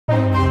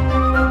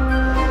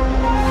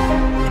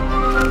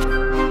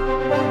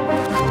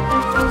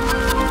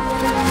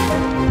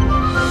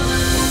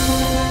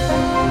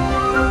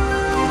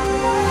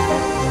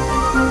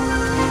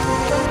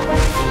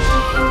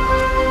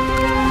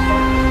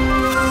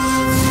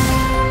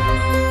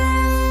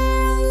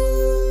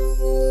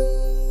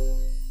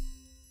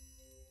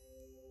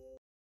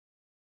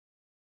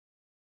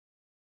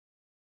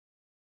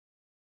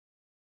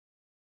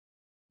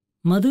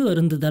மது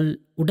அருந்துதல்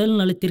உடல்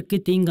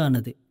நலத்திற்கு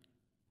தீங்கானது.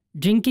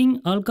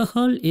 Drinking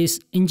alcohol is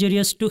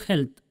injurious to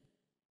health.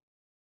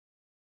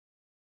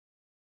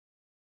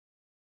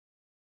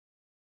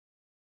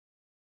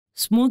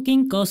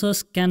 Smoking causes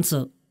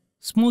cancer.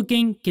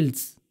 Smoking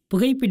kills.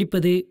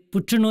 புகைப்பிடிப்பது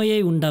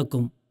புற்றுநோயை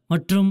உண்டாக்கும்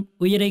மற்றும்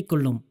உயிரை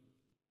கொல்லும்.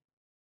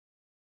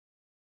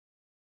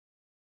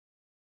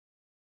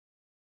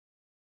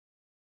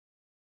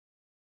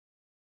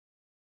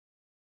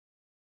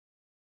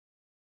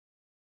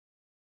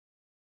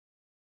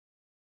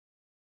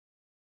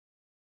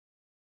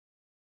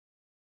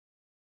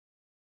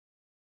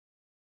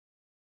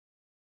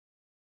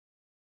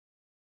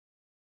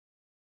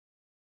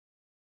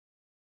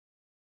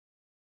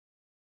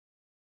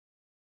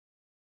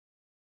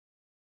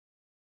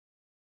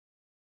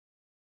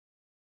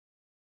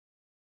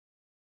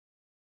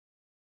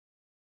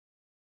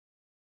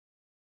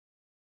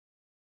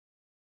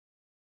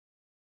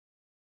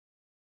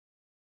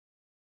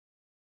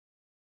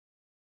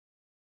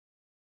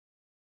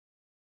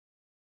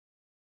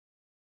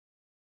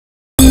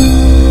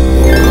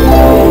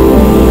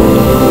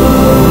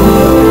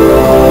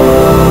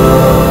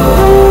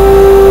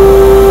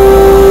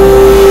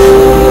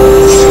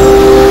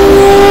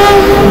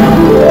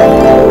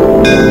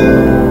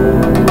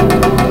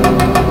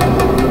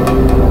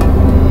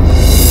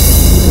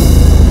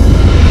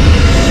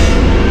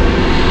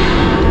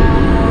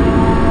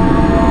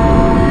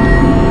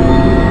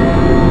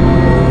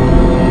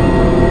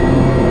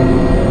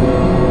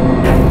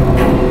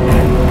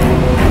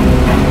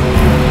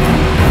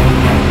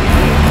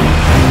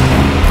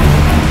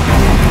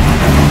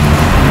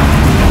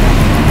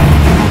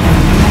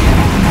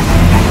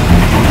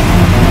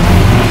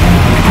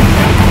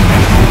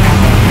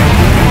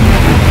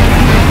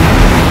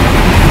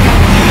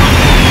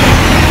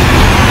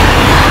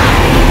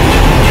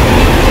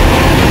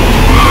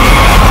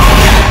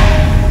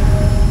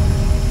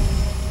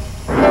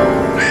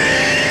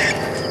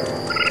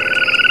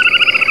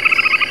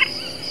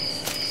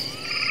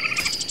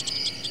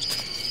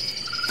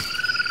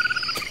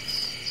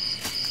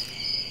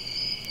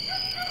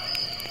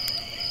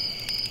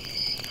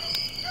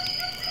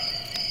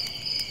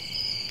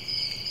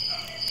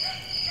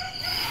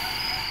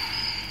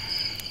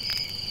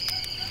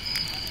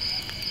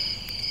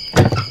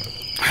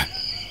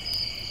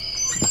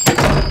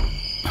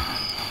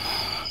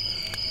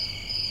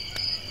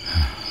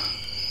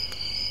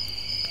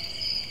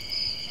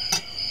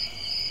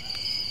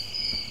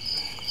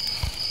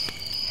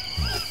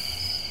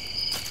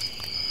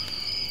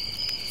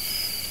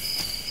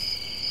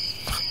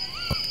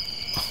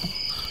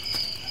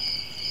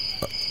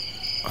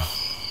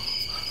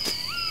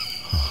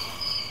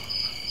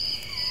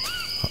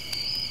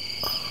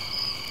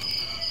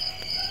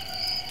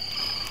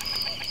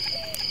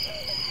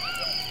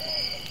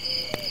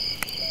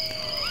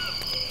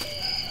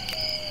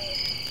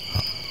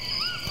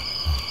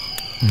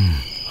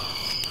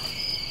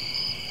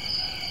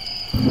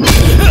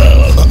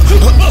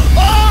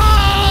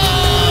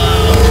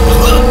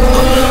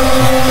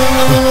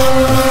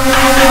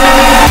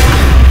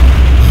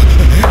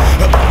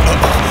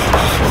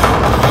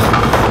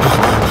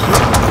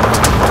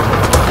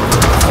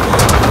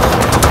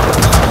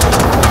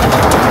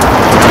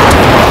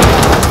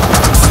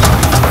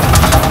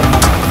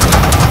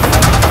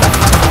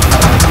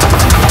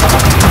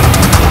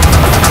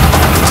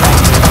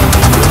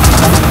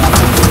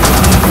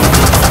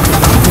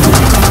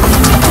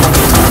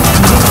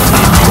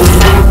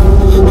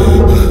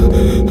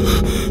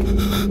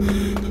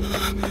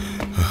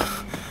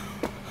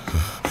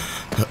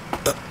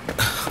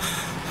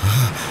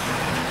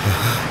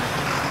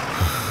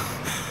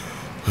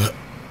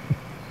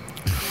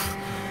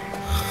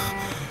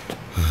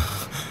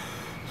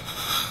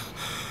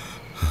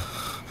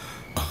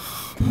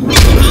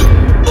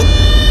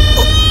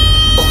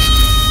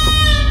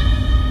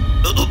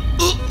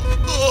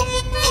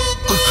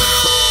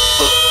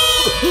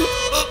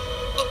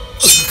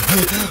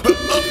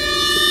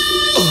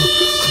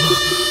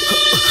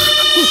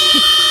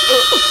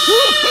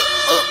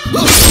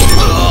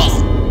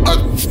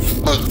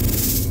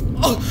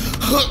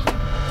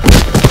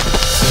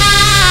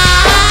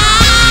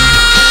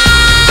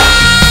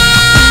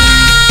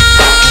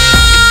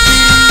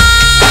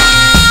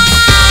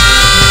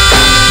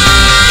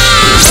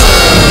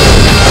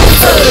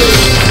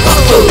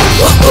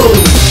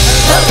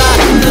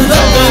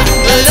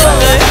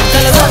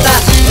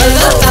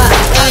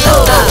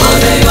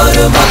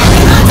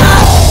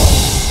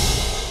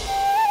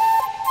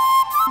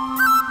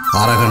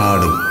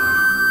 அரகநாடு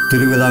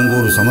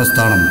திருவிதாங்கூர்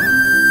சமஸ்தானம்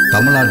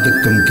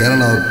தமிழ்நாட்டுக்கும்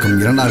கேரளாவுக்கும்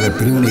இரண்டாக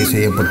பிரிவினை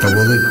செய்யப்பட்ட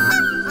போது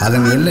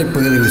அதன் எல்லைப்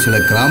பகுதியில் சில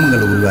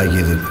கிராமங்கள்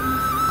உருவாகியது.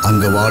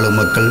 அங்கு வாழும்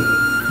மக்கள்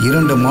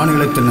இரண்டு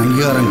மாநிலத்தின்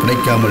அங்கீகாரம்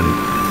கிடைக்காமல்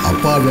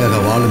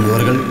அப்பாவியாக வாழும்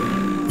இவர்கள்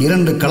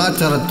இரண்டு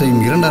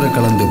கலாச்சாரத்தையும் இரண்டர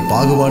கலந்து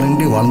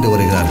பாகுபாடின்றி வாழ்ந்து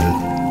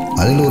வருகிறார்கள்.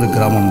 அதில் ஒரு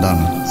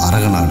கிராமம்தான்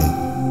அரகநாடு.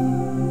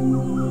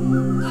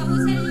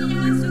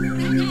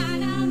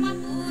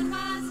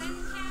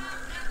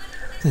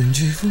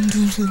 பொங்கி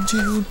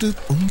உண்டு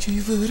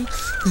பொங்கி வரும்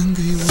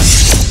பொங்கி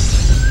வரும்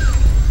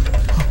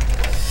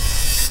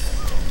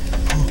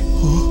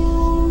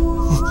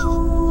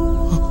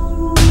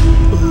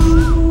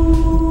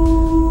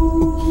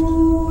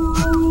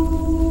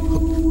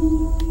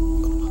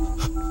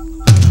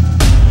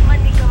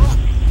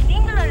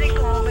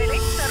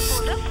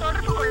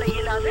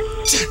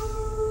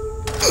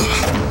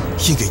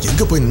இங்க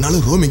எங்க போய்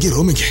நின்னாலும்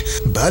ரோமிங்க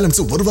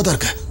பேலன்ஸ் ஒருவதா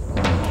இருக்கு.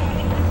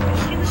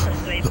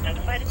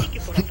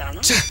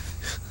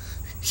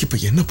 இப்ப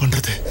என்ன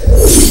பண்றது?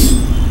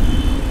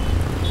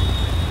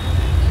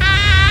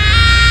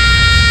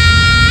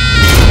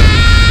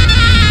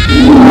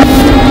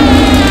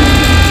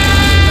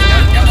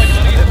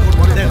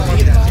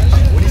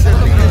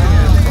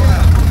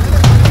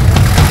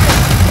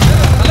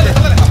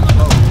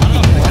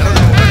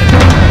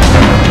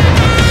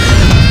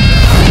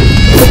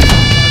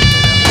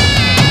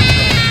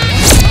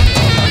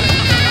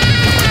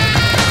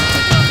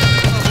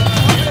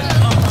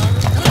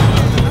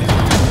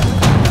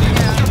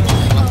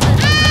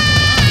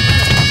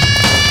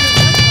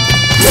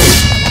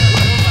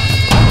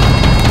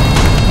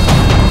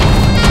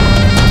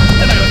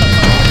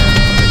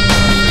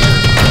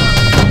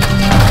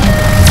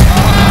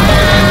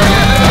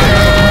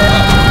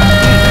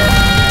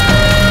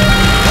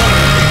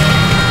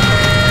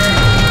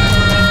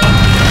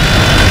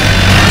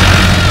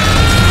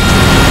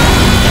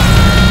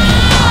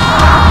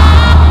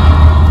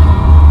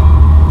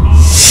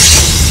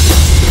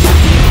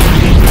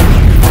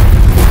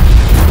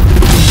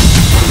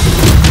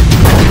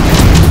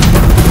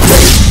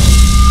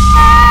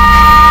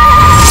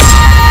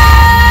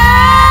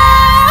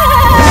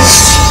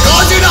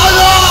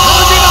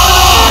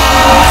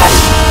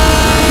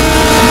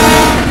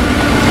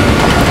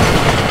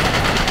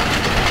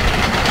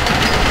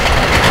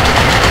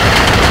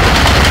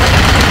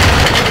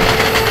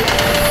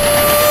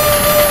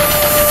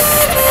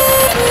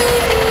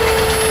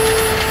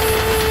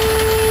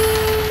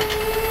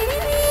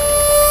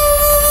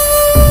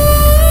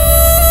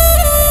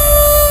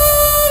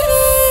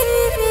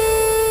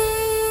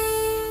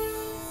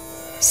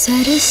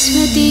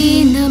 सरस्वती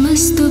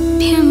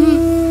नमस्तुभ्यं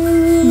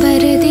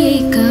वरदे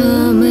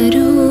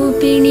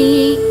कामरूपिणी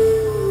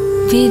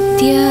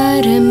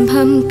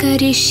विद्यारम्भं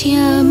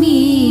करिष्यामि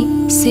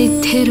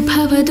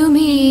सिद्धिर्भवतु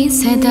मे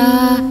सदा.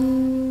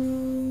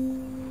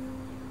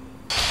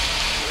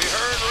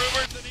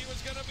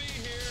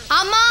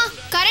 அம்மா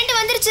கரண்ட்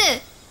வந்துருச்சு.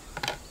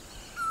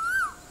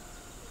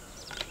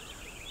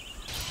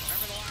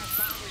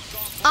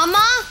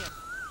 அம்மா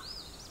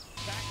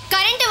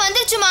கரண்ட்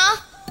வந்துருச்சுமா.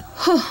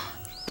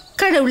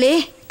 கடவுளே,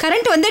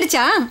 கரண்ட்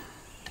வந்துடுச்சா?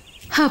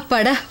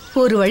 அப்பாடா,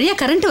 ஒரு வழியா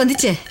கரண்ட்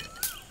வந்துச்சு.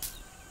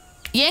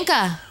 ஏங்கா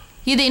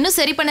இது இன்னும்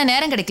சரி பண்ண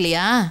நேரம்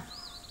கிடைக்கலையா?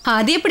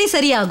 அது எப்படி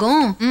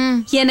சரியாகும்?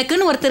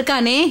 எனக்குன்னு ஒருத்தர்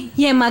இருக்கானே,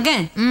 என்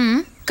மகன்.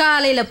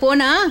 காலையில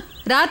போனா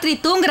ராத்திரி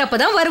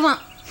தூங்குறப்பதான்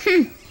வருவான்.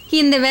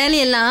 இந்த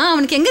வேலையெல்லாம்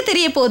அவனுக்கு எங்க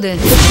தெரிய போகுது?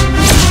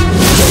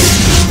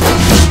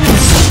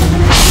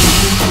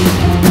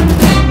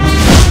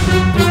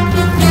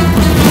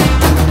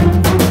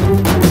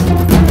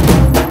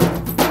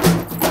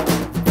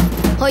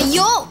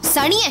 ஐயோ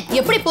சனிய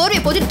எப்படி போர்வை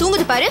போட்டு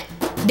தூங்குது பாரு,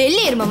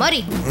 டெல்லி எருமை மாதிரி.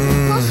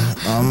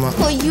 ஆமா.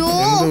 ஐயோ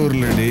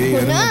ஊர்லடி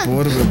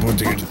போர்வை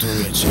போட்டுக்கிட்டு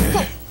தூங்கிச்சு.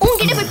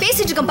 உன்கிட்ட போய்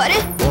பேசிட்டு இருக்கேன் பாரு.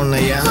 உன்னை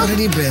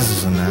யாரடி பேச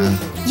சொன்னா?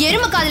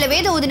 எருமை காதுல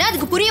வேதம் ஊதுனா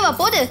அதுக்கு புரியவா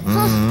போகுது?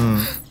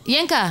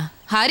 ஏங்கா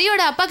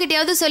ஹரியோட அப்பா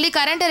கிட்டயாவது சொல்லி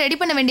கரண்ட்டை ரெடி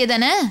பண்ண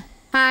வேண்டியதானே?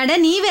 அட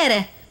நீ வேற,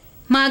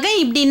 மகன்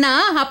இப்படின்னா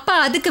அப்பா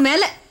அதுக்கு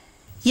மேல.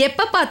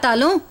 எப்ப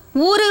பார்த்தாலும்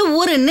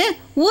ஊருன்னு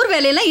ஊர்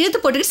வேலையெல்லாம் இழுத்து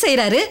போட்டுக்கிட்டு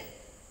செய்யறாரு.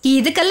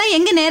 இதுக்கெல்லாம்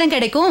எங்க நேரம்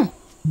கிடைக்கும்?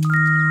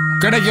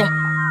 கிடைக்கும்,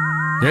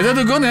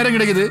 எதுக்கும் நேரம்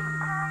கிடைக்குது.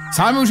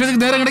 சாமி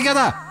விஷயத்துக்கு நேரம்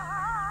கிடைக்காதா?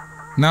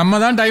 நம்ம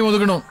தான் டைம்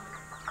ஒதுக்கணும்.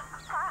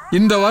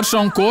 இந்த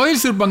வருஷம் கோயில்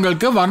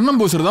சிற்பங்களுக்கு வர்ணம்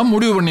பூசுறதா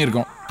முடிவு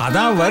பண்ணியிருக்கோம்.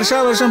 அதான்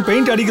வருஷம்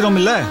பெயிண்ட் அடிக்கிறோம்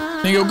இல்ல.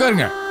 நீங்க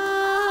உட்காருங்க.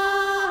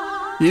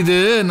 இது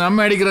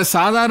நம்ம அடிக்கிற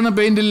சாதாரண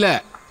பெயிண்ட் இல்ல.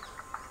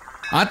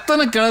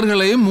 அத்தனை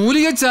கலர்களையும்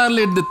மூலிகை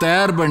சாறில் எடுத்து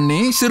தயார் பண்ணி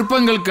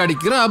சிற்பங்களுக்கு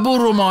அடிக்கிற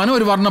அபூர்வமான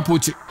ஒரு வர்ண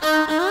பூச்சி.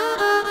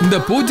 இந்த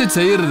பூச்சி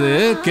செய்யறது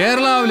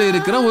கேரளாவில்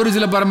இருக்கிற ஒரு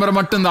சில பரம்பரை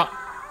மட்டும்தான்.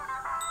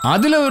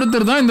 அதுல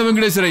ஒருத்தர் தான் இந்த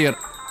வெங்கடேஸ்வரையர்.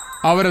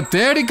 அவரை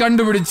தேடி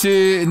கண்டுபிடிச்சு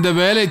இந்த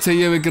வேலையை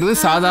செய்ய வைக்கிறது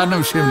சாதாரண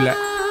விஷயம் இல்லை.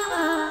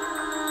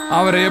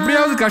 அவரை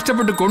எப்படியாவது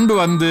கஷ்டப்பட்டு கொண்டு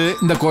வந்து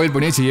இந்த கோயில்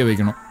பணியை செய்ய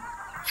வைக்கணும்.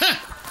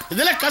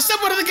 இதுல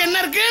கஷ்டப்படுறதுக்கு என்ன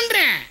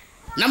இருக்குன்றேன்.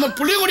 நம்ம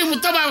புளியகுடி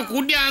முத்தபாவை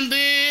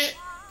கூட்டியாந்து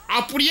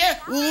அப்படியே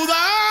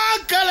ஊதா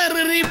கலர்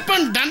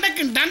ரிப்பன்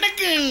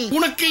டண்டக்கு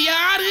உனக்கு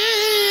யாரு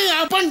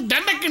அப்பன்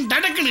டண்டக்கு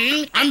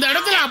அந்த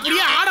இடத்துல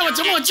அப்படியே ஆட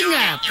வச்சோம் வச்சுங்க.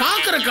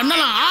 பாக்குற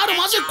கண்ணெல்லாம்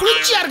 6 மாசம்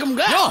குளிர்ச்சியா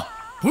இருக்குங்க.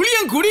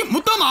 புளியங்குடி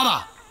முத்தமாவா?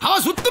 அவ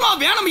சுத்தமா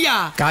வேணும்யா.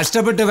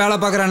 கஷ்டப்பட்டு வேலை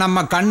பார்க்குற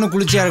நம்ம கண்ணு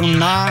குளிர்ச்சியா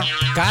இருக்கும்னா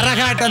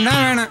கரகாட்டம்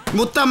தான் வேணும்.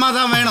 முத்தமா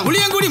தான் வேணும்.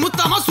 புளியங்குடி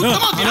முத்தமா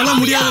சுத்தமா வேணும்.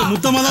 முடியாது,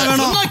 முத்தமா தான்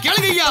வேணும்.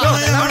 கேளுங்கய்யா.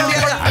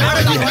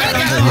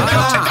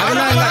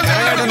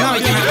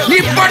 நீ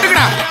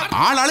பாட்டுக்கடா.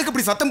 ஆளுக்கு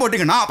இப்படி சத்தம்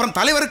போட்டீங்கன்னா அப்புறம்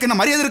தலைவருக்கு என்ன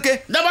மரியாதை இருக்கு?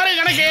 இந்த பாரு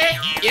கணக்கு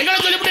எங்களை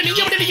சொல்லிவிட்டு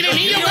நீங்க எப்படி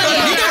நிக்கிறீங்க?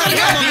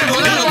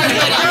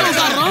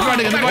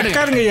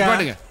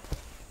 நீங்க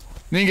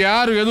நீங்க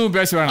யாரும் எதுவும்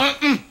பேச வேணாம்.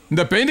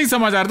 இந்த பெயிண்டிங்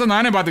சமாச்சாரத்தை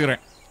நானே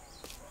பாத்துக்கிறேன்.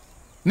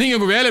 நீங்க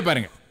உங்க வேலை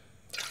பாருங்க.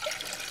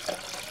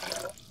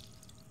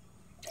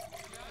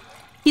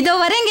 இதோ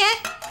வரேங்க.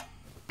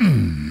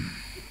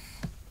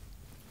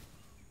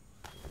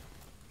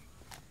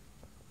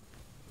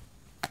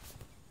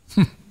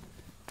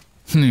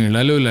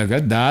 நிழலுலக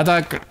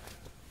தாதாக்கள்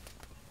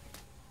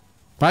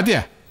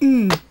பாத்தியா?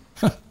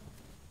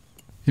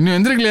 இன்னும்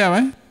எந்திரிக்கலையா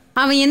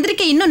அவன்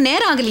எந்திரிக்க இன்னும்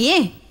நேரம் ஆகலையே.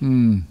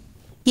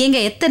 எங்க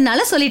எத்தனை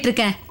நாளா சொல்லிட்டு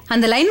இருக்கேன்,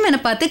 அந்த லைன்மேனை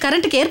பார்த்து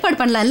கரண்ட்டுக்கு ஏற்பாடு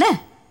பண்ணலாம்ல.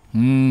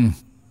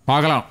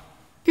 பார்க்கலாம்.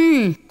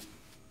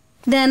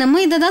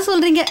 தினமும் இதை தான்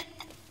சொல்றீங்க.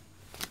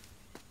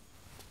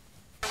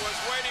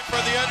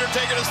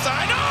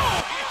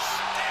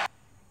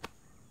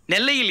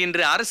 நெல்லையில்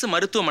இன்று அரசு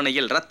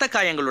மருத்துவமனையில் இரத்த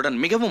காயங்களுடன்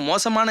மிகவும்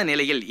மோசமான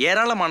நிலையில்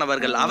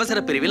ஏராளமானவர்கள் அவசர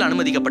பிரிவில்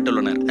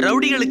அனுமதிக்கப்பட்டுள்ளனர்.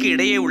 ரவுடிகளுக்கு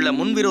இடையே உள்ள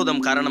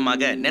முன்விரோதம்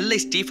காரணமாக நெல்லை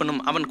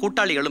ஸ்டீஃபனும் அவன்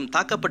கூட்டாளிகளும்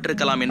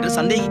தாக்கப்பட்டிருக்கலாம் என்று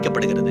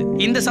சந்தேகிக்கப்படுகிறது.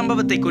 இந்த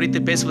சம்பவத்தை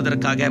குறித்து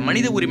பேசுவதற்காக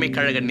மனித உரிமை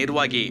கழக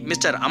நிர்வாகி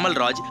மிஸ்டர்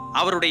அமல்ராஜ்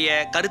அவருடைய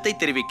கருத்தை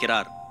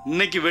தெரிவிக்கிறார்.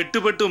 இன்னைக்கு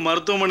வெட்டுப்பட்டு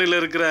மருத்துவமனையில்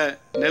இருக்கிற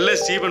நெல்லை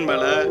ஸ்டீபன்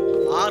மேல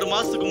 6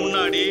 மாசத்துக்கு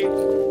முன்னாடி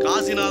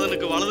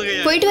காசிநாதனுக்கு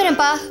வலதுகையா போயிட்டு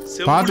வரேன்ப்பா.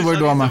 பாத்து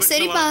போயிட்டு வாமா.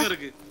 சரிப்பா.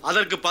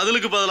 அதற்கு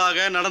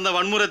பதிலாக நடந்த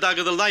வன்முறை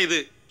தாக்குதல் தான் இது.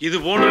 இது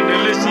போன்ற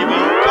நெல்லை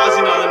ஸ்டீபன்,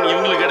 காசிநாதன்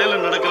இவங்களுக்கு இடையில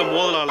நடக்கிற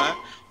மோதலால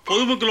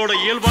பொதுமக்களோட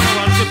இயல்பான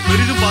வாழ்க்கை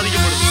பெரிதும்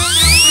பாதிக்கப்படுது.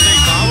 இதை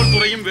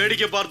காவல்துறையும்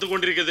வேடிக்கை பார்த்து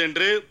கொண்டிருக்கிறது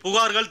என்று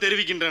புகார்கள்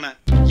தெரிவிக்கின்றன.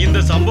 இந்த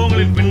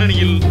சம்பவங்களின்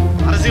பின்னணியில்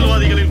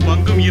அரசியல்வாதிகளின்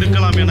பங்கும்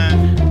இருக்கலாம் என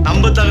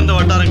நம்பத்தகுந்த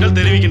வட்டாரங்கள்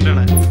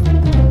தெரிவிக்கின்றன.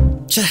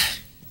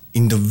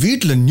 இந்த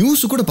வீட்டுல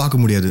நியூஸ் கூட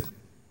பார்க்க முடியாது.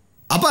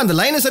 அப்ப அந்த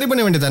லைனை சரி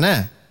பண்ண வேண்டியதானே?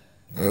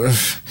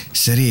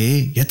 சரி,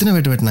 எத்தனை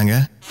வெட்டு வெட்டினாங்க?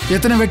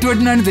 எத்தனை வெட்டு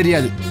வெட்டினான்னு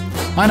தெரியாது.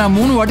 ஆனா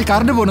 3 வாட்டி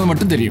கரண்ட் போனது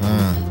மட்டும் தெரியும்.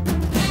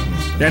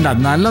 ஏண்டா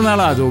நல்ல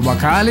நாளா அது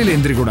காலையில்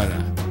எந்திரிக்க கூடாது.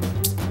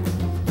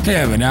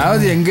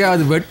 எவனாவது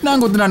எங்கேயாவது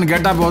வெட்டினாங்க குத்துனான்னு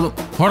கேட்டா போதும்,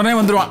 உடனே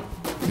வந்துருவான்.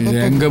 இது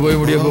எங்க போய்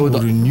முடிய போகுது?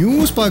 ஒரு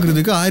நியூஸ்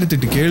பாக்குறதுக்கு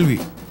 1008 கேள்வி.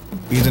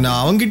 இது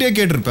நான் அவங்கிட்டே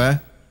கேட்டிருப்பேன்.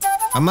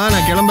 அம்மா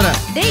நான் கிளம்புறேன்.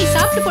 டேய்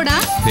சாப்பிட்டு போடா.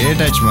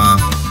 லேட் ஆச்சுமா.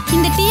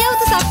 இந்த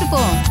டீயாவது சாப்பிட்டு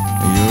போ.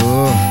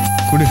 ஐயோ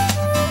குடு.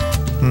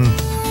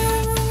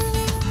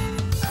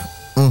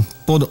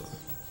 போதும்.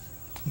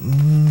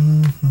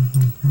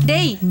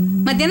 டேய்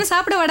மத்தியானம்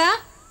சாப்பிட வாடா.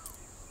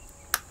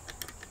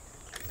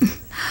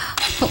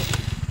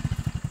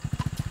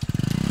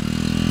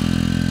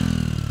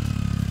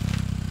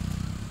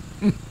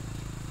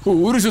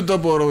 ஊரு சுத்த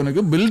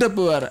போறவனுக்கு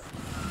பில்டப் வேற.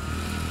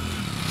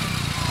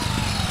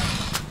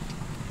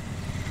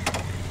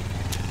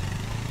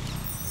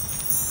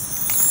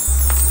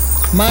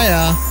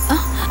 மாயா.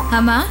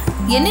 ஆமா,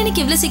 என்ன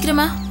இன்னைக்கு இவ்வளவு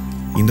சீக்கிரமா?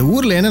 இந்த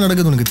ஊர்ல என்ன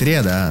நடக்குது உனக்கு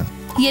தெரியாதா?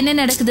 என்ன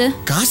நடக்குது?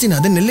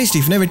 காசிநாதன் நெல்லை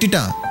ஸ்டீஃபனை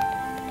வெட்டிட்டா.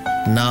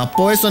 நான்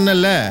அப்போவே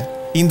சொன்னேன்ல,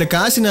 இந்த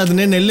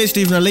காசிநாதனை நெல்லை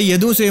ஸ்டீஃபனால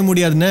எதுவும் செய்ய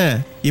முடியாதுன்னு.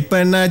 இப்ப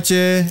என்னாச்சு?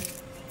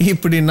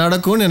 இப்படி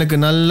நடக்கும்னு எனக்கு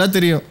நல்லா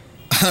தெரியும்.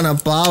 ஆனா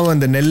பாவம்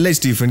அந்த நெல்லை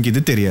ஸ்டீஃபனுக்கு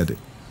இது தெரியாது.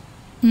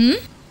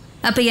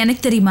 அப்ப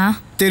எனக்கு தெரியுமா?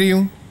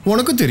 தெரியும்.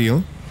 உனக்கும்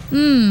தெரியும்.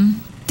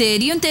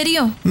 தெரியும்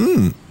தெரியும்.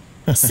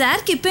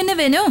 சாருக்கு இப்ப என்ன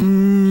வேணும்?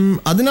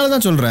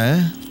 அதனாலதான் சொல்றேன்,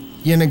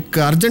 எனக்கு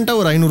அர்ஜென்ட்டா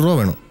ஒரு 500 ரூபா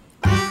வேணும்.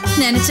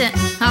 நினைச்சேன்,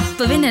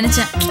 அப்பவே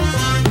நினைச்சேன்.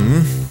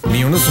 நீ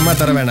ஒன்னும் சும்மா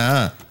தர வேணாம்,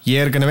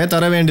 ஏற்கனவே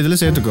தர வேண்டியதுல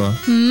சேர்த்துக்கோ.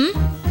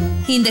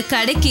 இந்த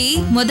கடைக்கு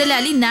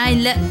முதலாளி நான்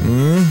இல்ல.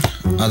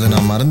 அதை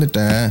நான்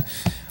மறந்துட்டேன்.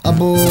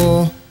 அப்போ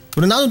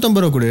ஒரு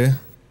 450 ரூபா கொடு.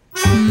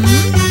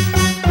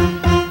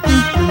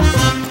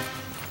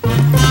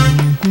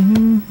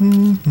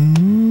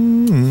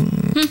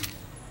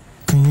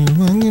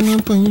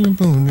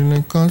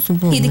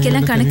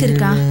 இதுக்கெல்லாம் கணக்கு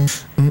இருக்கா?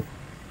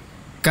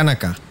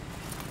 கணக்கா?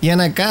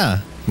 எனக்கா?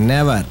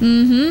 நெவர்.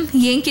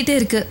 என்கிட்ட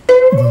இருக்கு.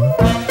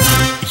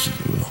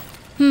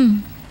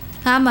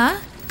 ஆமா,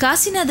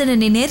 காசிநாதனை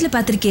நீ நேர்ல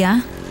பாத்திருக்கியா?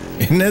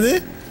 என்னது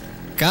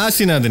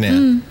காசிநாதனே?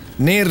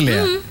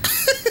 நேர்லயா?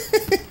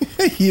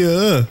 ஐயோ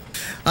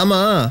ஆமா,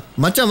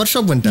 மச்சான் ஒர்க்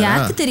ஷாப் வந்துட்டா?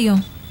 யாருக்கு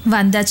தெரியும்,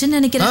 வந்தாச்சுன்னு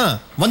நினைக்கிறேன்.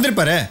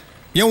 வந்திருப்பாரு,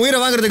 என் உயிரை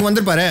வாங்குறதுக்கு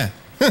வந்திருப்பாரு.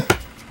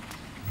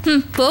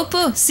 போ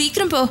போ,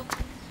 சீக்கிரம் போ.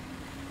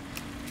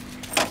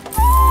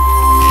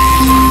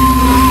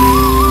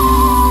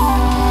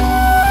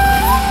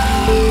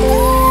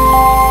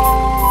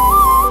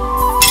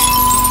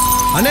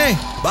 அண்ணே,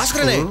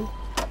 பாஸ்கரனே.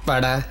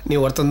 பாடா, நீ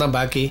ஒருத்தன் தான்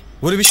பாக்கி.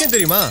 ஒரு விஷயம்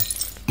தெரியுமா?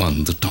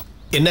 வந்துட்டோம்.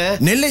 என்ன?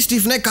 நெல்லை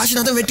ஸ்டீஃபனை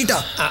காசிநாதன் வெட்டிட்டா.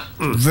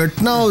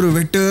 வெட்டினா ஒரு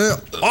வெட்டு,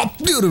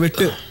 அப்படி ஒரு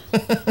வெட்டு.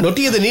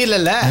 நொட்டியது நீ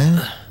இல்லல்ல,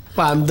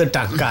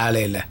 வந்துட்டான்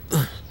காலையில.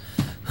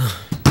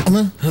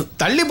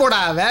 தள்ளி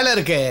போடா, வேலை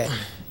இருக்கு.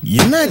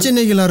 என்ன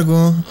சென்னைகளா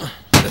இருக்கும்?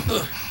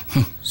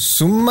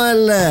 சும்மா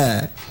இல்ல,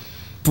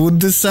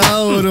 புதுசா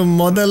ஒரு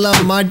முதல்ல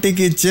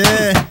மாட்டிக்கிச்சு.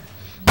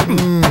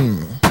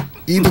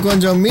 இது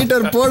கொஞ்சம்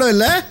மீட்டர் போடும்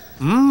இல்ல?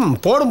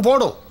 போடும்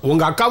போடும்.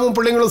 உங்க அக்காவும்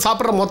பிள்ளைங்களும்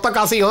சாப்பிடுற மொத்த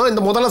காசையும்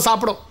இந்த முதல்ல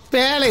சாப்பிடும்.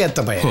 வேலை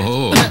ஏத்த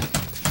பையன்.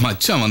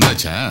 மச்சான்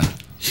வந்தாச்சா?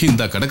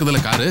 இந்த கடக்குதல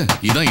காரு,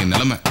 இதான் என்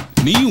நிலைமை.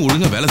 நீயும்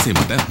ஒழுங்கா வேலை செய்ய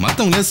மாட்டேன்,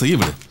 மத்தவங்களே செய்ய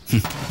விடு.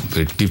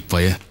 வெட்டி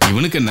பய.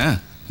 இவனுக்கு என்ன,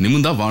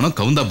 நிமிந்தா வானம்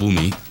கவுந்தா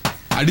பூமி.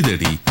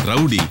 அடிதடி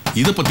ரவுடி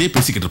இத பத்தியே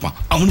பேசிக்கிட்டு இருப்பான்.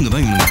 அவனுங்க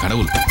தான் இவனுங்க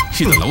கடவுள்.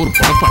 இதெல்லாம் ஒரு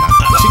பொழப்பாடா?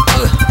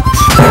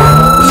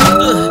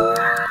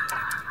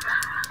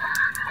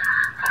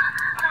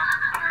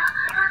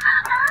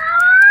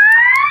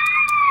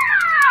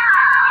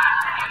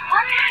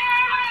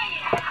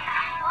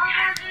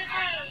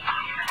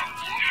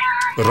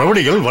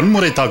 ரவுடிகள்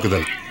வன்முறை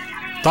தாக்குதல்.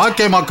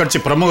 தாக்கேமா கட்சி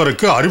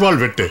பிரமுகருக்கு அரிவாள்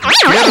வெட்டு.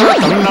 கேரளா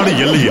தமிழ்நாடு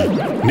எல்லையில்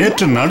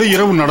நேற்று நடு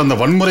இரவு நடந்த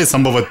வன்முறை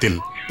சம்பவத்தில்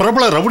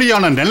பிரபல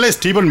ரவுடியான நெல்லை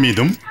ஸ்டீபன்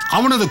மீதும்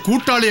அவனது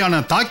கூட்டாளியான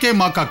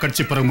தாக்கேமாக்கா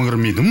கட்சி பிரமுகர்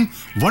மீதும்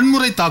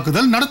வன்முறை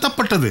தாக்குதல்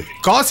நடத்தப்பட்டது.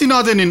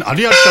 காசிநாதனின்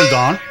அடியாட்கள்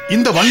தான்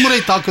இந்த வன்முறை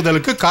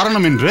தாக்குதலுக்கு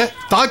காரணம் என்று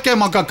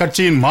தாக்கேமாக்கா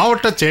கட்சியின்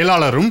மாவட்ட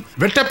செயலாளரும்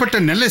வெட்டப்பட்ட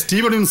நெல்லை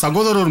ஸ்டீபனின்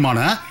சகோதரருமான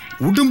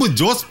உடும்பு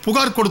ஜோஸ்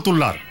புகார்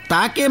கொடுத்துள்ளார்.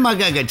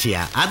 தாக்கேமாக்கா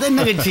கட்சியா? அது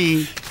என்ன கட்சி?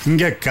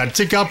 இங்க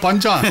கட்சிக்கா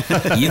பஞ்சம்.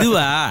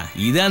 இதுவா?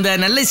 இது அந்த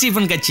நெல்லை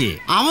ஸ்டீபன் கட்சி.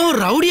 அவன் ஒரு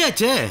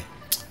ரவுடியாச்சே.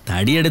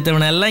 தடி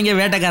எடுத்தவன எல்லாம் இங்க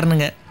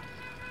வேட்டைக்காரனுங்க.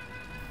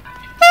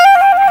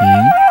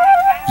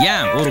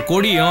 ஏன் ஒரு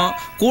கொடியும்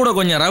கூட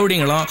கொஞ்சம்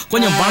ரவுடிங்களும்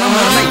கொஞ்சம் பணம்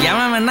இருந்தா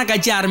எவன் வேணா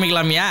கட்சி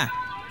ஆரம்பிக்கலாமியா?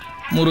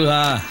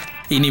 முருகா,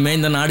 இனிமே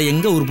இந்த நாடு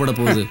எங்க உருப்பட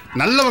போகுது?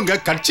 நல்லவங்க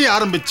கட்சி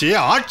ஆரம்பிச்சு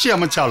ஆட்சி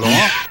அமைச்சாலும்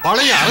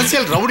பழைய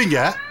அரசியல் ரவுடிங்க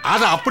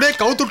அதை அப்படியே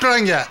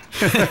கவுத்துட்டுறாங்க.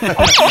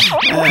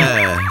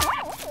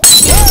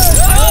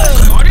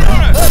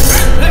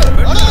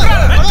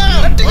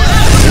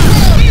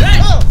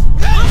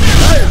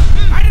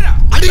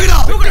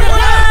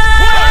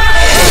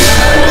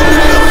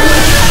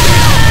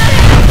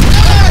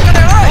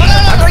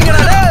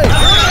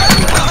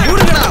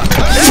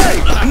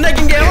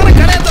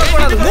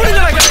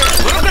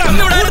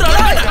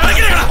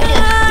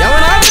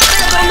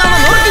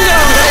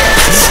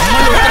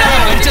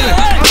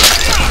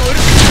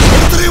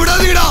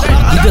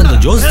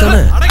 ஜோஸ்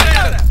தானே?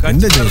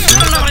 எந்த ஜோஸ்?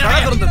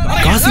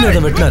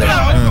 காசிநாதன் வெட்டினாரு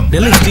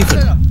நெல்லை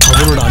ஸ்டீபன்,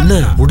 அவரோட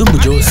அண்ணன் உடும்பு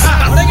ஜோஸ்.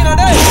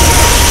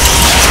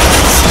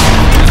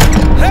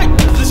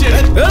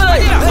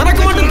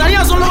 எனக்கு மட்டும்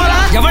தனியா சொல்லுவாரா?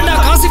 எவன்டா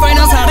காசி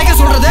ஃபைனான்ஸ் அடைக்க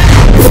சொல்றது?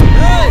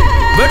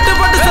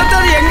 வெட்டுப்பட்டு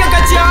செத்தது எங்க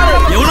கட்சி ஆளு.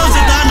 எவ்வளவு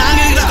செத்தா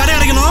நாங்க எங்க கடை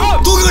அடைக்கணும்?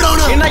 தூக்குடா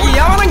அவன. இன்னைக்கு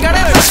எவனும்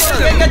கடை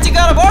அடைக்க எங்க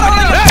கட்சிக்கார போட.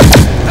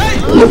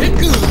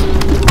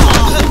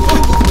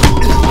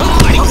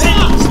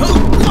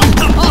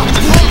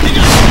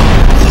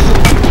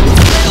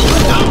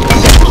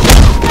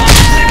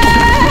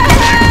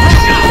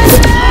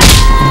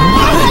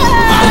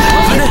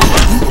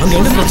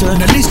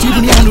 நெல்லை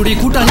ஸ்டீபன் அவனுடைய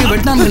கூட்டாளியை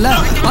வெட்டினாங்கல்ல,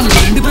 அந்த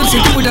 2 பேரும்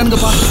செத்து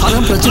போயிட்டானுங்கப்பா.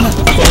 அதான் பிரச்சனை.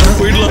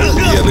 போயிடலாம்.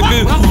 எனக்கு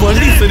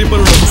வண்டி சரி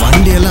பண்ணணும்.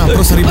 வண்டி எல்லாம்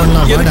அப்புறம் சரி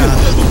பண்ணலாம். வாடா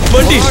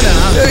வண்டி.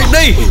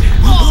 டேய்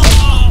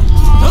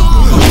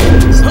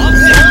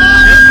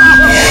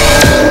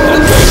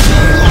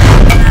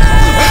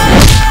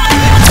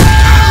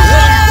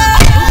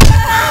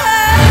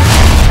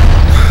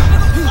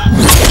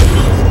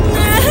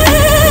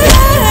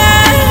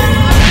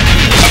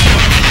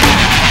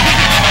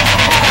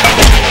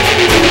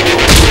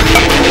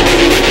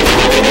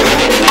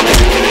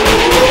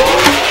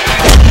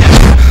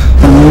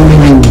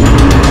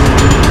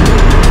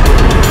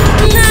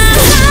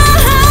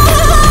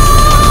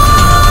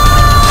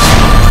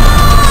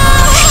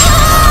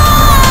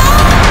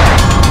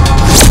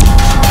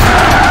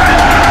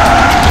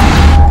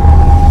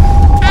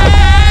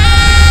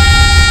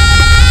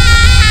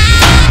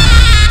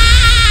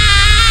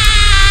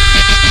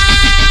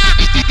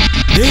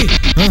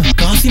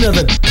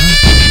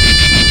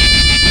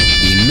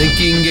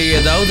இன்னைக்கு இங்க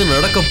ஏதாவது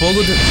நடக்க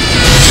போகுது.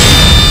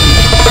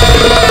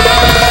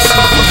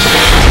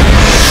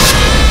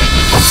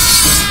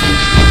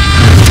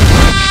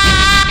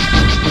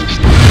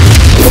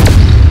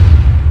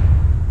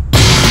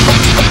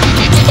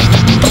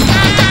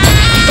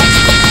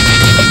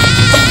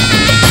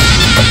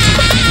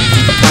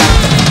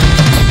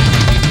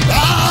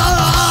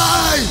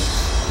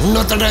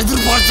 உன்னத்தோட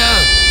எதிர்பார்த்தேன்.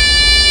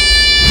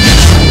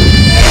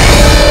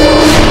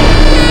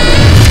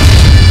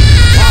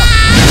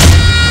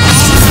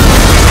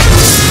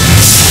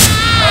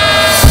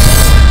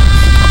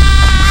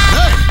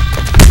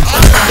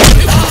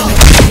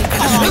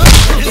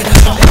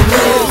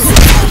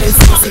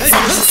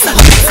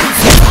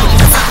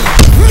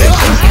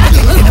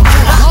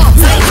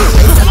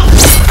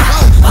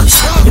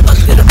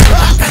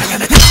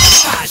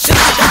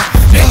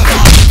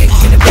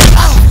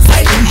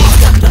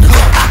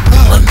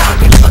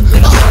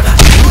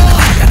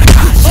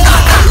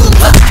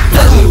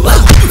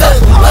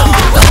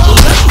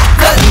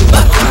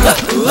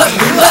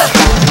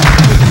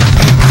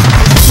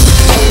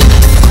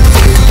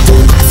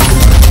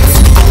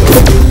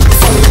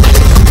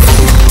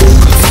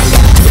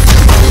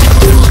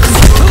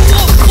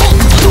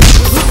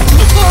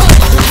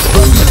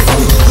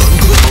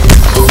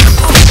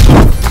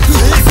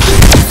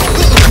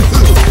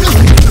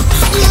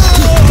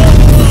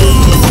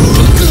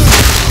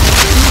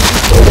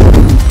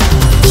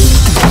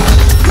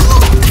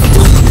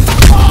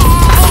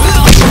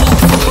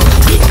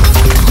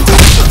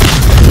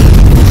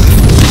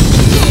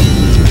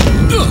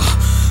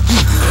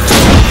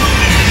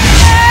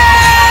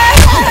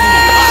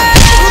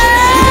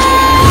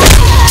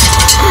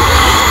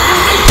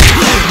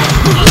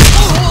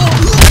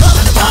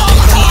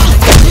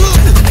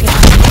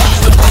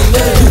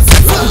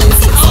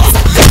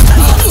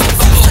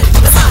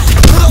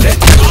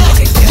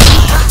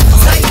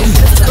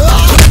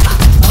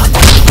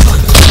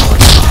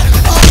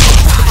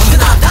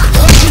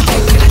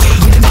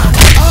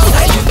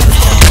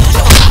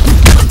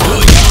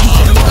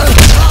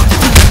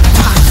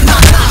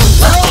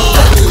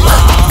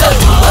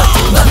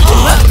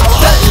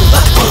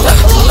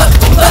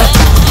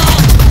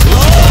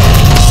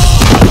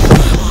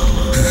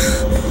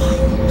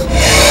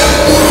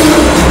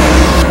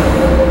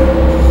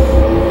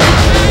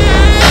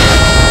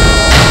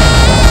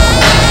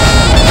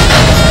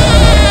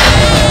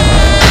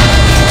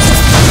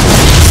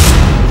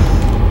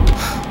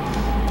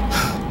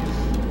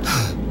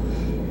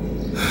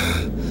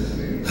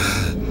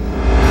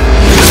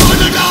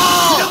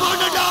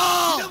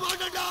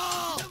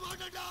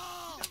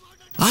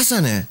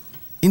 ஆசானே,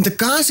 இந்த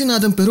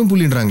காசிநாதன் பெரும்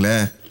புள்ளின்றாங்களே,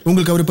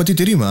 உங்களுக்கு அவரை பத்தி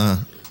தெரியுமா?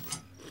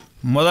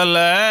 முதல்ல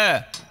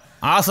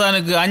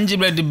ஆசானுக்கு 5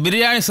 பிளேட்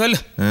பிரியாணி சொல்லு,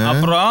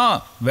 அப்புறம்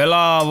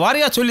விலா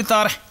வாரியா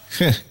சொல்லித்தாரேன்.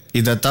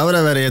 இதை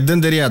தவிர வேற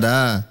எதுவும் தெரியாதா?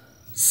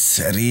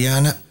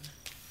 சரியான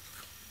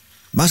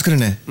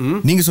பாஸ்கரனே,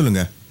 நீங்க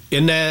சொல்லுங்க.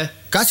 என்ன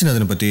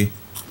காசிநாதனை பத்தி?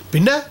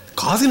 பின்ன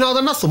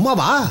காசிநாதன்னா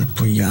சும்மாவா?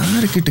 இப்போ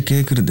யாருக்கிட்ட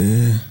கேக்குறது?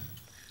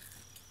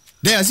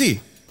 டே அசி,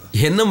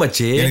 என்ன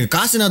மச்சி? எனக்கு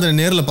காசிநாதனை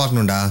நேரில்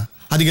பார்க்கணும்டா.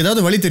 அதுக்கு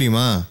ஏதாவது வழி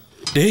தெரியுமா?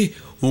 டேய்,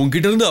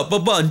 உன்கிட்ட இருந்து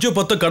அப்பப்பா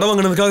 5-10 கடை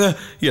வாங்கினதுக்காக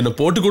என்னை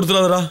போட்டு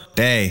கொடுத்துடாதடா.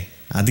 டேய்,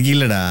 அதுக்கு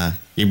இல்லடா,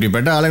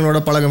 இப்படிப்பட்ட ஆளுங்களோட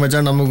பழக்கம் வச்சா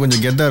நமக்கு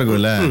கொஞ்சம் கெத்தா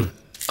இருக்கும்ல.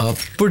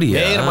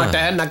 அப்படியே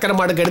மாட்டேன், நக்கர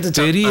மாடு எடுத்து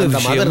பெரிய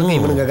விஷயம்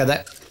இவனுங்க கதை.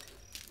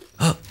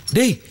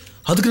 டேய்,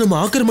 அதுக்கு நம்ம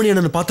ஆக்கிரமணி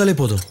அண்ணனை பார்த்தாலே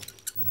போதும்.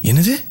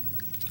 என்னது?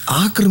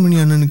 ஆக்கிரமணி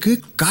அண்ணனுக்கு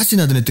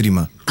காசிநாதனை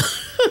தெரியுமா?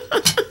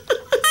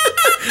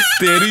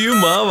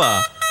 தெரியுமாவா?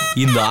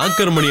 இந்த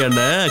ஆக்கிரமணி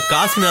அண்ணன்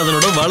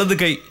காசிநாதனோட வலது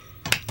கை.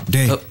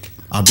 டேய்,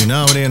 அப்படின்னா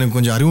அவரை எனக்கு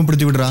கொஞ்சம்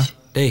அறிமுகப்படுத்தி விடுறா.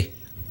 டேய்,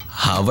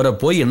 அவரை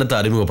போய் என்னத்தை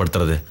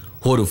அறிமுகப்படுத்துறது?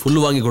 ஒரு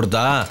ஃபுல் வாங்கி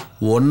கொடுத்தா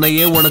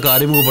உன்னையே உனக்கு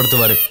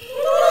அறிமுகப்படுத்துவாரு.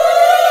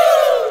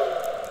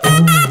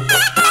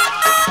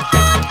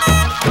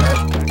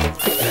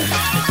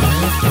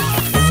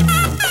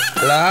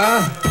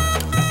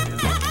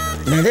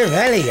 என்னது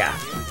வேலையா?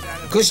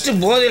 குஸ்ட்டு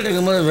போதையில்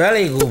இருக்கும்போது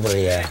வேலையை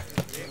கூப்பிடுறிய?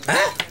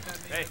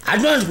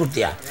 அட்வான்ஸ்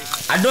கொடுத்தியா?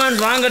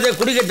 அட்வான்ஸ் வாங்குறதே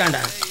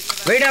குடிக்கத்தாண்டா.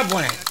 வெயிடா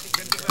போனேன்.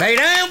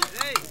 வெயிடா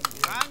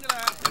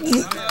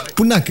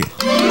புண்ணாக்கு.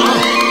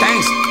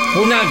 தேங்க்ஸ்.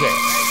 புண்ணாக்கு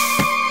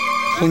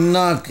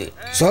புண்ணாக்கு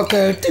சோக்கா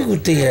எடுத்து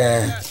கொடுத்தீங்க.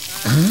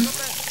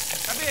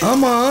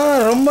 ஆமாம்,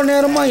 ரொம்ப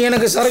நேரமாக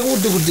எனக்கு சரக்கு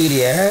விட்டு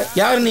கொடுத்துக்கிறிய.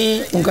 யார் நீ?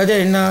 உன் கதை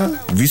என்ன?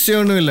 விஷயம்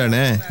ஒன்றும்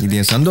இல்லைண்ணே, இது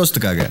என்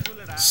சந்தோஷத்துக்காக.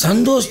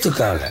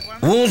 சந்தோஷத்துக்காக?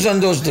 உன்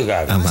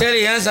சந்தோஷத்துக்காக? சரி,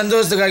 ஏன்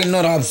சந்தோஷத்துக்காக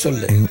இன்னொரு ஆப்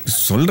சொல்லு.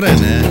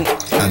 சொல்றேன்னு.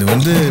 அது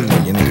வந்து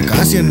எனக்கு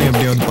காசி அண்ணன்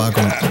எப்படியாவது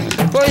பார்க்கணும்.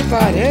 போய்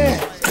பாரு.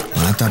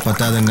 பார்த்தா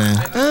பத்தாதுண்ணே,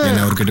 என்ன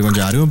அவர்கிட்ட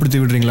கொஞ்சம் அறிமுகப்படுத்தி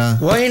விடுறீங்களா?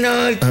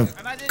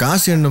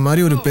 காசி அண்ணன்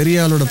மாதிரி ஒரு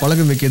பெரிய ஆளோட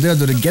பழக்கம் வைக்கிறது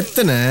அது ஒரு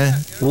கெத்தனை.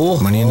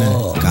 மணி என்ன,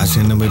 காசி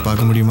அண்ணன் போய்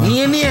பார்க்க முடியுமா? நீ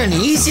என்ன, நீ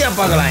ஈஸியா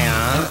பார்க்கலாம்யா.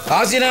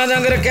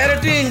 காசிநாதங்கிற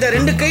கேரக்டர் இந்த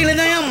 2 கையில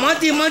தான்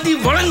மாத்தி மாத்தி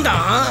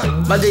வளர்ந்தான்.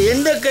 அது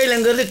எந்த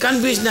கையிலங்கிறது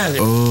கன்ஃபியூஷன் ஆகுது.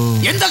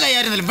 எந்த கையா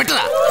இருந்தாலும்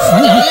பெட்டரா?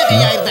 நல்ல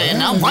கையா இருந்தா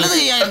என்ன, வலது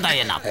கையா இருந்தா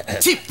என்ன?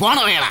 சி போன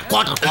வேளா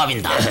கோட்டர்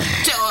கோவிந்தா.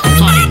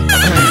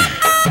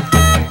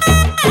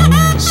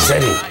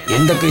 சரி,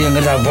 எந்த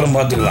கைங்கிறத அப்புறம்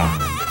பார்த்துக்கலாம்.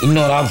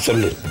 இன்னொரு ஆப்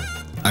சொல்லு.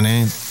 அண்ணே,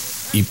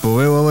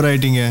 இப்போவே ஓவர்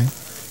ஆயிட்டீங்க.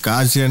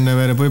 காசி அண்ணன்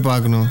வேற போய்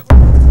பார்க்கணும்.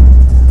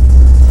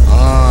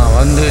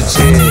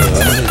 வந்துச்சு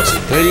வந்துச்சு.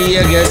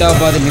 பெரிய கேட்டா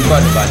பார்த்து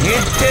நிப்பாட்டுப்பா.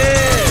 நிட்டு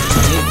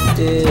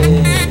நிட்டு.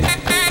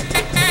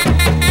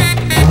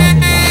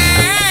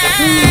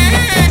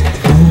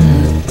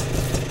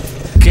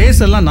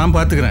 கேஸ் எல்லாம் நான்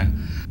பார்த்துக்கிறேன்.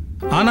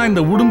 ஆனா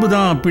இந்த உடும்பு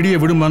தான் பிடிய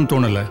விடுமான்னு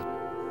தோணல.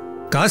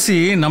 காசி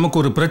நமக்கு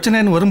ஒரு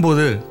பிரச்சனைன்னு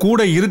வரும்போது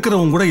கூட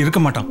இருக்கிறவங்க கூட இருக்க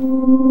மாட்டான்.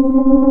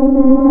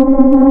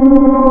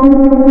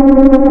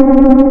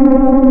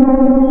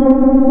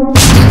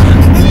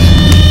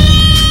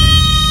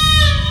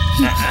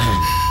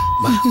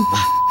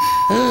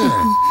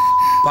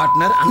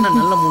 பார்ட்னர், அண்ணன்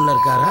நல்ல மூட்ல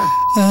இருக்காரா?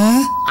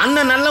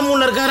 அண்ணன் நல்ல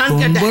மூட்ல இருக்காரான்னு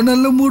கேட்டேன். ரொம்ப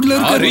நல்ல மூட்ல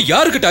இருக்காரு.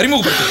 யாருக்கிட்ட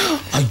அறிமுகப்படுத்து?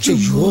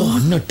 ஐயோ,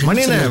 அண்ணன்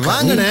மணினே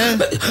வாங்கனே.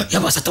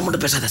 ஏப்பா சத்தம்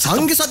போட்டு பேசாத.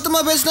 அங்க சத்தமா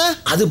பேசுன?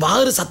 அது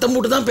பாரு, சத்தம்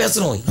போட்டு தான்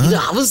பேசணும். இது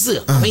அவசு,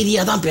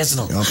 அமைதியா தான்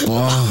பேசணும்.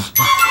 அப்பா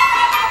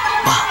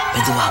வா,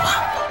 மெதுவா வா.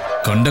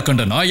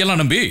 கண்ட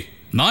நாயெல்லாம் நம்பி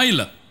நான்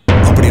இல்ல.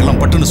 அப்படியெல்லாம்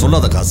பட்டுன்னு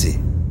சொல்லாத காசி.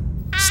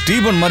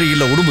 ஸ்டீபன் மாதிரி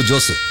இல்ல உடும்பு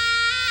ஜோசு.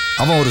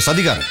 அவன் ஒரு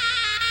சதிகாரன்.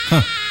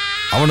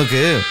 அவனுக்கு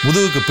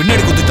முதுகுக்கு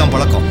பின்னாடி குத்தித்தான்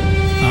பழக்கம்.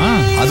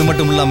 அது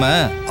மட்டும் இல்லாம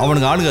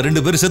அவனுக்கு ஆளுங்க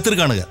 2 பேர்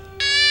செத்துருக்கானுங்க.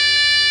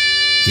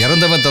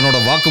 இறந்தவன் தன்னோட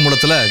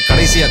வாக்குமூலத்துல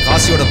கடைசியா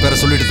காசியோட பேரை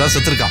சொல்லிட்டு தான்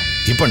செத்துருக்கான்.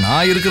 இப்ப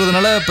நான்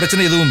இருக்கிறதுனால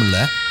பிரச்சனை எதுவும் இல்ல.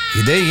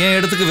 இதே என்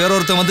இடத்துக்கு வேற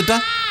ஒருத்தன் வந்துட்டா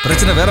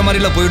பிரச்சனை வேற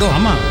மாதிரில போயிடும்.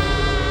 ஆமா.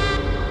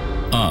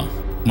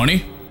 மணி.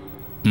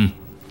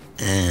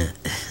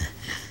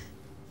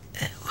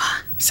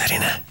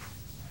 சரிண்ணா.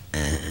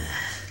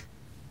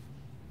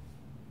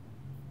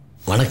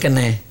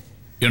 வணக்கண்ணே.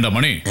 ஏண்டா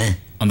மணி,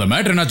 அந்த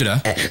மேட்டர் என்னாச்சுடா?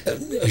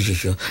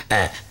 ஐயோ,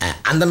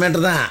 அந்த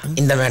மேட்டர் தான்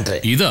இந்த மேட்டர்.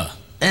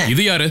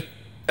 இது யாரு?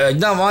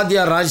 இதான்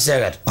வாத்தியார்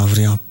ராஜசேகர்.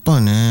 அவரு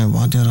அப்பானே,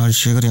 வாத்தியார்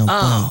ராஜசேகர்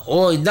அப்பா. ஓ,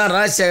 இதான்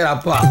ராஜசேகர்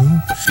அப்பா.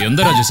 எந்த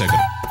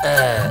ராஜசேகர்?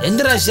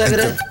 எந்த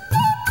ராஜசேகர்?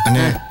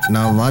 அண்ணே,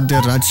 நான்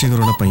வாத்தியார்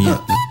ராஜசேகரோட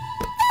பையன்.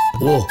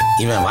 ஓ,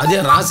 இவன்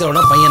வாத்தியார்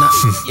ராஜசேகரோட பையனா?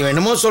 இவன்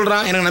என்னமோ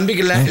சொல்றான், எனக்கு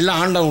நம்பிக்கை இல்லை. எல்லாம்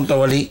ஆண்ட விட்ட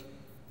வழி.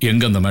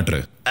 எங்க அந்த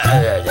மேட்டர்?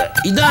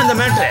 இதான் அந்த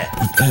மேட்டர்.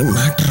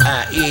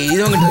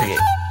 இது உங்ககிட்ட இருக்கு.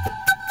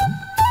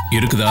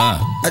 இருக்குதா?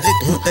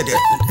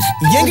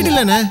 என்கிட்ட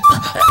இல்லண்ணே.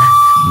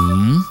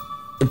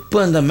 இப்போ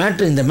இந்த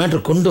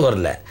மேட்டர் கொண்டு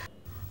வரல.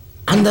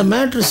 அந்த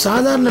மேட்டர்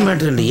சாதாரண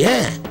மேட்டர் இல்லையே.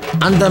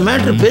 அந்த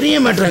மேட்டர் பெரிய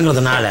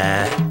மேட்டருங்கிறதுனால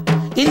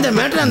இந்த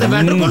மேட்டர் அந்த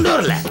மேட்டர் கொண்டு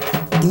வரல.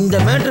 இந்த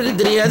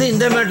மேட்டருக்கு தெரியாது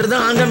இந்த மேட்டர்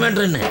தான் அந்த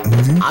மேட்டர்னு.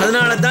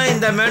 அதனால தான்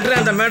இந்த மேட்டர்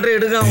அந்த மேட்டர்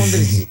எடுக்காம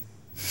வந்துருச்சு.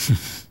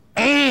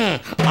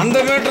 அந்த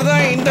மேட்டர்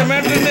தான் இந்த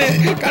மேட்டர்னு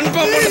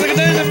கன்ஃபார்ம் பண்றதுக்கு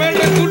தான் இந்த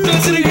மேட்டரை கூட்டு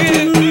வச்சிருக்கு.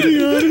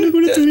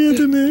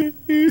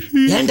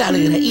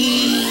 அழுகிற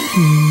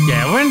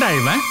எவன்டா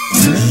இவன்?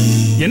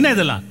 என்ன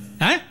இதெல்லாம்?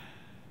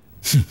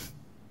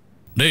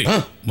 டேய்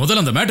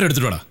முதல்ல அந்த மேட்டர்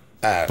எடுத்துட்டு வாடா.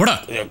 போடா.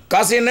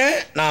 காசு என்ன?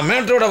 நான்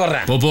மேட்டரோட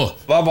வர்றேன். போ.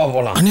 வா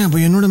போலாம். அண்ணா அப்ப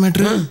என்னோட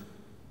மேட்டர்?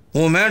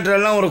 உன் மேட்டர்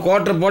எல்லாம் ஒரு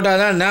குவார்டர்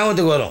போட்டாதான்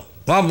ஞாபகத்துக்கு வரும்.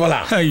 வா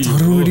போலாம்.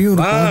 மறுபடியும்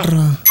ஒரு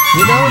குவார்டரா?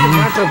 ஏதாவது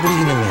மேட்டரை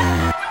பிடிக்கணுங்க.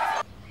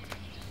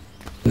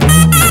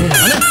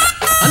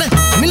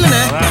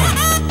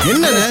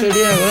 என்னன்னு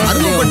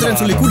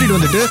அறிமுகப்படுத்துறேன்னு சொல்லி கூட்டிட்டு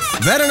வந்துட்டு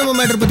வேற என்ன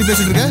மேட்டர் பத்தி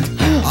பேசிட்டு இருக்க?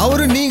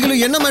 அவரு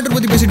நீங்களும் என்ன மேட்டர்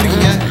பத்தி பேசிட்டு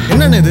இருக்கீங்க?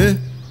 என்னன்னு இது?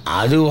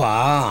 அதுவா,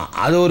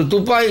 அது ஒரு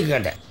துப்பாக்கி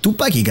கதை.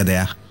 துப்பாக்கி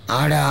கதையா?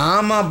 அட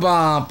ஆமாப்பா,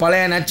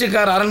 பழைய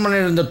நச்சுக்கார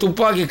அரண்மனையில் இருந்த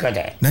துப்பாக்கி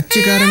கதை.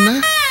 நச்சுக்காரன்னா?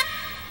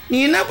 நீ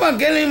என்னப்பா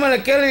கேள்வி மேல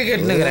கேள்வி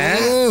கேட்டுனுக்குற?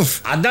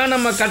 அதான்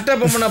நம்ம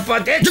கட்டபொம்மனை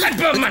பார்த்தே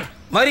கட்டபொம்மன்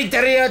மாதிரி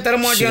தெரிய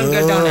தரமாட்டியான்னு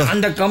கேட்டாங்க.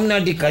 அந்த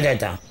கம்நாட்டி கதை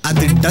தான்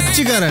அது.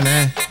 டச்சுக்காரனே?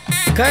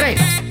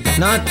 கரெக்ட்.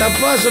 நான்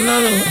தப்பா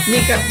சொன்னாலும் நீ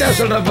கரெக்டா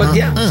சொல்ற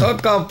பத்தியா?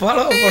 சோக்கா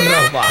ஃபாலோ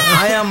பண்றப்பா.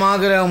 ஆயாம்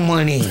ஆகிற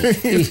அம்மானி.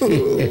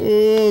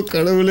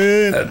 கடவுளே.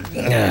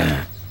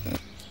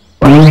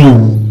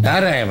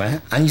 யாரா இவன்?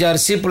 5-6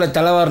 சீப்புல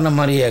தலைவாரின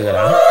மாதிரி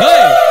ஏகிறான்.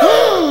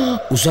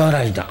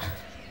 உஷாராயிட்டான்.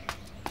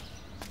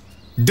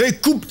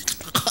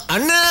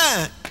 அண்ணா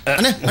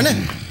அண்ணே அண்ணே,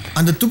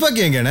 அந்த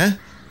துப்பாக்கி எங்கண்ணே?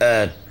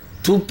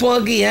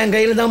 துப்பாக்கி என்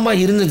கையில தான்ப்பா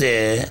இருந்தது.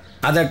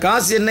 அத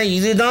காசு என்ன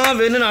இதுதான்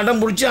வேணும்னு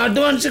அடம் பிடிச்சி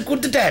அட்வான்ஸ்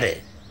கொடுத்துட்டாரு.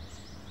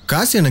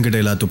 காசு என்ன கிட்ட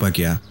இல்ல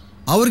துப்பாக்கியா?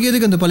 அவருக்கு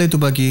எதுக்கு அந்த பழைய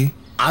துப்பாக்கி?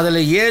 அதுல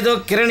ஏதோ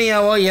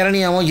கிரணியாவோ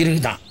இரணியாவோ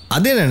இருக்குதான்.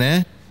 அது என்னண்ணே?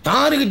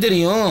 யாருக்கு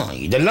தெரியும்?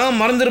 இதெல்லாம்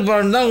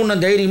மறந்துருப்பாருன்னு தான் உன்னை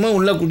தைரியமா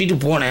உள்ள கூட்டிட்டு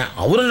போனேன்.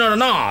 அவரு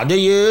என்னன்னா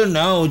அதையே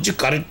நான் வச்சு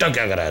கரெக்டா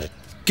கேட்கறாரு.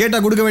 கேட்டா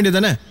கொடுக்க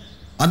வேண்டியதானே?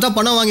 அதான்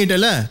பணம்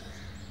வாங்கிட்டல.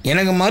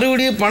 எனக்கு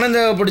மறுபடியும் பணம்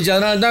தேவைப்படுச்சு,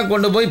 அதனால தான்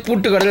கொண்டு போய்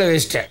பூட்டு கடையில்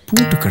வச்சிட்டேன்.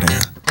 பூட்டு கடையா?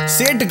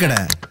 சேட்டு கடை.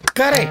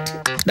 கரெக்ட்.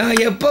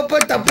 நான் எப்பப்ப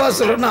தப்பா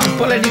சொல்றேன்னா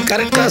அப்பெல்லாம் நீ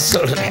கரெக்டா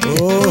சொல்றேன்.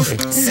 ஓ,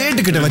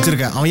 சேட்டு கிட்ட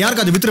வச்சிருக்க. அவன்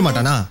யாருக்கு அது வித்துற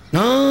மாட்டானா?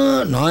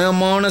 நான்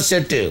நியாயமான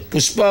செட்டு.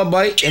 புஷ்பா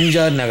பாய்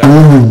எம்ஜிஆர் நகர்.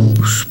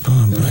 புஷ்பா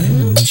பாய்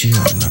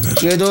எம்ஜிஆர் நகர்.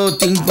 ஏதோ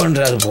திங்க்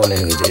பண்றாரு போல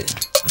இருக்குது.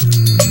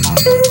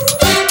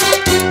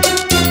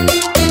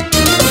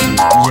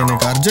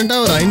 எனக்கு அர்ஜென்ட்டா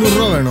ஒரு 500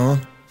 ரூபா வேணும்.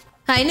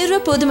 500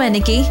 ரூபா போதுமா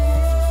இன்னைக்கு?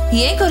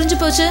 ஏன் குறைஞ்சு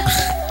போச்சு?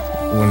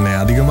 உன்னை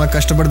அதிகமா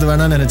கஷ்டப்படுத்த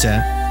வேணாம்னு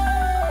நினைச்சேன்.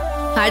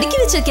 அடுக்கி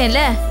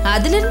வச்சிருக்கேன்ல,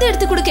 அதுல இருந்து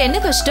எடுத்து கொடுக்க என்ன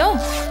கஷ்டம்?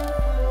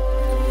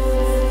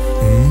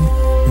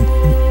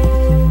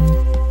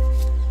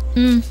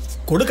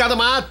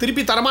 கொடுக்காதமா,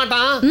 திருப்பி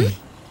தரமாட்டான்.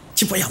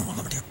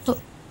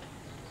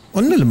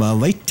 ஒன்னும் இல்லம்மா,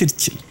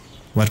 வயிற்றுச்சு.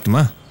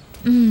 வரட்டுமா?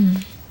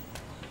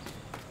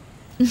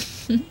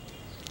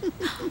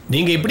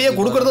 நீங்க இப்படியே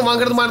கொடுக்கறதும்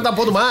வாங்குறதுமா இருந்தா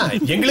போதுமா?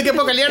 எங்களுக்கு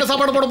எப்போ கல்யாண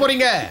சாப்பாடு போட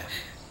போறீங்க?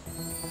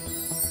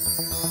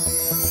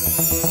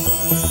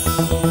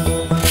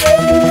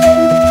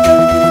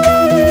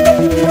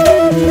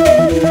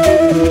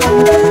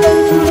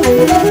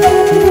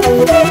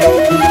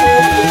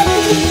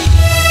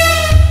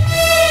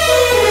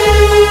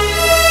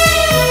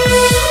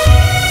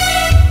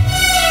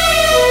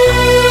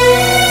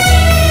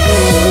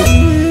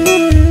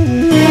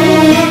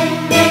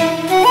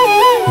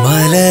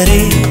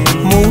 மலரே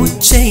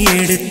மூச்சை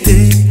எடுத்து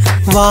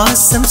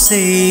வாசம்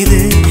செய்து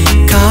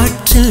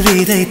காற்றில்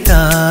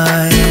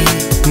விதைத்தாய்.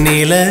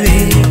 நிலவே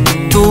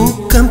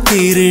தூக்கம்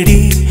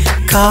திருடி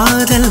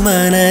காதல்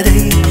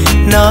மனதை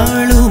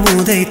நாளும்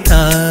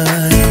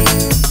உதைத்தாய்.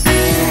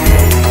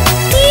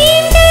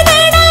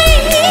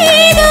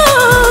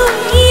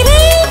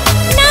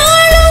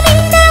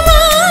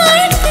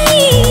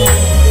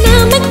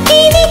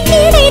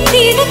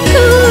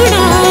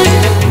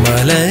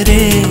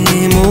 மலரே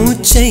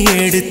மூச்சை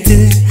எடுத்து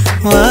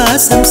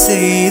வாசம்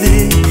செய்து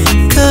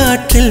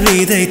காற்றில்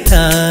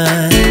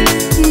விதைத்தாய்.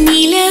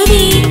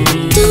 நிலவே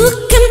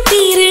தூக்கம்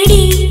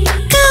திருடி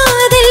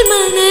காதல்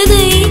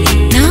மனதை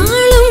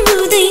நாளும்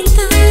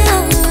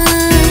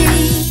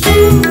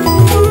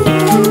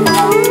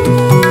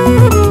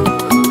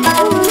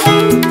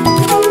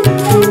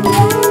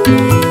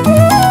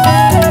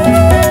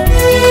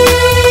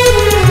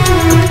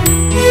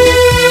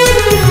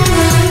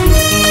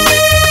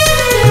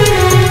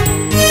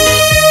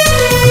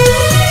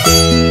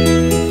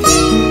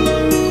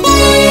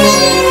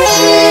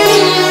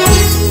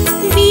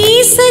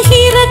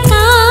வீசுகிற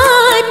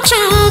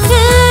காற்றாக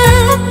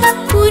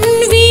உன்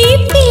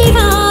வீட்டில்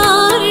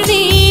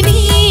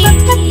வாழ்வேனே.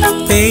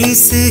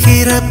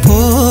 பேசுகிற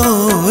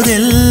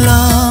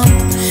போதெல்லாம்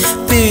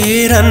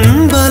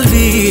பேரன்பால்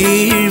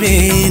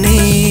வீழ்வேனே.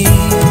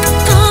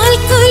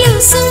 கால்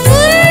கொலுசும்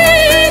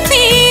உன்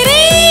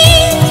பேரை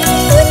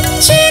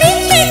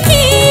உச்சரித்து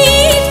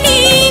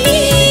கேட்டேனே.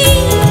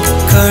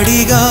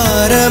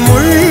 கடிகார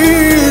முள்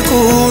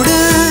கூட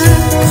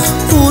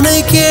உனை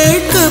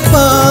கேட்க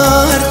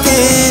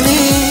பார்த்தேனே.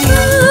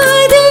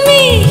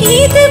 போதுமே,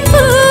 இது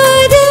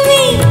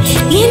போதுமே,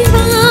 என்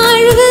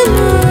வாழ்வு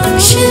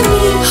மோட்சமே.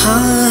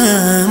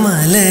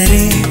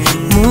 மலரே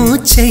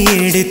மூச்சை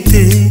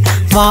எடுத்து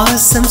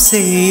வாசம்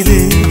செய்து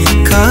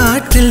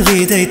காற்றில்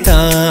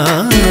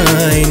விதைத்தாய்.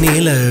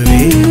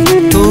 நிலவே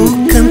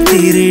தூக்கம்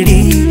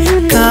திருடி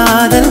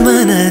காதல்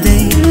மனதை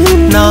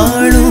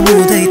நாளும்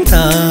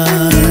உதைத்தாய்.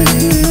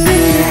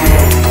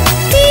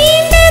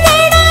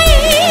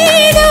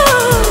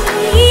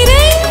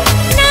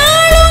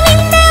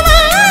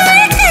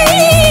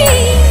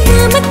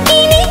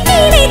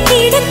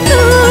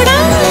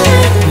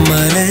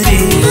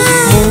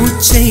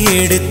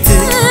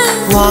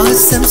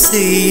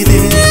 செய்து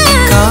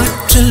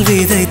காற்றில்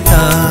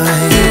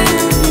விதைத்தாய்.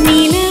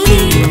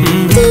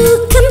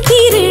 தூக்கம்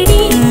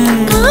திருடி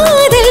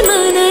காதல்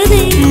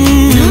மனதை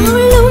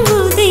நாளும்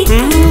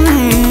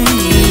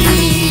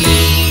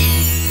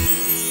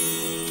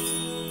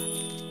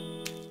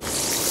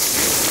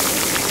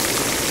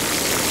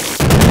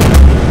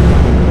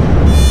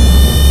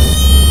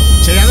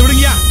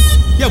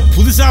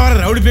புதுசா வர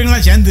ரவுடி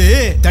பையங்களாம் சேர்ந்து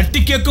தட்டி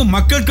கேட்கும்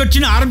மக்கள்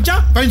கட்சின்னு ஆரம்பிச்சா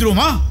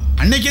பயந்துருவோமா?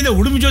 அன்னைக்கு இந்த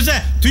உடும்பு ஜோச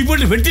தூக்கி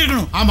போட்டு வெட்டி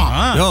இருக்கணும். ஆமா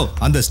யோ,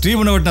 அந்த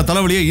ஸ்டீவனை வெட்டின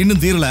தலைவலியே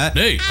இன்னும் தீரல.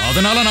 டேய்,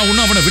 அதனால நான்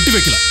ஒன்னும் அவனை வெட்டி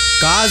வைக்கல.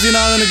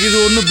 காசிநாதனுக்கு இது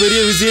ஒன்றும்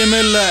பெரிய விஷயமே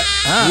இல்ல.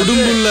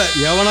 உடும்பு இல்ல,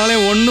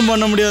 எவனாலையும் ஒன்றும்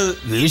பண்ண முடியாது.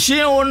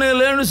 விஷயம் ஒண்ணு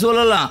இல்லைன்னு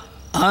சொல்லலாம்.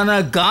 ஆனா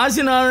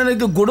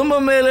காசிநாதனுக்கு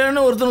குடும்பம்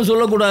மேலேன்னு ஒருத்தனும்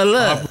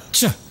சொல்லக்கூடாதுல்ல.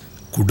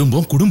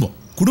 குடும்பம் குடும்பம்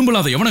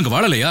குடும்பம் அதை எவனுங்க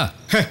வாழலையா?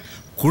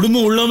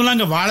 குடும்பம் உள்ளவங்களாம்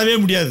அங்க வாழவே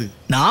முடியாது.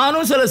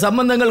 நானும் சில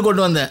சம்பந்தங்கள்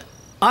கொண்டு வந்தேன்,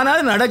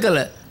 ஆனாலும் நடக்கல.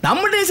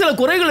 நம்மகிட்டயும் சில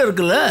குறைகள்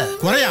இருக்குல்ல.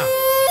 குறையா?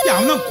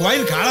 அவன்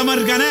கோயில் காலமா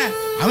இருக்கானே,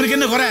 அவனுக்கு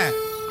என்ன குறை?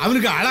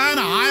 அவனுக்கு அழகான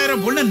 1000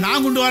 பொண்ணு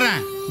நான் கொண்டு வரேன்.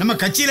 நம்ம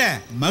கட்சியில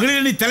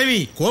மகளிரணி தலைவி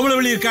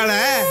கோமலவள்ளி இருக்காள,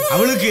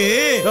 அவளுக்கு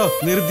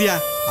நிறுத்தியா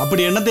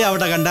அப்படி என்னத்தை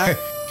அவட்ட கண்டா?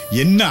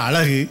 என்ன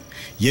அழகு,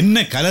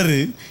 என்ன கலரு,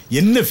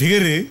 என்ன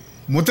ஃபிகரு,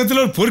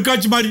 மொத்தத்தில் ஒரு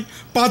பொருட்காட்சி மாதிரி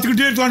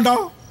பார்த்துக்கிட்டே இருக்கலாம்டா.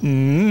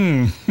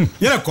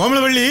 ஏன்னா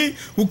கோமலவள்ளி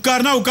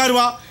உட்காருனா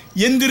உட்காருவா,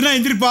 எந்திரினா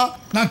எந்திரிப்பா.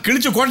 நான்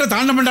கிழிச்ச கோட்டை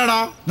தாண்ட மாட்டாடா.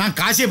 நான்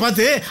காசியை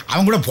பார்த்து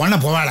அவன் கூட போன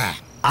போவாள.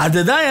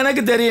 அதுதான்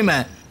எனக்கு தெரியுமே.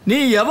 நீ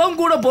எவன்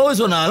கூட போக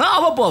சொன்னாலும்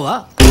அவ போவா.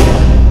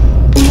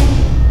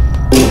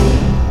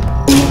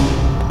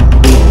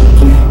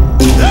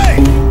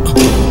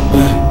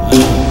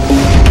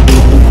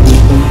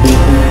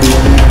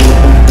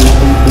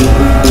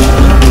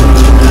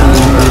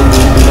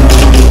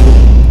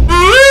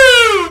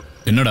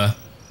 என்னடா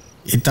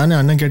இதானே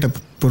அண்ணன் கேட்ட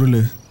பொருள்?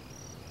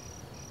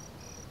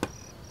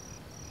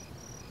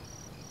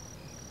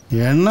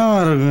 என்னவா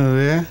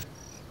இருக்குது?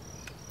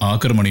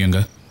 ஆக்கிரமணி எங்க?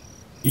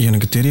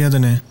 எனக்கு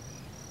தெரியாதண்ணே.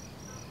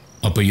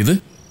 அப்ப இது?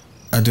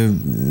 அது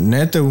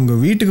நேற்று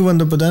உங்கள் வீட்டுக்கு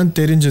வந்தப்போ தான்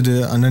தெரிஞ்சது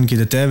அண்ணனுக்கு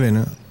இது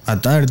தேவைன்னு.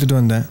 அதான் எடுத்துகிட்டு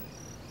வந்தேன்.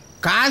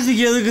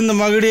 காசிக்கு எதுக்கு இந்த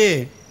மகுடி?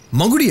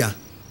 மகுடியா?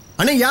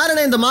 அண்ணே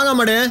யாரண்ணே இந்த மாங்கா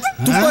மாடே?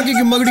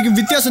 துப்பாக்கிக்கும் மகுடிக்கும்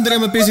வித்தியாசம்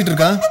தெரியாம பேசிட்டு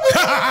இருக்கான்.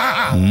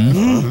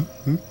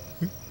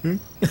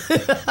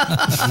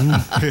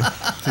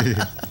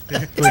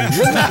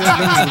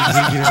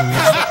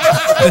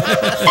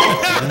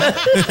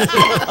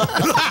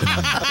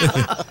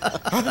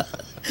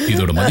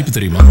 இதோட மதிப்பு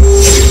தெரியுமா?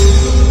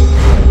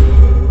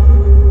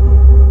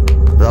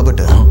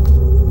 ராபர்ட்,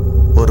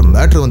 ஒரு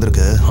மேட்ரு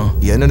வந்திருக்கு,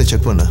 என்னன்னு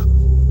செக் பண்ணு.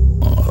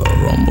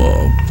 ரொம்ப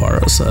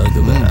பழசா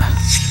இருக்குது.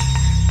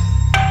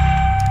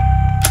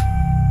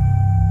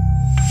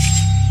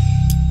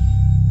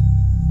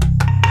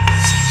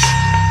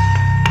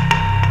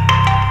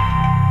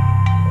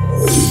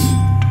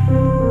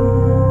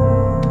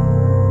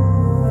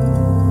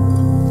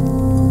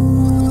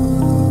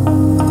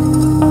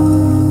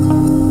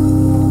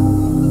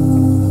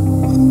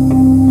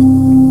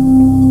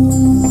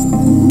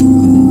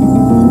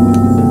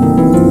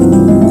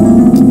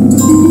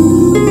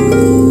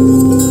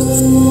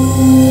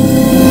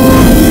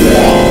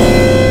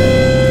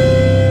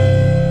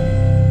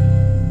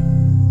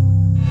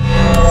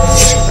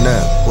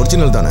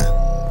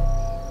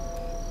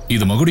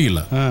 இது மகுடி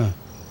இல்ல.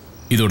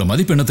 இதோட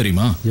மதிப்பு என்ன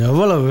தெரியுமா?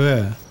 எவ்வளவு?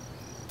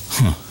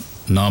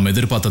 நாம்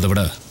எதிர்பார்த்ததை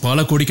விட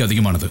பல கோடிக்கு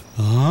அதிகமானது.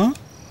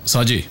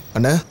 சாஜி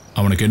அண்ணா,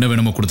 அவனுக்கு என்ன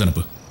வேணுமோ கொடுத்து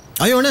அனுப்பு.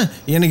 ஐயோ அண்ணே,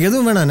 எனக்கு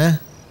எதுவும் வேணாண்ணே.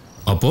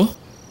 அப்போ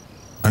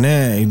அண்ணே,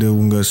 இது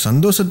உங்க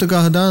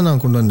சந்தோஷத்துக்காக தான்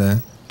நான் கொண்டு வந்தேன்.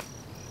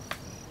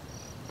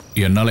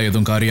 என்னால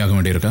எதுவும் காரியாக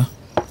வேண்டியிருக்கா?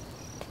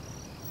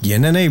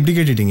 என்னண்ணே இப்படி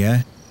கேட்டுட்டீங்க?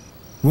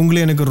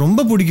 உங்களை எனக்கு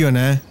ரொம்ப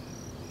பிடிக்கும்ண்ணே.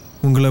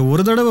 உங்களை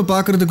ஒரு தடவை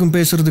பார்க்கறதுக்கும்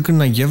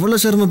பேசுறதுக்கும் நான் எவ்வளோ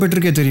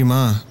சிரமப்பட்டிருக்கேன்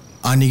தெரியுமா?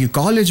 அன்னைக்கு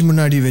காலேஜ்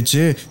முன்னாடி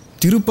வச்சு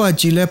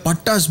திருப்பாச்சியில்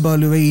பட்டாஸ்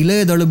பாலுவை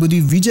இளைய தளபதி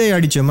விஜய்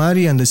அடித்த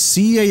மாதிரி அந்த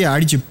சிஐயை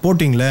அடித்து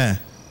போட்டிங்களே,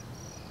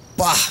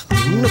 பா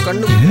இன்னும்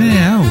கண்ணு.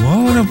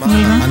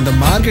 அந்த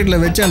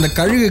மார்க்கெட்டில் வச்சு அந்த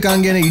கழுகு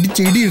காங்கியான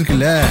இடிச்சு இடி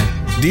இருக்குல்ல,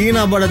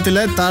 தீனா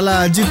படத்தில் தலை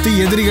அஜித்து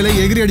எதிரிகளை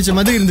எகிரி அடித்த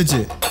மாதிரி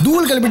இருந்துச்சு.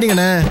 தூள்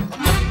கிளப்பிட்டீங்கண்ணே.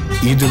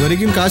 இது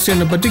வரைக்கும் காசு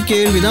என்னை பற்றி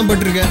கேள்விதான்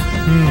பட்டிருக்கேன்.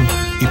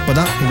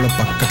 இப்பதான் இவ்வளோ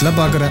பக்கத்தில்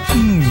பார்க்குறேன்.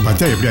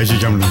 பார்த்தா எப்படி ஆச்சு?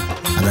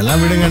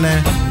 அதெல்லாம் விடுங்கண்ணே.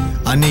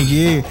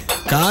 அன்னைக்கு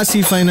காசி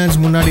ஃபைனான்ஸ்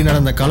முன்னாடி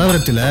நடந்த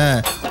கலவரத்தில்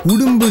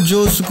உடும்பு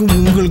ஜோஸுக்கும்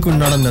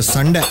உங்களுக்கும் நடந்த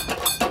சண்டை,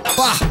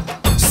 பா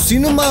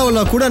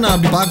சினிமாவில் கூட நான்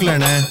அப்படி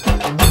பார்க்கலண்ணே.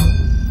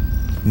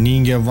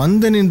 நீங்க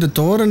வந்து நின்ற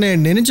தோரணை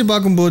நினைச்சு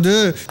பார்க்கும்போது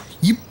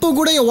இப்போ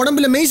கூட என்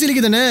உடம்புல மெய்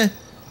சிரிக்குதுண்ணே.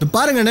 இது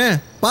பாருங்கண்ணே,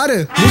 பாரு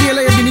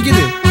முடியெல்லாம் எப்படி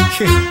நிக்குது.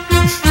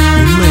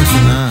 உண்மை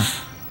சொன்னா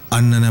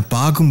அண்ணனை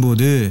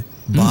பார்க்கும்போது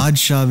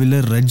பாட்ஷாவில்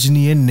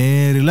ரஜினியை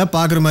நேரில்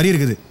பார்க்குற மாதிரி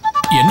இருக்குது.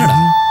 என்னடா?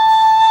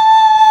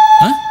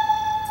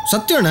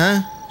 சத்தியம்ண்ணே,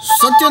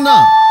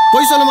 சத்தியம்தான்,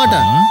 போய் சொல்ல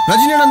மாட்டேன்.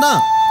 ரஜினியிடம் தான்.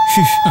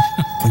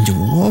 கொஞ்சம்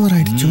ஓவர்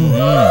ஆயிடுச்சு.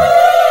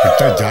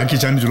 ஜாக்கி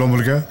சான்னு சொல்ல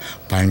முடியல,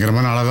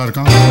 பயங்கரமான ஆளாக தான்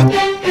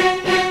இருக்கான்.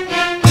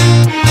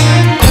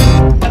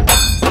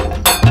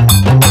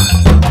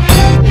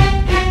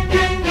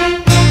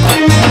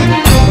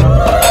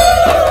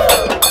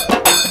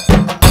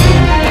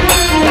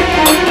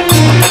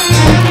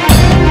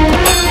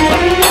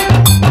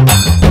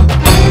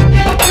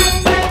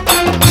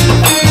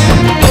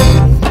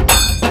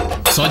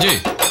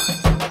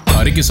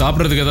 இப்போதைக்கு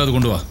சாப்பிட்றதுக்கு ஏதாவது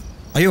கொண்டு வா.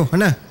 ஐயோ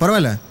அண்ணா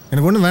பரவாயில்ல,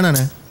 எனக்கு ஒன்றும்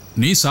வேணாண்ணே.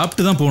 நீ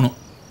சாப்பிட்டு தான் போகணும்.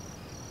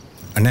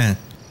 அண்ணா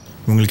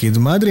உங்களுக்கு இது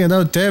மாதிரி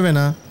ஏதாவது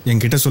தேவைன்னா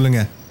என்கிட்ட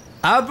சொல்லுங்க.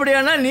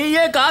 அப்படியானா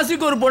நீயே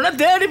காசிக்கு ஒரு பொண்ணை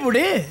தேடி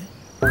புடி.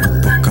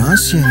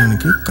 காசி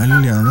அண்ணனுக்கு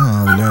கல்யாணம்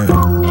ஆகல.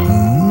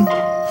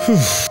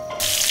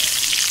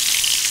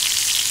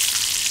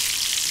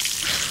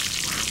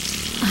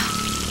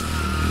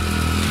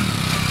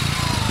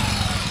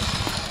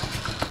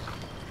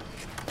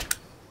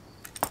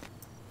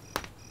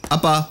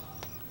 அப்பா.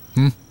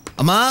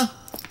 அம்மா.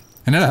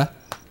 என்னடா?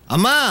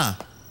 அம்மா.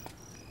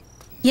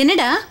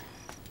 என்னடா?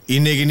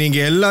 இன்னைக்கு நீங்க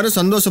எல்லாரும்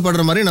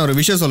சந்தோஷப்படுற மாதிரி நான் ஒரு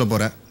விஷயம் சொல்ல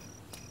போறேன்.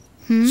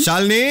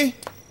 ஷாலினி.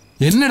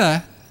 என்னடா?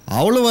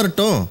 அவளும்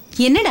வரட்டும்.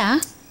 என்னடா?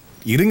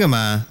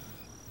 இருங்கம்மா.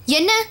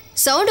 என்ன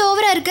சவுண்ட்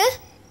ஓவரா இருக்கு?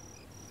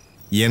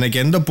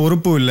 எனக்கு எந்த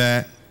பொறுப்பும் இல்லை,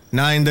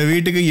 நான் இந்த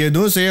வீட்டுக்கு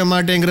எதுவும் செய்ய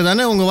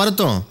மாட்டேங்கிறதானே உங்க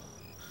வருத்தம்.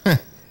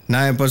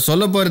 நான் இப்ப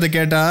சொல்ல போறதை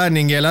கேட்டா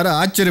நீங்க எல்லாரும்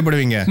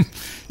ஆச்சரியப்படுவீங்க.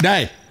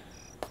 டாய்,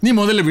 நீ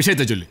முதல்ல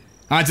விஷயத்தை சொல்லு.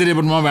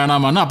 ஆச்சரியப்படுமா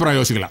வேணாமான்னு அப்புறம்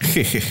யோசிக்கலாம்.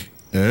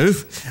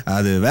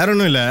 அது வேற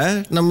ஒன்றும் இல்லை,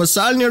 நம்ம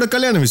ஷாலினியோட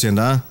கல்யாண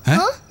விஷயம்தான்.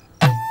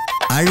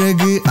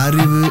 அழகு,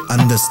 அறிவு,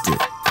 அந்தஸ்து,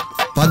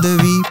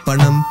 பதவி,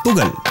 பணம்,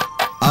 புகழ்,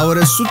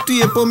 அவரை சுத்தி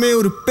எப்பவுமே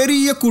ஒரு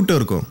பெரிய கூட்டம்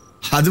இருக்கும்.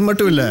 அது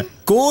மட்டும் இல்ல,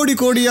 கோடி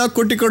கோடியா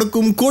கொட்டி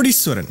கொடுக்கும்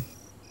கோடீஸ்வரன்.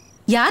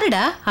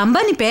 யாருடா?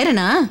 அம்பானி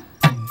பேரனா?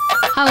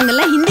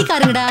 அவங்கெல்லாம்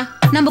ஹிந்திக்காரங்கடா,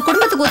 நம்ம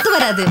குடும்பத்துக்கு ஒத்து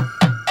வராது.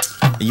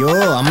 ஐயோ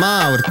அம்மா,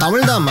 அவர்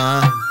தமிழ் தான்மா.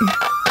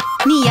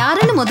 நீ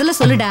யாருன்னு முதல்ல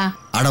சொல்லுடா.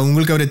 அட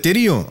உங்களுக்கு அவரை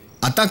தெரியும்,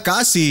 அதான்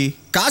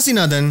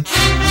காசிநாதன்.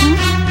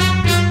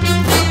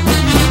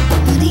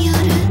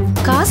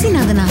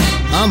 காசிநாதனா?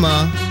 ஆமா,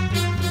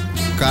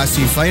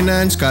 Kashi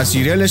finance, Kashi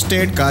real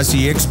estate, Kashi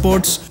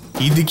exports,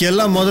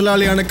 இதுக்கெல்லாம்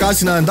முதலாளியான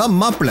காசிநாதன் தான்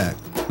மாப்பிள்ள.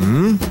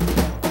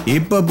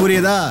 இப்ப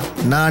புரியுதா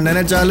நான்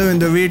நினைச்சாலும்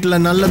இந்த வீட்டுல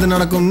நல்லது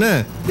நடக்கும்னு?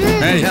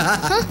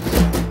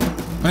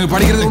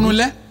 படிக்கிறது ஒண்ணும்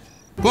இல்ல,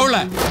 போகல.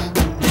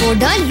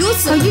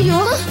 ஐயோ,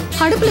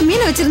 அடுப்புல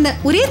மீன் வச்சிருந்த,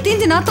 ஒரே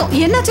தீஞ்சு நாத்தம்,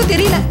 என்னாச்சோ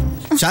தெரியல.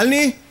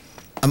 ஷாலினி.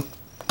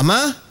 அம்மா.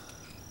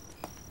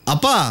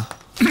 அப்பா.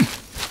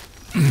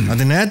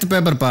 அது நேத்து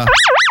பேப்பர்ப்பா.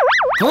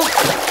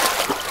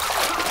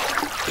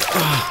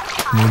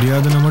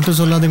 முடியாதுன்னு மட்டும்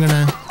சொல்லாதுங்கண்ணே.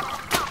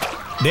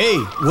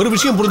 டேய், ஒரு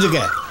விஷயம்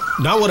புரிஞ்சுக்க,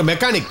 நான் ஒரு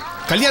மெக்கானிக்,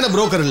 கல்யாண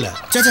புரோக்கர் இல்ல.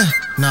 சேச்சா,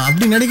 நான்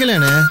அப்படி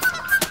நடிக்கலண்ணே.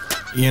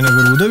 எனக்கு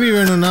ஒரு உதவி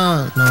வேணும்னா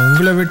நான்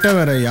உங்களை விட்ட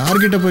வேற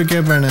யார்கிட்ட போய்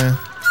கேட்பேனே?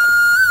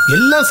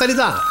 எல்லாம்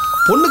சரிதான்,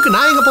 பொண்ணுக்கு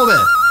நான் எங்க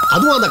போவேன்,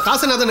 அதுவும் அந்த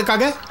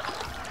காசிநாதனுக்காக?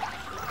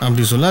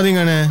 அப்படி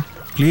சொல்லாதீங்கண்ணே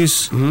ப்ளீஸ்.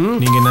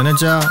 நீங்க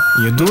நினைச்சா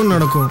எதுவும்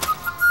நடக்கும்.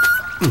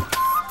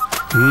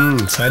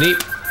 சரி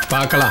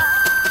பார்க்கலாம்.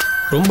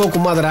 ரொம்ப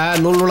கும்மாதரா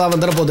நூல் நூலா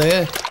வந்துட போது.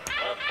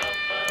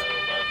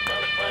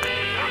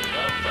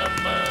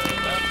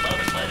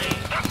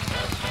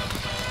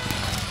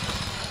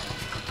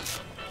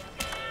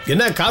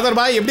 என்ன காதர்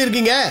பாய், எப்படி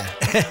இருக்கீங்க?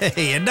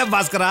 என்ன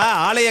பாஸ்கரா,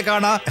 ஆளைய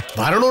காணோம்.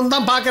 வரணும்னு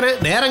தான் பாக்குறேன்,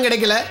 நேரம்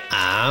கிடைக்கல.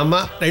 ஆமா,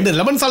 2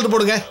 லெமன் சால்ட்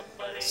போடுங்க.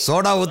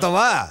 சோடா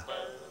ஊத்தவா?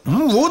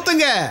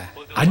 ஊத்துங்க,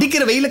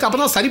 அடிக்கிற வெயிலுக்கு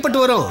அப்பதான் சரிப்பட்டு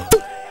வரும்.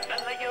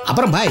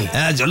 அப்புறம் பாய்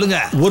சொல்லுங்க.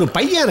 ஒரு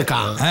பையன்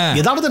இருக்கான்,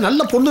 ஏதாவது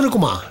நல்ல பொண்ணு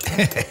இருக்குமா?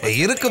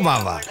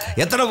 இருக்குமாவா?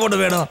 எத்தனை பொண்ணு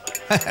வேணும்?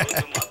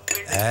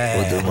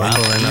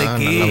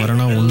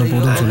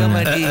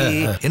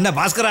 என்ன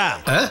பாஸ்கரா,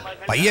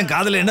 பையன்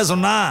காதல என்ன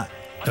சொன்னா?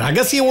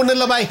 ரகசியம் ஒண்ணு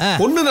இல்ல பாய்,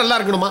 பொண்ணு நல்லா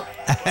இருக்கணுமா?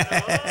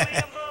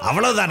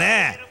 அவ்வளவுதானே.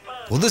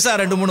 புதுசா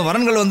 2-3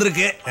 வரன்கள்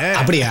வந்திருக்கு.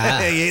 அப்படியா?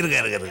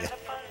 இருக்க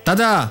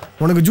தாத்தா,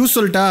 உனக்கு ஜூஸ்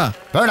சொல்லிட்டா?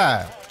 வேடா,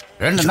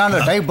 2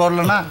 நாள் டை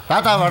போடலன்னா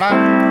தாத்தா வாடா.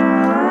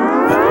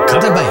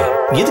 கதை பாய்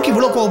எதுக்கு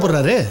இவ்வளவு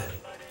கோவப்படுறாரு?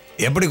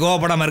 எப்படி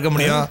கோவப்படாம இருக்க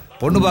முடியும்?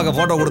 பொண்ணு பார்க்க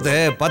போட்டோ கொடுத்து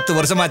 10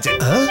 வருஷமாச்சு,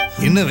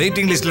 இன்னும்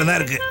வெயிட்டிங் லிஸ்ட்ல தான்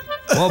இருக்கு.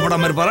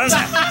 கோவப்படாம இருப்பாரா?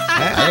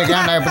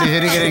 எப்படி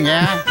சிரிக்கிறீங்க?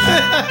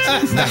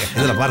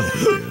 இதுல பாருங்க,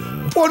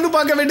 பொண்ணு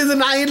பார்க்க வேண்டியது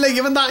நான் இல்ல,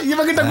 இவன் தான்.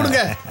 இவங்கிட்ட கொடுங்க.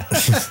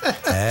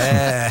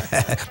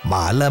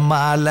 மாலை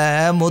மாலை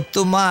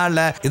முத்து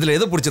மாலை, இதுல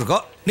எது பிடிச்சிருக்கோ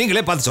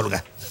நீங்களே பார்த்து சொல்லுங்க.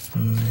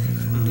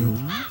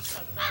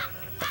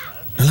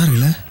 நல்லா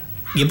இருக்குல்ல?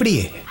 எப்படி?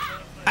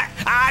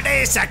 அடே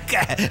சக்க,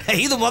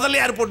 இது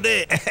முதலியார் பொண்ணு,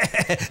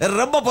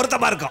 ரொம்ப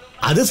பொருத்தமா இருக்கும்.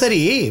 அது சரி,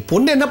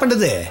 பொண்ணு என்ன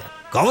பண்ணுது?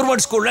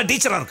 கவர்மெண்ட் ஸ்கூல்ல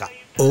டீச்சரா இருக்கா.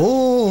 ஓ,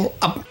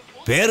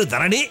 பேரு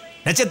தரணி,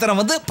 நட்சத்திரம்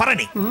வந்து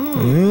பரணி.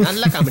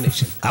 நல்ல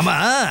காம்பினேஷன். ஆமா,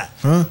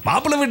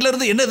 மாப்பிள்ளை வீட்டுல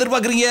இருந்து என்ன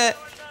எதிர்பார்க்கறீங்க?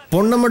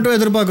 பொண்ணை மட்டும்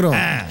எதிர்பார்க்கிறோம்,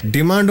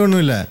 டிமாண்ட்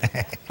ஒன்றும் இல்ல.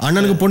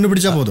 அண்ணனுக்கு பொண்ணு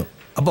பிடிச்சா போதும்.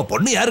 அப்ப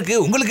பொண்ணு யாருக்கு?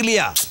 உங்களுக்கு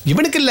இல்லையா?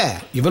 இவனுக்கு இல்ல,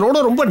 இவனோட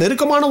ரொம்ப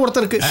நெருக்கமான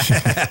ஒருத்தருக்கு.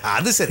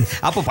 அது சரி.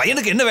 அப்ப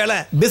பையனுக்கு என்ன வேலை?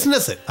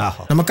 பிசினஸ்.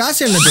 நம்ம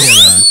காசி என்ன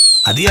தெரியாதா?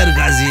 அது யாரு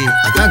காசி?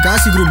 அதான்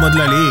காசி குரூப்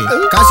முதலாளி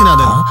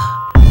காசிநாதன்.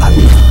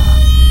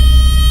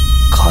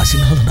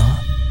 காசிநாதனா?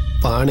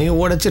 பானையை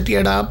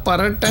உடைச்சிட்டியடா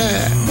பரட்ட.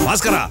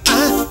 பாஸ்கரா,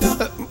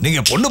 நீங்க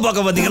பொண்ணு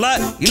பார்க்க வந்தீங்களா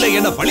இல்ல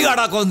என்ன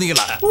பழிகாடாக்க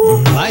வந்தீங்களா?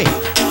 பாய்,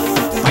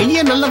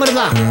 பையன் நல்லவர்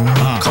தான்.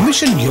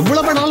 கமிஷன்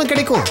எவ்வளவு வேணாலும்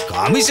கிடைக்கும்.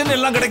 கமிஷன்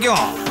எல்லாம்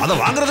கிடைக்கும். அதை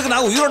வாங்குறதுக்கு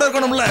நான் உயிரோட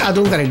இருக்கணும்ல.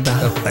 அதுவும் கரெக்ட்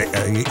தான்.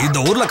 இந்த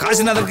ஊர்ல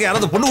காசிநாதருக்கு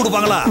யாராவது பொண்ணு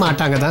கொடுப்பாங்களா?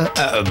 மாட்டாங்க தான்.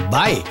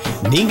 பாய்,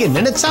 நீங்க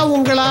நினைச்சா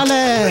உங்களால.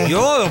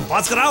 ஐயோ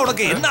பாஸ்கரா,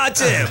 உனக்கு என்ன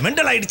ஆச்சு?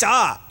 மெண்டல் ஆயிடுச்சா?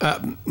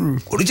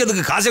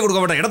 குடிச்சதுக்கு காசே கொடுக்க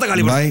மாட்டேன். இடத்த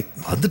காலி பாய்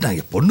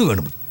வந்துட்டாங்க. பொண்ணு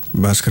வேணும்.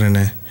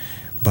 பாஸ்கரனே,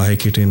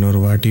 பாய் கிட்ட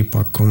இன்னொரு வாட்டி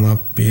பக்குவமா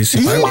பேசி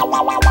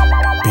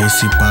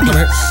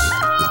பார்க்கிறேன்.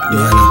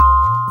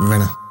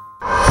 வேணாம்.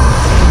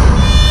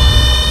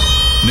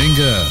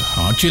 நீங்க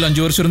ஆட்சியில்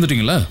 5 வருஷம்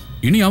இருந்துட்டீங்களா?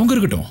 இனி அவங்க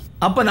இருக்கட்டும்.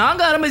 அப்ப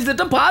நாங்க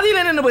ஆரம்பிச்சிட்ட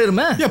பாதியில என்ன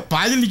போயிருமே?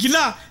 பாதியில் நிக்கல,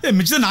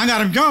 மிச்சம் நாங்க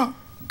ஆரம்பிக்கும்.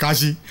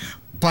 காசி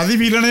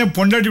பதவி இல்லைன்னா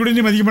பொண்டாட்டி கூட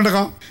நீ மதிக்க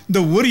மாட்டேக்கா. இந்த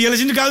ஒரு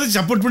எலெக்ஷனுக்காவது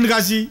சப்போர்ட் பண்ணு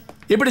காசி.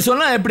 எப்படி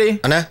சொன்னா எப்படி?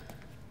 அண்ணா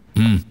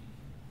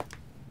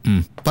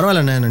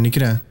பரவாயில்ல அண்ணா, நான்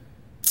நிக்கிறேன்.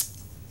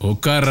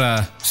 உட்கார்றா.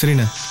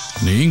 சரிண்ணா.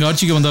 நீங்க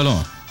ஆட்சிக்கு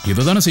வந்தாலும்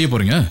இதை தானே செய்ய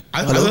போறீங்க.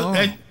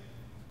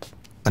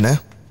 அண்ணா,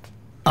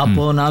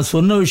 அப்போ நான்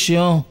சொன்ன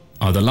விஷயம்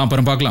அதெல்லாம்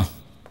அப்புறம் பார்க்கலாம்.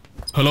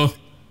 ஹலோ.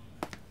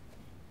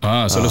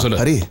 சொல்லு.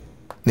 ஹரி,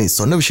 நீ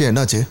சொன்ன விஷயம்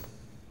என்னாச்சு?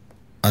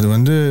 அது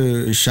வந்து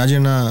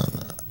ஷாஜினா,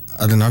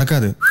 அது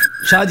நடக்காது.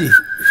 ஷாஜி,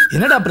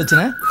 என்னடா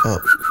பிரச்சனை?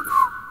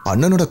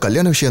 அண்ணனோட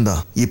கல்யாண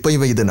விஷயம்தான். இப்ப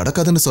இவன் இது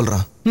நடக்காதுன்னு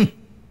சொல்றான்.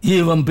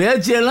 இவன்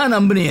பேச்செல்லாம்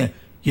நம்பினிய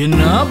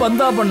என்ன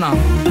பந்தா பண்ணான்.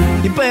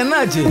 இப்ப என்ன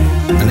ஆச்சு?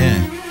 அண்ணே,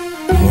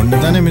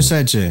 ஒண்ணுதானே மிஸ்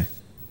ஆச்சு.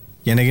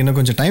 எனக்கு இன்னும்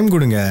கொஞ்சம் டைம்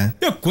கொடுங்க.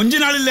 கொஞ்ச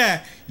நாள் இல்ல,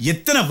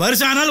 எத்தனை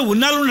வருஷம் ஆனாலும்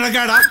ஒன்னாலும்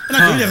நடக்காடா.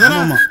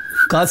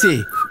 காசி,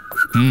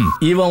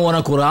 இவன்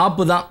உனக்கு ஒரு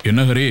ஆப்பு தான்.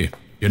 என்ன ஹரி,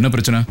 என்ன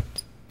பிரச்சனை?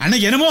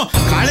 அன்னைக்கு என்னமோ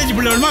காலேஜ்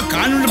பிள்ளை வேணுமா,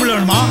 கான்வென்ட் பிள்ளை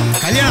வேணுமா,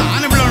 கல்யாணம்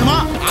ஆன பிள்ளை வேணுமா,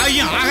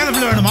 ஆகாத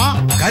பிள்ளை வேணுமா,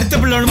 கருத்த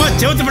பிள்ளை வேணுமா,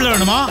 செவத்த பிள்ளை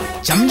வேணுமா,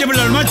 சமஞ்ச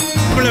பிள்ளை வேணுமா,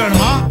 பிள்ளை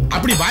வேணுமா,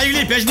 அப்படி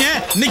வாயிலே பேசினேன்.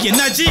 இன்னைக்கு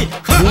என்னாச்சு?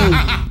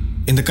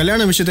 இந்த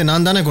கல்யாண விஷயத்தை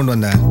நான் தானே கொண்டு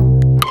வந்தேன்.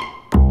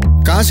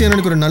 காசி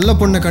எனக்கு ஒரு நல்ல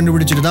பொண்ணை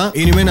கண்டுபிடிச்சிட்டு தான்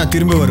இனிமே நான்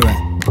திரும்ப வருவேன்.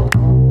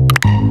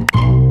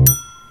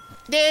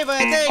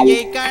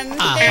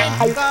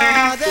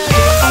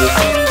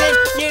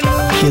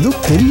 ஏதோ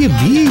பெரிய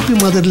விஐபி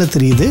மாதிரில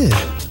தெரியுது.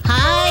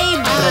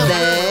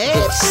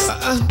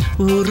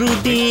 ஒரு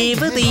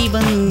தேவதை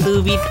வந்து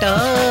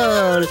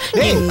விட்டால்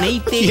என்னை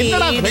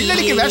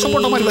வெள்ளடிக்கு வேஷம்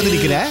போட்ட மாதிரி வந்து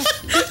நிக்கிற.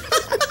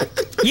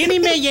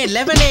 இனிமே என்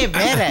லெவலே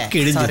வேற.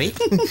 சாரி,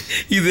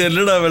 இது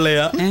என்னடா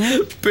வெள்ளையா?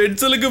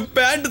 பென்சிலுக்கு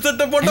பேண்ட்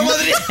சட்டை போட்ட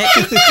மாதிரி.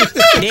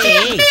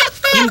 டேய்,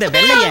 இந்த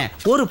வெள்ளைய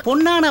ஒரு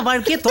பொண்ணான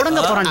வாழ்க்கையை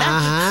தொடங்க போறான்டா.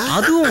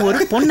 அதுவும்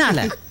ஒரு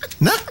பொண்ணால.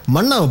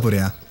 மண்ணாவ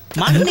போறியா?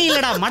 மண்ணு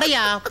இல்லடா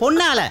மடையா,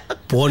 பொண்ணால.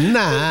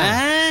 பொண்ணா?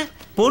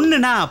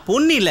 பொண்ணுனா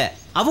பொண்ணு இல்ல,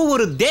 அவ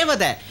ஒரு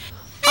தேவதை.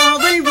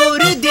 அவள்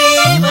ஒரு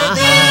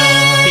தேவதை.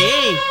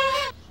 டேய்,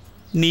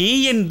 நீ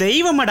என்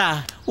தெய்வமடா.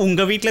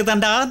 உங்க வீட்டுல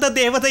தாண்டா அந்த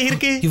தேவதை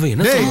இருக்கு.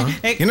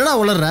 என்னடா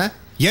உளர்ற?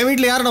 என்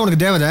வீட்டுல யாருடா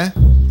உனக்கு தேவதை?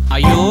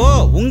 ஐயோ,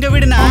 உங்க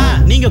வீடுனா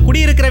நீங்க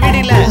குடியிருக்கிற வீடு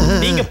இல்ல,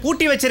 நீங்க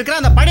பூட்டி வச்சிருக்கிற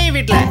அந்த பழைய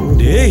வீட்டுல.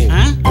 டேய்,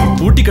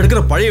 பூட்டி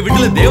கிடக்குற பழைய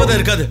வீட்டுல தேவதை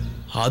இருக்காது.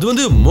 அது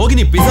வந்து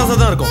மோகினி பிசாசா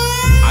தான் இருக்கும்.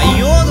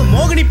 ஐயோ, அது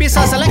மோகினி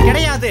பிசாஸ் எல்லாம்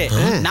கிடையாது.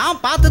 நான்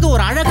பார்த்தது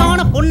ஒரு அழகான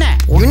பொண்ணு.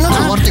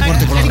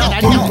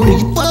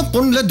 இப்பதான்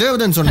பொண்ணுல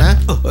தேவதைன்னு சொன்னேன்.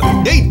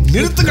 டேய்,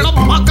 நிறுத்துக்கடா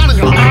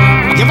மாக்கானுங்களா.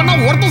 எவனா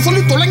ஒருத்தன்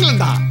சொல்லி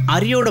தொலைங்களா.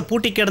 அரியோட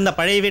பூட்டி கிடந்த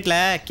பழைய வீட்டுல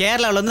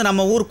கேரளால இருந்து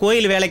நம்ம ஊர்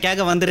கோயில்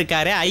வேலைக்காக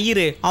வந்திருக்காரு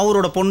ஐயரு.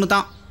 அவரோட பொண்ணு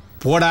தான்.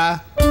 போடா,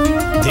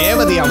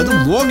 தேவதையாவது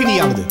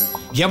மோகினியாவது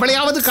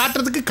எவளையாவது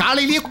காட்டுறதுக்கு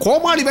காலையிலேயே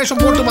கோமாளி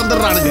வேஷம் போட்டு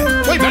வந்துடுறானுங்க.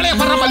 போய் வேலையை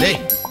பாரு.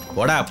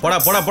 போடா போடா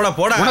போடா போடா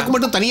போடா. உனக்கு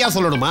மட்டும் தனியா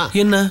சொல்லணுமா?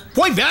 என்ன?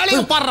 போய்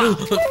வேலையை பாரு.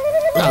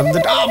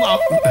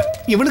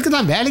 இவனுக்கு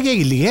தான் வேலையே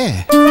இல்லையே.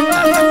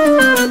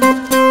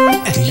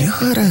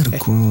 யாரா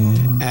இருக்கும்?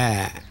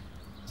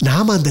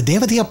 நாம அந்த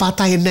தேவதைய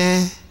பார்த்தா என்ன?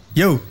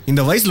 யோ,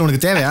 இந்த வயசுல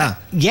உனக்கு தேவையா?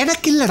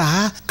 எனக்கு இல்லடா,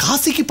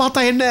 காசிக்கு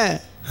பார்த்தா என்ன?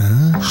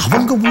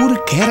 அவங்க ஊரு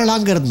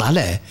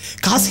கேரளாங்கிறதுனால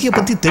காசியை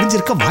பத்தி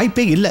தெரிஞ்சிருக்க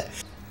வாய்ப்பே இல்லை.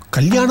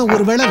 கல்யாணம்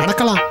ஒருவேளை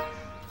நடக்கலாம்.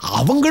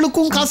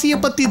 அவங்களுக்கும் காசியை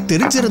பத்தி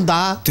தெரிஞ்சிருந்தா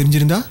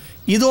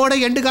இதோட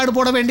எண்டு கார்டு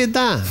போட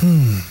வேண்டியதுதான்.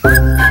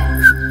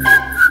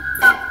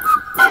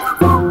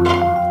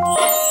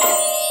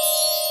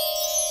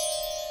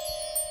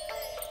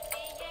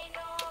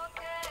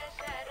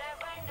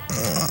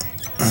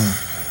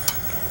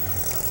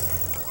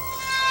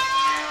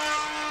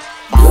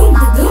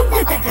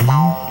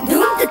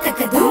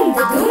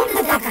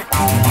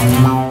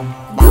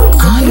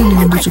 காலையில்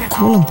எழுந்திரிச்சு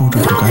கோலம்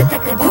போட்டுட்டு இருக்கேன்.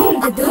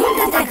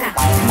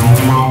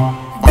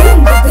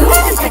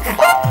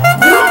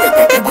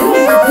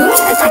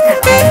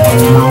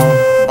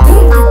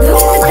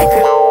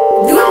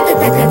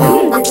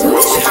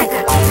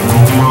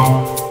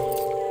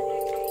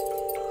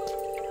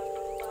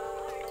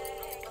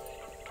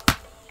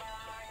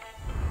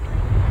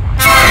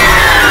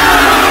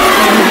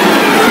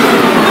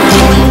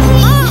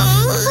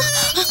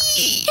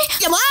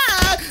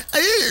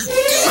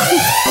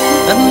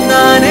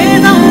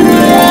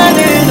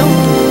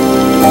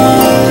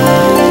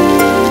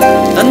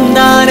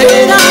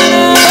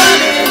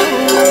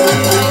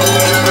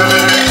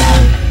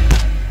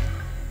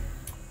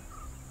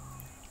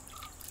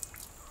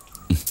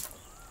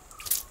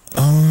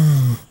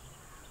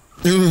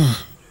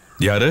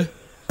 யாரு?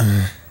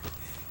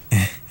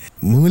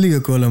 மூலிகை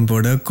கோலம்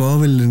போட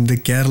கோவில்ல இருந்து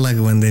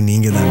கேரளாக்கு வந்த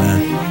நீங்க தானா?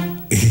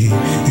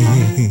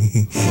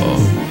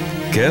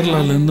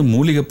 கேரளால இருந்து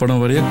மூலிகை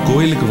படம் வரைய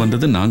கோயிலுக்கு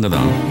வந்தது நாங்க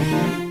தான்.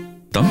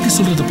 தம்பி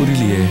சொல்றது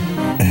புரியலையே.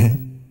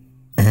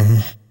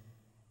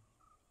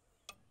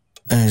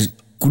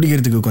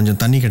 குடிக்கிறதுக்கு கொஞ்சம்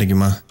தண்ணி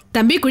கிடைக்குமா?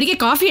 தம்பி குடிக்க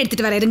காஃபி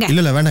எடுத்துட்டு வர இருங்க.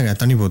 இல்ல வேண்டாங்க,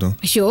 தண்ணி போதும்.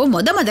 ஐயோ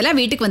முதல்ல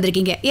வீட்டுக்கு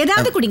வந்திருக்கீங்க,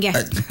 ஏதாவது குடிங்க.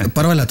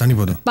 பரவாயில்ல, தண்ணி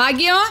போதும்.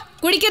 பாக்கியம்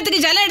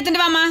குடிக்கிறதுக்கு ஜலம்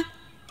எடுத்துட்டு வாமா.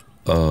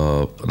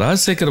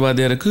 ராஜசேகர்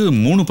வாத்தியாருக்கு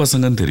 3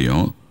 பசங்கன்னு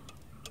தெரியும்.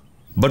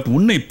 பட்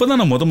உன்னை இப்பதான்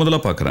நான் முதல்ல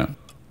பாக்குறேன்.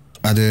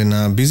 அது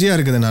நான் பிஸியா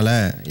இருக்கிறதுனால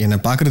என்னை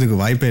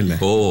பாக்குறதுக்கு வாய்ப்பே இல்லை.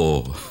 ஓ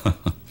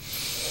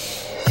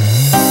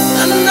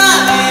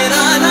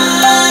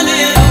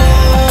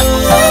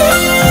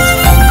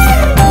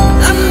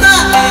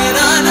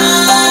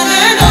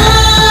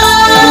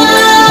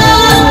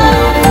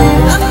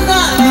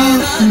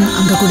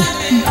அங்க கூட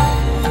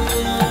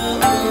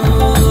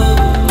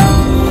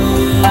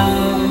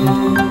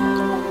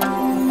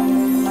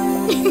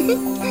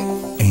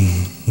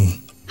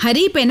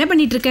ஹரி இப்ப என்ன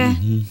பண்ணிட்டு இருக்க?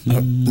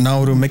 நான்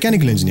ஒரு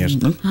மெக்கானிக்கல் இன்ஜினியர்.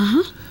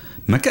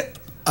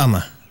 ஆமா.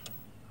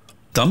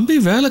 தம்பி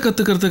வேலை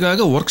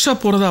கத்துக்கிறதுக்காக ஒர்க்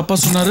ஷாப் போறதா அப்பா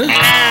சொன்னாரு.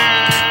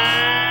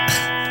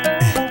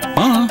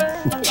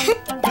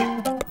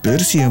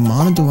 பெருசிய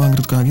மானத்து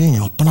வாங்குறதுக்காக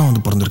என் அப்பனா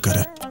வந்து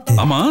பிறந்திருக்காரு.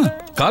 ஆமா,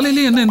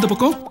 காலையில என்ன இந்த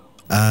பக்கம்?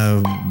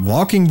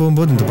 வாக்கிங்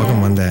போகும்போது இந்த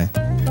பக்கம் வந்தேன்.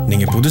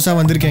 நீங்க புதுசா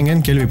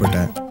வந்திருக்கீங்கன்னு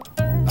கேள்விப்பட்டேன்,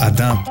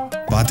 அதான்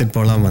பார்த்துட்டு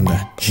போலாம்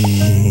வந்தேன்.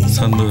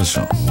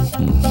 சந்தோஷம்.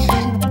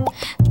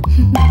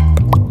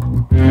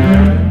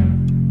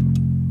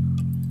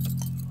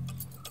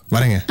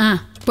 வரேங்க.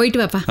 போயிட்டு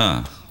வாப்பா.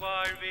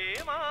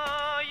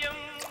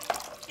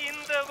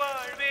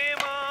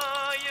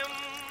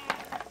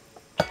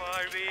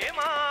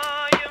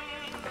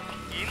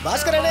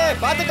 பாஸ்கரனே,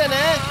 பாத்துட்டேனே,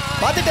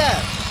 பாத்துட்டேன்.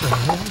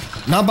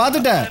 நான்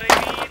பாத்துட்டேன்.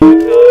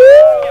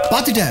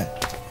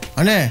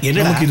 அண்ணே,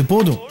 நமக்கு இது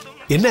போதும்.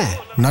 என்ன?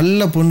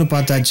 நல்ல பொண்ணு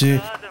பார்த்தாச்சு,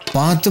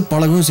 பார்த்து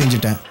பழகவும்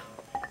செஞ்சுட்டேன்.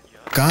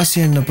 காசி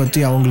அண்ணனை பத்தி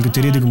அவங்களுக்கு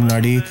தெரியறதுக்கு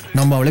முன்னாடி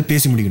நம்ம அவளை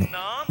பேசி முடிக்கணும்.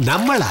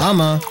 நம்மள?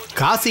 ஆமா.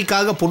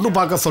 காசிக்காக பொண்ணு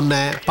பார்க்க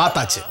சொன்னேன்,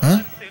 பார்த்தாச்சு.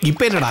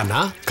 இப்ப என்னடானா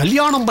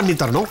கல்யாணம் பண்ணி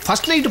தரணும்,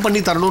 ஃபர்ஸ்ட் நைட் பண்ணி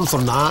தரணும்னு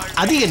சொன்னா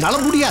அது என்னால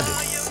முடியாது.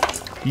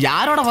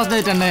 யாரோட ஃபர்ஸ்ட்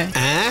நைட் அண்ணே?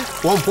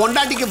 உன்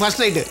பொண்டாட்டிக்கு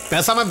ஃபர்ஸ்ட் நைட்.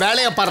 பேசாம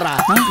வேலைய பாடுறா.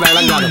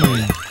 வேலைங்காத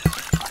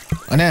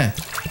அண்ணே,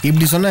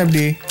 இப்படி சொன்னா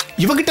எப்படி?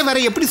 இவங்கிட்ட வேற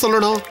எப்படி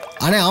சொல்லணும்?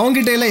 அண்ணே,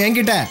 அவங்கிட்ட இல்ல,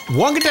 என்கிட்ட.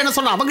 உன்கிட்ட என்ன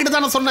சொன்ன? அவங்கிட்ட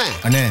தானே சொன்னேன்.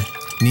 அண்ணே,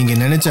 நீங்க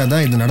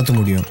நினைச்சாதான் இது நடத்த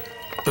முடியும்.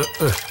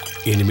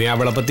 இனிமே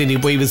அவளை பத்தி நீ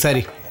போய்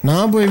விசாரி.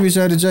 நான் போய்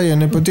விசாரிச்சா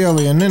என்னை பத்தி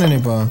அவ என்ன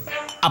நினைப்பா?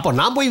 அப்போ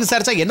நான் போய்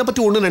விசாரிச்சா என்னை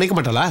பத்தி ஒண்ணும் நினைக்க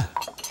மாட்டாளா?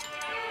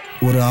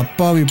 ஒரு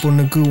அப்பாவி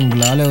பொண்ணுக்கு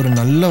உங்களால ஒரு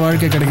நல்ல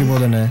வாழ்க்கை கிடைக்க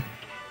போதானே?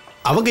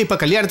 அவங்க இப்ப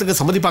கல்யாணத்துக்கு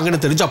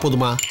சம்மதிப்பாங்கன்னு தெரிஞ்சா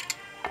போதுமா?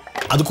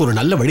 அதுக்கு ஒரு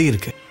நல்ல வழி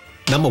இருக்கு.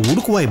 நம்ம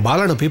உடுக்குவாய்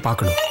பாலனை போய்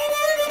பார்க்கணும்.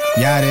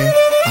 யாரு?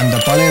 அந்த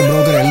பழைய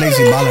புரோக்கர் LIC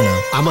பாலனா?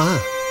 ஆமா.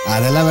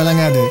 அதெல்லாம்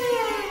விளங்காது.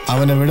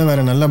 அவனை விட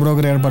வேற நல்ல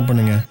புரோக்கர் ஏற்பாடு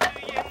பண்ணுங்க.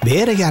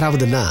 வேற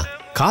யாராவதுன்னா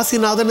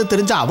காசிநாதன்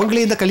தெரிஞ்சா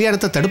அவங்களே இந்த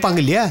கல்யாணத்தை தடுப்பாங்க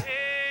இல்லையா?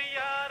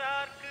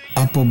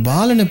 அப்போ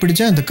பாலனை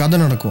பிடிச்சா இந்த கதை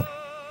நடக்கும்.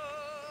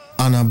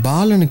 ஆனா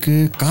பாலனுக்கு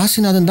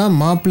காசிநாதன் தான்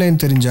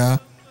மாப்பிள்ளைன்னு தெரிஞ்சா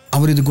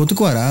அவர் இதுக்கு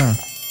ஒத்துக்குவாரா?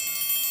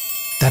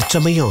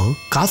 தற்சமயம்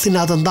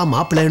காசிநாதன் தான்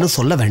மாப்பிள்ளைன்னு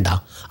சொல்ல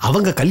வேண்டாம்.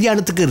 அவங்க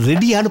கல்யாணத்துக்கு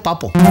ரெடியான்னு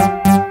பார்ப்போம்.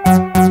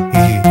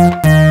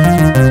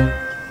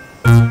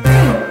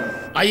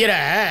 ஐயர,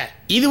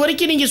 இது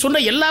வரைக்கும் நீங்க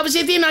சொன்ன எல்லா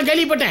விஷயத்தையும் நான்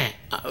கேள்விப்பட்டேன்.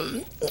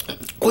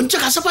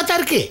 கொஞ்சம் கசப்பாத்தான்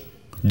இருக்கு.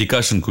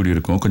 டிகாஷன் கூடி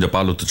இருக்கும், கொஞ்சம்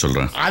பால் ஊத்து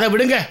சொல்றேன். அதை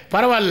விடுங்க,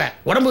 பரவாயில்ல.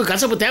 உடம்புக்கு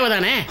கசப்பு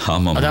தேவைதானே?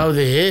 ஆமா.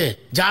 அதாவது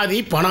ஜாதி,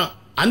 பணம்,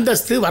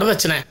 அந்தஸ்து,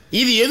 வரதட்சணை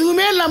இது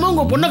எதுவுமே இல்லாம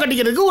உங்க பொண்ணை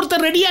கட்டிக்கிறதுக்கு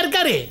ஒருத்தர் ரெடியா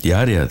இருக்காரு.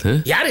 யாரு அது?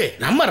 யாரு?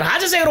 நம்ம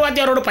ராஜசேகர்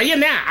வாத்தியாரோட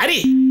பையன் ஹரி.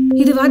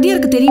 இது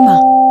வாத்தியாருக்கு தெரியுமா?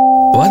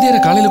 வாத்தியார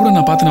காலையில கூட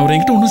நான் பார்த்தேன், அவர்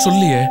என்கிட்ட ஒன்றும்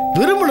சொல்லியே.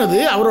 விரும்புனது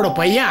அவரோட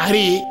பையன்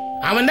ஹரி.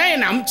 அவன் தான்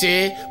என்ன அமிச்சு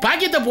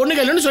பாக்கியத்தை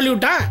பொண்ணுகள்னு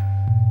சொல்லிவிட்டான்.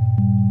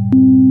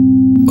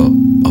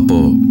 அப்போ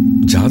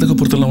ஜாதக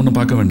பொருத்தெல்லாம் ஒன்றும்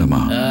பார்க்க வேண்டாமா?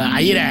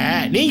 ஐயர,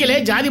 நீங்களே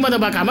ஜாதி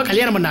மதம் பார்க்காம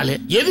கல்யாணம் பண்ணாலே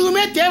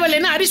எதுவுமே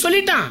தேவையில்லைன்னு ஹரி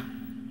சொல்லிட்டான்.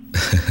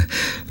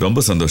 ரொம்ப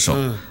சந்தோஷம்.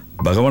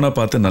 பகவானா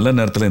பார்த்து நல்ல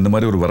நேரத்துல இந்த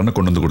மாதிரி ஒரு வரனை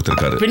கொண்டு வந்து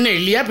கொடுத்திருக்காரு. பின்ன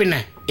இல்லையா பின்ன?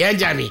 ஏன்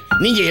ஜாமி,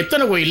 நீங்க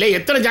எத்தனை கோயில்ல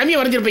எத்தனை ஜாமியை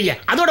வரைஞ்சிருப்பீங்க.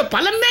 அதோட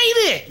பலன் தான்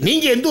இது.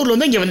 நீங்க எந்த ஊர்ல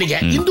வந்து இங்க வந்தீங்க.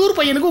 இந்த ஊர்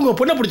பையனுக்கு உங்க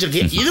பொண்ணை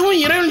பிடிச்சிருக்கு. இதுவும்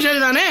இறைவன்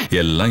செயல் தானே?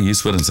 எல்லாம்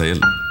ஈஸ்வரன்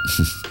செயல்.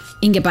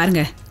 இங்க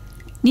பாருங்க,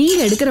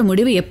 நீங்க எடுக்கிற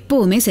முடிவு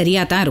எப்பவுமே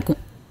சரியா தான்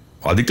இருக்கும்.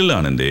 அதுக்குள்ள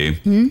ஆனந்தே,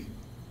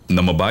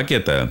 நம்ம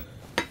பாக்கியத்தை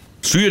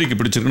ஸ்ரீஹரிக்கு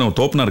பிடிச்சிருக்குன்னு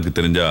தோப்பனாருக்கு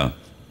தெரிஞ்சா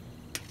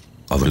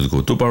அவருக்கு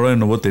ஒத்துப்பாழம்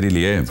என்னவோ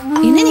தெரியலையே.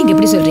 என்ன நீங்க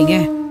இப்படி சொல்றீங்க?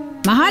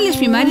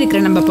 மகாலட்சுமி மாதிரி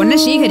இருக்கிற நம்ம பொண்ணை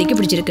ஸ்ரீஹரிக்கு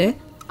பிடிச்சிருக்கு,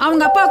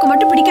 அவங்க அப்பாவுக்கு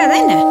மட்டும் பிடிக்காதா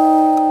என்ன?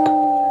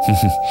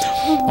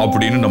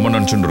 அப்படின்னு நம்ம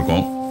நினைச்சுட்டு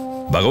இருக்கோம்.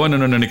 பகவான்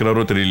என்ன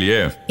நினைக்கிறாரோ தெரியலையே.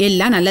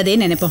 எல்லாம் நல்லதே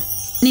நினைப்போம்.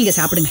 நீங்க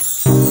சாப்பிடுங்க.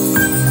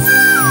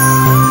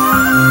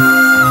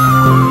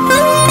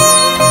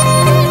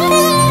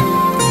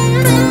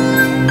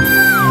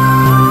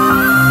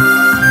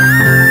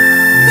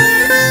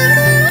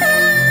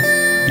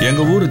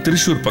 எங்க ஊர்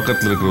திருச்சூர்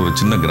பக்கத்துல இருக்கிற ஒரு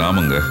சின்ன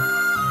கிராமங்க.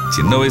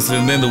 சின்ன வயசுல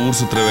இருந்தே இந்த ஊர்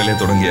சுத்துற வேலையை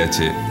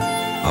தொடங்கியாச்சு.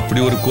 அப்படி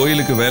ஒரு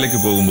கோயிலுக்கு வேலைக்கு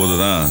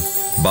போகும்போதுதான்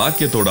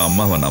பாக்கியத்தோட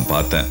அம்மாவை நான்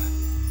பார்த்தேன்.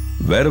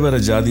 வேற வேற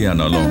ஜாதி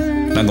ஆனாலும்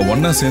நாங்க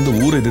ஒன்னா சேர்ந்து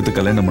ஊரை எதிர்த்து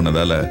கல்யாணம்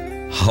பண்ணதால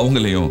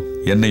அவங்களையும்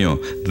என்னையும்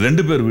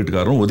 2 பேர்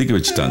வீட்டுக்காரரும் ஒதுக்கி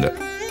வச்சுட்டாங்க.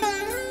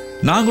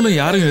 நாங்களும்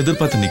யாரையும்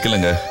எதிர்பார்த்து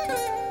நிக்கலங்க.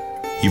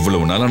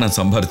 இவ்வளவு நாளா நான்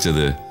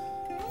சம்பாரிச்சது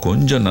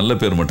கொஞ்சம் நல்ல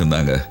பேர்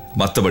மட்டும்தாங்க,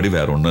 மற்றபடி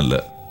வேற ஒன்றும் இல்லை.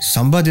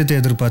 சம்பாத்தியத்தை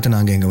எதிர்பார்த்து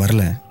நாங்கள் இங்கே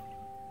வரல.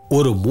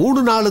 ஒரு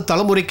 3-4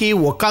 தலைமுறைக்கு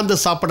உட்காந்து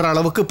சாப்பிட்ற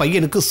அளவுக்கு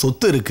பையனுக்கு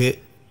சொத்து இருக்கு.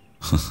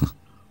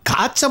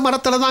 காய்ச்ச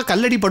மரத்துல தான்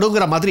கல்லடி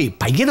படுங்கிற மாதிரி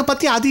பையனை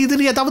பத்தி அது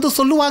இதுன்னு ஏதாவது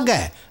சொல்லுவாங்க.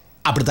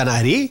 அப்படித்தானே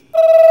ஹரி?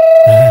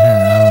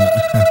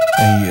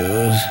 ஐயோ,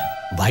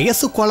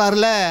 வயசு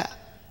கோளாறுல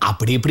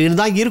அப்படி இப்படின்னு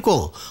தான்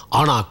இருக்கும்.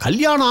 ஆனா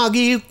கல்யாணம்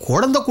ஆகி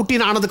குழந்தை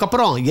குட்டின்னு ஆனதுக்கு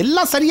அப்புறம்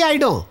எல்லாம்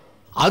சரியாயிடும்.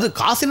 அது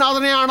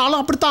காசிநாதனே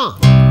ஆனாலும்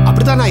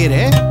அப்படித்தான்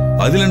நாயரே.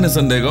 அதுல என்ன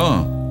சந்தேகம்?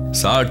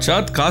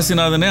 சாட்சாத்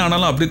காசிநாதனே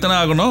ஆனாலும் அப்படித்தானே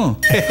ஆகணும்.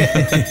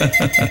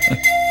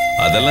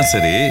 அதெல்லாம்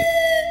சரி,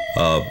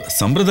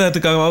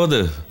 சம்பிரதாயத்துக்காகவாவது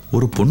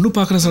ஒரு பொண்ணு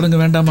பார்க்குற சடங்கு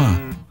வேண்டாமா?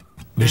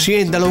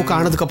 விஷயம் இந்த அளவுக்கு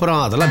ஆனதுக்கு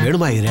அப்புறம் அதெல்லாம்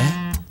வேணுமாயிரே?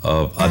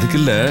 அதுக்கு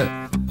இல்ல,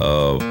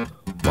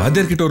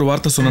 வாத்தியார்கிட்ட ஒரு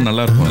வார்த்தை சொன்னா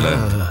நல்லா இருக்கும்ல.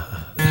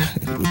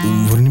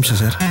 ஒரு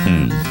நிமிஷம் சார்.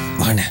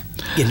 வாங்க.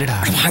 என்னடா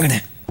வாங்கண்ணே.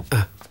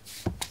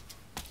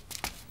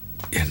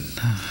 என்ன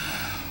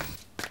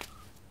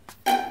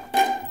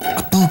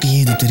அப்பாவுக்கு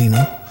ஏன் இது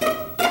தெரியணும்?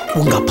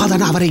 உங்க அப்பா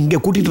தானே அவரை இங்க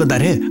கூட்டிட்டு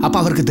வந்தாரு. அப்ப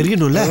அவருக்கு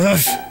தெரியணும்ல.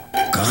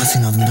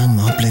 காசிநாதன் தான்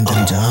மாப்பிள்ளைன்னு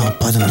தெரிஞ்சா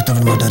அப்பா அதை நடத்த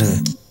விட மாட்டாரு.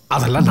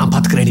 அதெல்லாம் நான்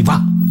பாத்துக்கிறேன். வா.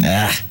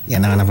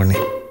 என்ன வேணா பண்ணு.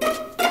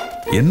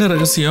 என்ன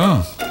ரகசியம்?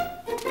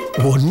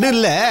 ஒண்ணு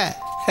இல்ல,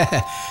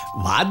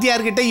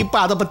 வாத்தியார்கிட்ட இப்ப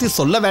அதை பத்தி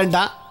சொல்ல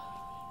வேண்டாம்.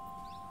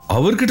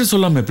 அவர்கிட்ட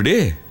சொல்லாம எப்படி?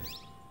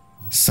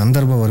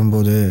 சந்தர்ப்பம்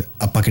வரும்போது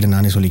அப்பா கிட்ட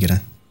நானே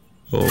சொல்லிக்கிறேன்.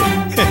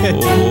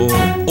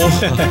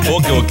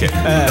 ஓகே ஓகே,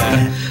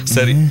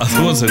 சரி,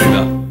 அதுவும்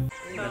சரிதான்.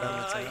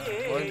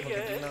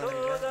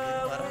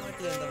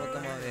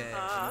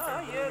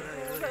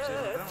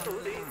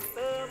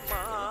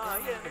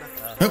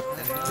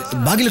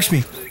 பாகியலட்சுமி,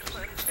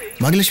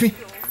 பாகியலட்சுமி,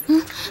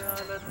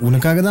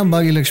 உனக்காக தான்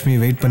பாகியலட்சுமி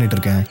வெயிட் பண்ணிட்டு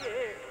இருக்கேன்.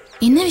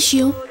 என்ன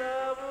விஷயம்?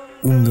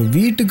 உங்க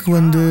வீட்டுக்கு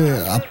வந்து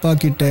அப்பா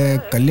கிட்ட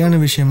கல்யாண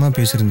விஷயமா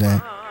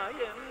பேசியிருந்தேன்.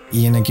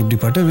 எனக்கு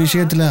இப்படிப்பட்ட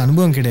விஷயத்துல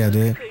அனுபவம்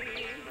கிடையாது,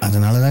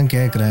 அதனால தான்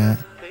கேட்குறேன்.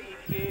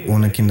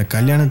 உனக்கு இந்த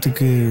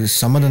கல்யாணத்துக்கு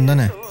சம்மதம்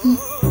தானே?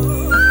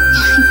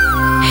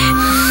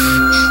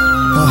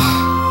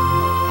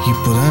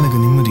 இப்போதான் எனக்கு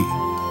நிம்மதி.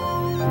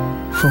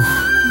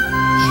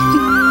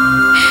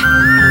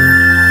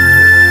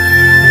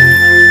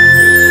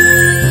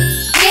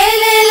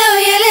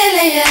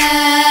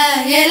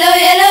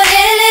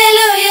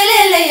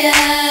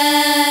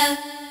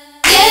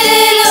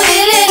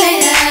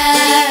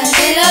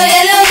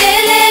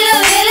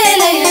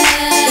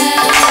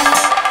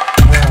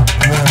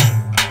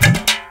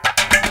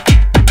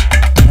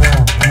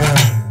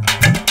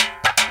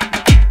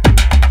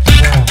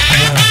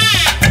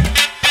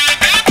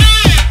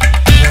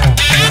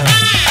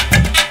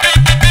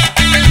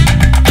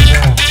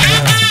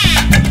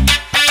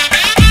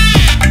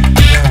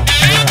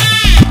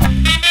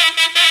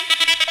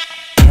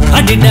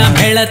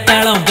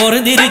 மேளத்தாளம்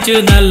பொருந்திருச்சு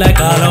நல்ல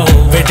காலம்.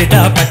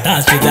 வெட்டுட்டா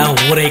பட்டாசுதான்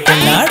ஊரை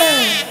கொண்டாட.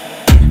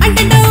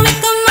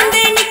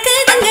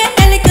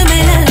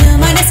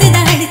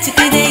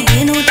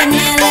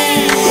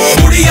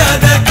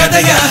 முடியாத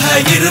கதையாக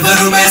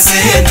இருவருமே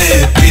சேர்ந்து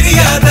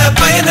பிரியாத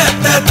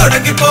பயணத்தை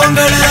தொடங்கி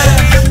போங்கள.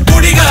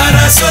 குடிகார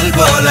சொல்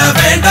போல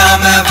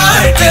வேண்டாம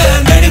வாழ்க்கை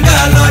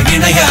நெடுங்காலம்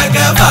இணையாக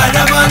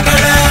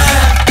வாழவாங்கள.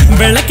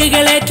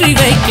 விளக்குகள் ஏற்றி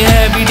வைக்க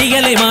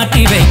விடிகளை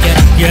மாற்றி வைக்க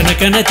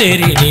எனக்கென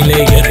தேறி நிலை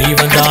எறி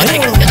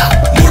வந்தாய்.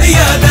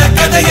 முடியாத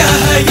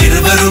கதையாக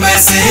இருவருமே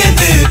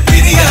சேர்ந்து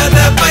பிரியாத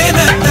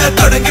பயணத்தை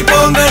தொடங்கி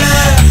போங்கள.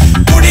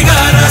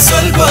 குடிகார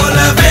சொல் போல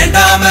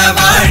வேண்டாம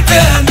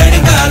வாழ்க்கை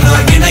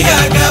நெடுங்காலம்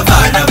இணையாக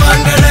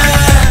வாழவாங்கள.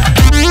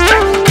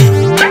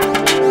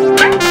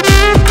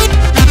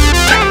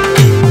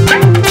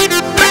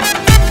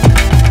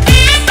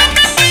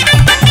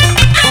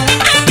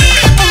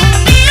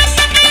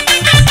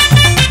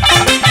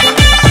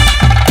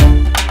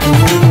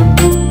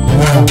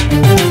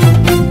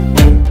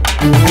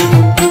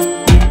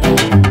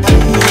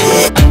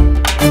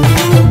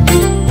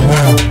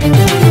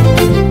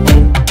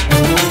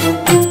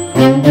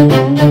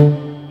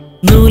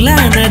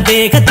 நூலான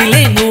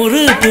தேகத்திலே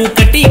 100 பூ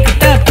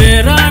கட்டிக்கிட்ட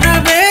பேரான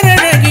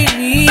பேரழகி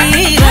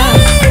நீரா.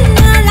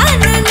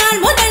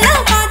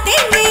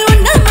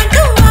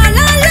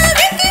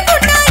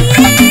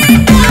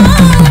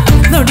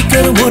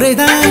 நொடிக்கொரு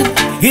முறைதான்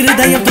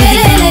இருதயம்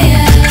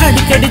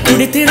அடிக்கடி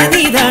துடித்திட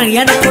நீதான்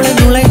எனக்குள்ள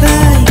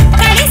நுழைதாய்.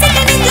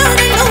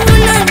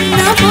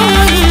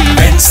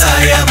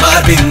 பெண்சாய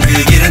மார்பிங்கு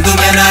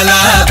இருந்தும் என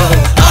லாபம்.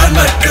 ஆண்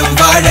மட்டும்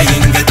வாழ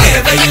இங்கு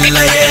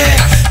தேவையில்லையே.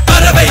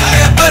 பறவைய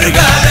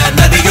பருகாத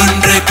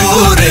நதியொன்று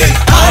கூறு.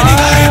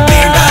 ஆடிக்கு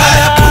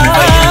தீண்டாத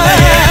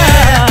பூவையில்லையே.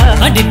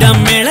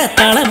 அடிடம்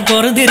மேளத்தாளம்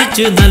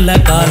பொருந்திருச்சு நல்ல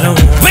காலம்.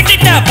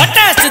 வெட்டிட்டா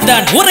பட்டாசு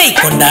தான் ஊரை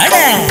கொண்டாட.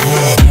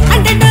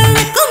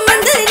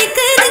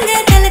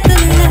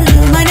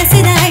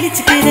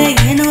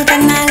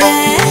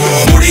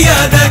 முடியாத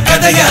முடியாத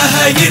கதையாக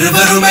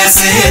இருவருமே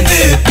சேர்ந்து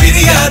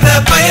பிரியாத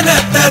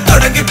பயணத்தை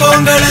தொடங்கி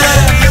போங்கள.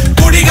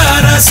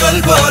 குடிகார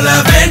சொல் போல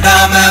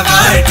வேண்டாம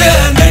வாழ்க்கை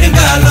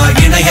நெடுங்காலம்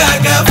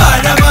இணையாக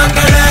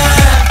வாழவாங்கள.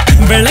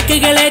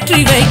 விளக்குகள் ஏற்றி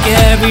வைக்க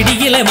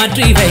விடியில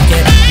மாற்றி வைக்க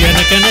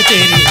எனக்கென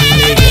தெரியும்.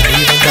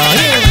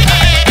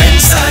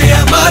 பெண்சாய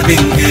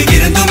மார்பிங்கு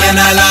இருந்தும்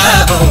என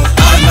லாபம்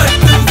ஆண்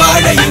மட்டும்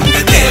வாழ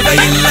இங்கு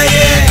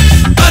தேவையில்லையே.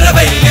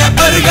 பறவைங்க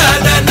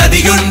பருகாத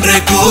நதியொன்று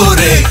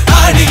கூறு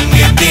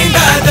ஆடிங்கு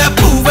தீண்டாத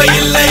பூவை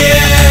இல்லையே.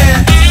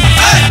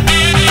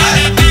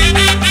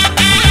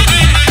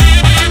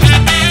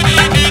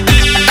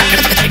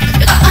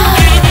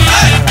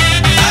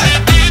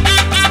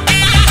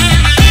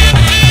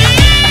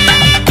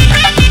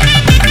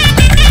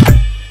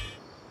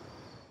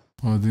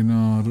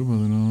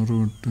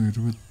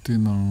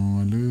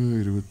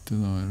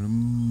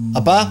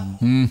 அப்பா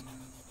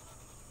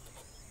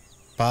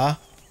பா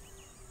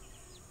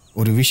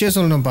ஒரு விஷயம்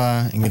சொல்லணும்ப்பா,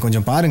 இங்க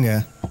கொஞ்சம் பாருங்க.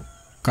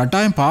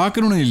 கட்டாயம்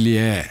பார்க்கணும்னு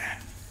இல்லையே,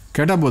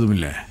 கேட்டா போதும்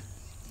இல்லை,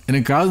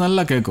 எனக்கு காது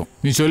நல்லா கேட்கும்.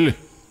 நீ சொல்லு.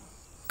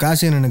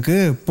 காசி அண்ணனுக்கு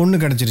பொண்ணு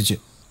கிடைச்சிருச்சு.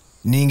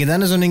 நீங்க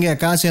தானே சொன்னீங்க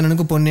காசி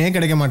அண்ணனுக்கு பொண்ணே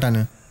கிடைக்க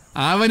மாட்டான்னு.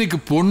 அவனுக்கு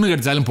பொண்ணு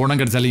கிடைச்சாலும் பொண்ணு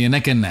கிடைச்சாலும்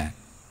எனக்கு என்ன,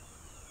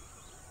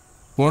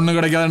 பொண்ணு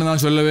கிடைக்காதுன்னு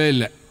நான் சொல்லவே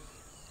இல்லை.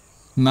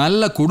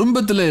 நல்ல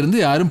குடும்பத்தில் இருந்து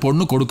யாரும்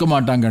பொண்ணு கொடுக்க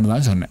மாட்டாங்கன்னு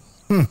தான் சொன்னேன்.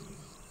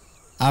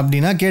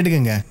 அப்படின்னா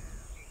கேட்டுக்கங்க,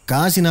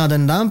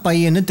 காசிநாதன் தான்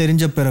பையன்னு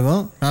தெரிஞ்ச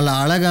பிறகும் நல்ல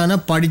அழகான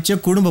படித்த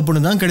குடும்ப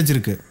பொண்ணு தான்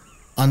கிடைச்சிருக்கு.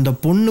 அந்த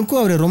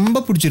பொண்ணுக்கும் அவரை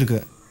ரொம்ப பிடிச்சிருக்கு.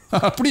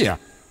 அப்படியா?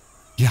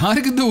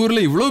 யாருக்கு இந்த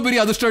ஊரில் இவ்வளோ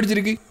பெரிய அதிர்ஷ்டம்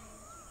அடிச்சிருக்கு?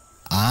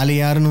 ஆள்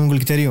யாருன்னு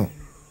உங்களுக்கு தெரியும்,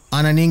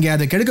 ஆனால் நீங்கள்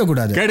அதை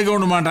கெடுக்கக்கூடாது. கெடுக்க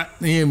ஒன்று மாட்டேன்,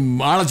 நீ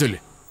ஆளை சொல்லு.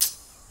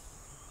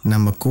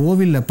 நம்ம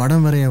கோவிலில்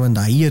படம் வரைய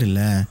வந்த ஐயர்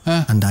இல்லை,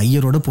 அந்த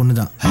ஐயரோட பொண்ணு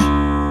தான்.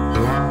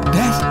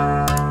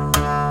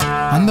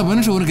 அந்த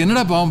மனுஷன் உனக்கு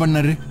என்னடா பாவம்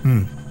பண்ணாரு?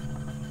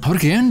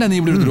 அவருக்கு ஏன்டா நீ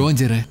இப்படி துரோகம்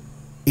செய்ற?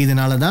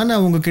 இதனால தான்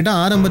நான் உங்ககிட்ட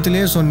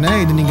ஆரம்பத்திலே சொன்னேன்,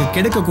 இது நீங்க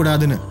கெடுக்க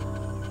கூடாதுன்னு.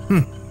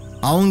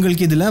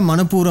 அவங்களுக்கு இதுல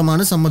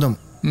மனப்பூர்வமான சம்மதம்.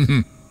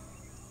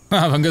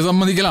 அவங்க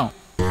சம்மதிக்கலாம்,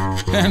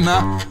 ஏன்னா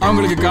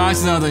அவங்களுக்கு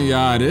காசிநாதன்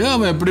யாரு,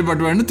 அவன்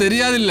எப்படிப்பட்டவன்னு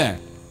தெரியாது இல்ல.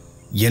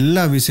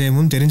 எல்லா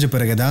விஷயமும் தெரிஞ்ச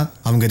பிறகுதான்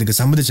அவங்க இதுக்கு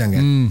சம்மதிச்சாங்க.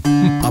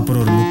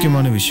 அப்புறம் ஒரு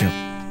முக்கியமான விஷயம்,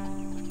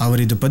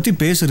 அவர் இதை பத்தி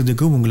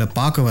பேசுறதுக்கு உங்களை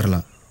பார்க்க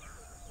வரலாம்.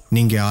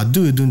 நீங்க அது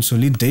இதுன்னு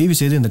சொல்லி தயவு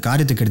செய்து இந்த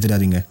காரியத்தை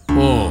கெடுத்துடாதீங்க.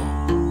 ஓ,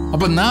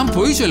 அப்ப நான்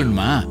போய்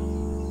சொல்லணுமா?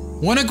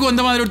 உனக்கு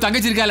அந்த மாதிரி ஒரு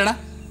தங்கச்சி இருக்காளடா,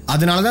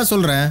 அதனாலதான்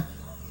சொல்றேன்.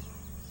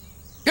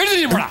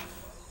 எடுத்து போடா.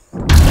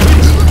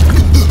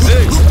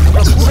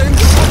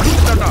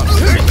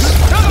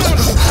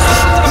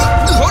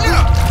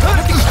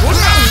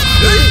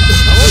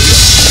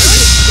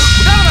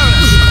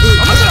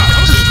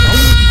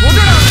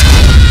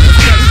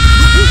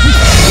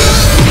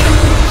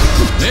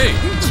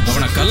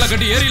 அவனை கல்ல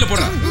கட்டி ஏரியில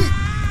போடுறான்.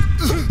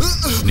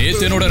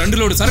 நேத்து என்னோட 2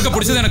 லோடு சரக்க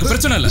பிடிச்சது எனக்கு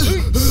பிரச்சனை இல்ல,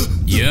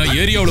 என்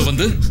ஏரியாவுல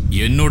வந்து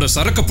என்னோட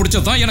சரக்க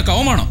பிடிச்சதான் எனக்கு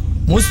அவமானம்.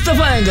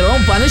 முஸ்தபா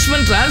என்கிறவன்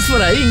பனிஷ்மெண்ட்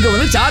டிரான்ஸ்ஃபர் ஆகி இங்க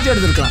வந்து சார்ஜ்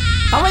எடுத்திருக்கான்.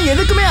 அவன்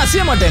எதுக்குமே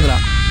அசைய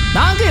மாட்டேங்கிறான்.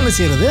 நாங்க என்ன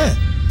செய்யறது?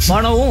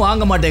 பணமும்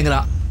வாங்க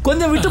மாட்டேங்கிறான்.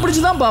 கொஞ்சம் விட்டு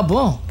பிடிச்சு தான்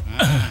பார்ப்போம்.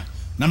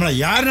 நம்மள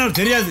யாருன்னு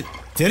தெரியாது,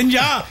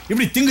 தெரிஞ்சா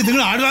இப்படி திங்கு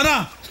திங்கு ஆடுவாரா?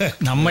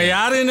 நம்ம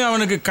யாருன்னு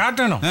அவனுக்கு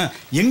காட்டணும்.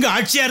 எங்க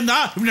ஆட்சியா இருந்தா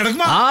இப்படி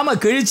நடக்குமா? ஆமா,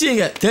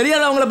 கிழிச்சிங்க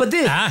தெரியாது அவங்கள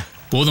பத்தி.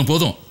 போதும்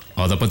போதும்,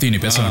 அத பத்தி நீ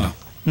பேச வேண்டாம்.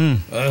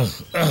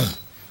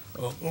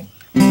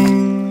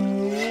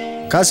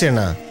 காசி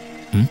அண்ணா,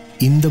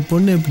 இந்த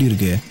பொண்ணு எப்படி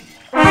இருக்கு?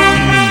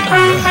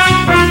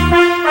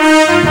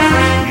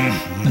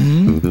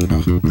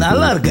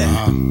 நல்லா இருக்கு.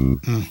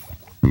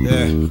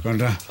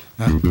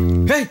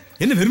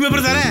 என்ன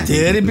விரும்பப்படுறாரே?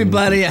 திருப்பி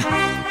பாருயா.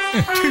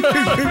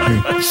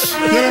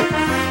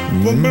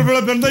 பொம்பளை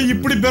பிள்ளை பிறந்தா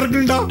இப்படி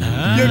பிறக்குண்டா.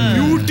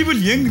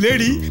 பியூட்டிஃபுல் யங்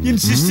லேடி இன்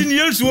 16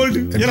 years old.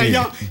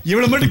 ஐயா,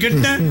 இவ்வளவு மட்டும்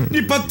கெட்டேன், நீ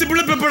 10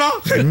 பிள்ளை பெப்படா.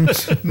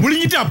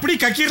 முழுங்கிட்டு அப்படி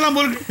கக்கிடலாம்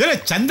போல.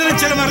 சந்திர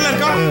சேர மாதிரிலாம்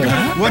இருக்கா?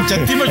 உன்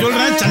சத்தியமா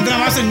சொல்றேன், சந்திர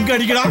வாசம் இங்க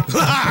அடிக்கடா.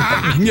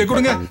 இங்க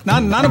கொடுங்க,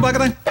 நானும்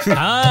பாக்குறேன்.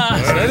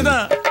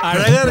 சரிதான்,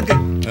 அழகா இருக்கு.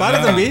 பாரு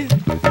தம்பி,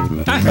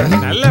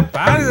 நல்ல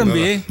பாரு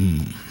தம்பி.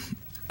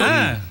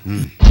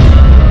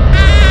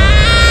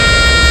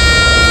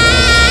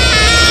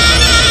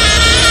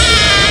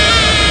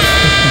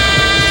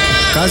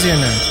 காசி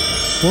அண்ணன்,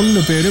 பொண்ணு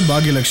பேரு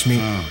பாக்யலட்சுமி,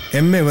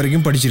 MA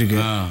வரைக்கும் படிச்சிருக்கு.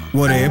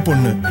 ஒரே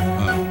பொண்ணு.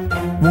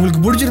 உங்களுக்கு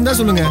பிடிச்சிருந்தா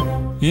சொல்லுங்க.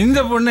 இந்த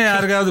பொண்ணு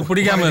யாருக்காவது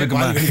பிடிக்காம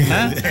இருக்குமா?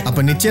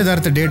 அப்ப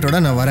நிச்சயதார்த்த டேட்டோட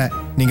நான் வரேன்,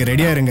 நீங்க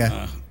ரெடியா இருங்க.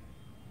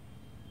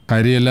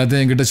 ஹரி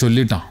எல்லாத்தையும் என்கிட்ட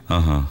சொல்லிட்டான்.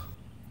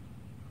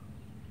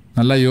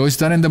 நல்லா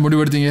யோசித்தானே இந்த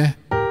முடிவெடுத்தீங்க?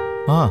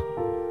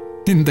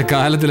 இந்த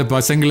காலத்துல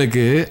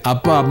பசங்களுக்கு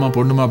அப்பா அம்மா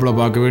பொண்ணு மாப்பிள்ள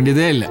பார்க்க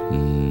வேண்டியதே இல்லை,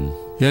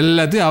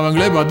 எல்லாத்தையும்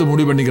அவங்களே பார்த்து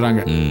முடிவு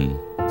பண்ணிக்கிறாங்க.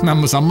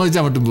 நம்ம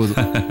சம்மதிச்சா மட்டும்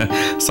போதும்.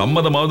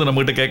 சம்மதமாவது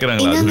நம்ம கிட்ட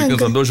கேட்கறாங்களா? அது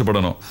வரைக்கும்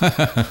சந்தோஷப்படணும்.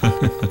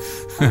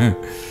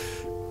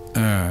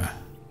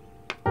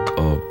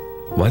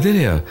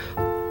 வதேரியா,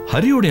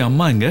 ஹரியோடைய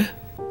அம்மா எங்க?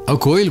 அவ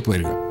கோயில்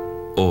போயிருக்கா.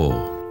 ஓ,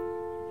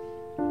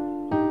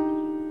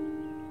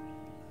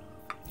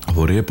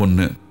 ஒரே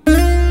பொண்ணு,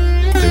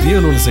 பெரிய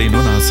அளவில்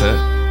செய்யணும்னு ஆசை,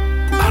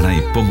 ஆனா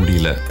இப்ப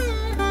முடியல.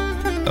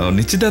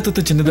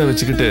 நிச்சயதார்த்தத்தை சின்னதா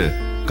வச்சுக்கிட்டு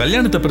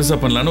கல்யாணத்தை பெருசா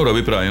பண்ணலான்னு ஒரு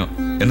அபிப்பிராயம்.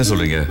 என்ன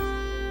சொல்றீங்க?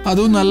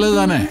 அதுவும்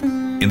நல்லதுதானே.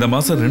 இந்த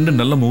மாசம் 2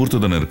 நல்ல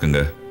முகூர்த்த தினம்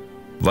இருக்குங்க.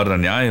 வர்ற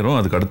ஞாயிறும்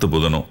அதுக்கு அடுத்த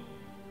புதனும்.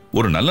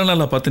 ஒரு நல்ல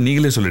நாளா பார்த்து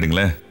நீங்களே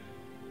சொல்லிடுங்களேன்.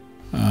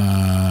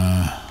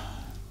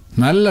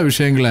 நல்ல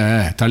விஷயங்களை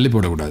தள்ளி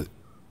போடக்கூடாது.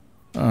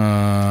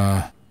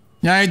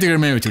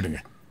 ஞாயிற்றுக்கிழமையை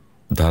வச்சுக்கிடுங்க.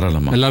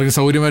 தாராளமா. எல்லாருக்கும்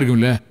சௌகரியமா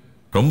இருக்கும்ல?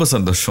 ரொம்ப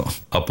சந்தோஷம்.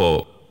 அப்போ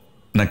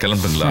நான்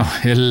கிளம்புங்களா?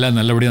 எல்லாம்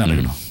நல்லபடியா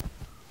நடக்கணும்.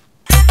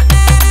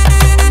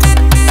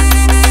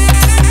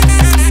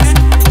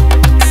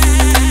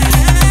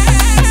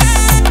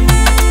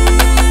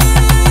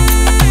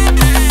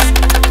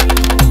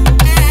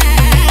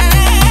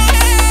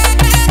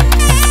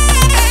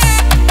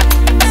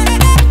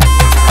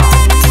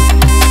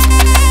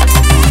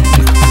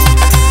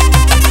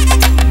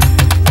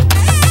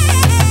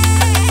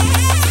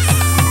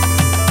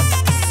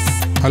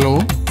 ஹலோ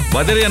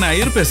பதரியா, நான்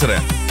ஐயர்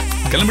பேசுறேன்.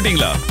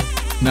 கிளம்பிட்டீங்களா?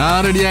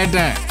 நான் ரெடி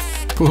ஆயிட்டேன்.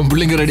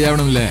 பிள்ளைங்க ரெடி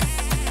ஆகணும்ல.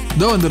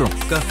 இதோ வந்துடும்.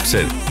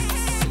 சரி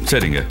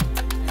சரிங்க.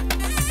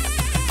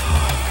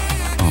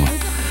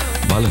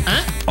 பாலன்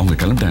அவங்க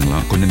கிளம்பிட்டாங்களா?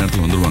 கொஞ்ச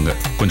நேரத்தில் வந்துருவாங்க.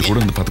 கொஞ்சம் கூட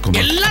வந்து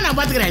பார்த்துக்கோங்க. எல்லாம் நான்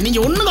பார்த்துக்கிறேன்.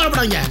 நீங்க ஒன்றும்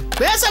கவலைப்படாதீங்க.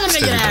 பேசாம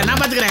நினைக்கிறேன். நான்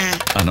பார்த்துக்கிறேன்.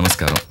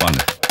 நமஸ்காரம். வாங்க.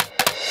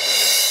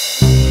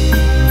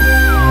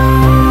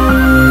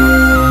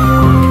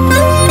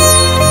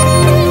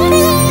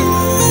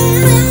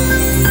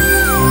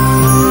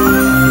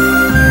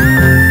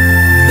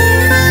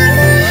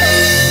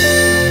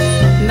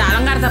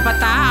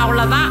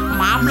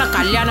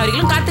 கல்யாணம்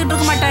வரைக்கும் காத்துட்டு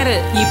இருக்க மாட்டாரு.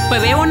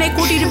 இப்பவே உன்னை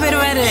கூட்டிட்டு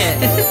போயிருவாரு.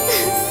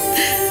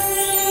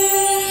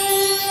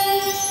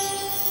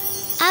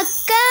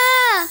 அக்கா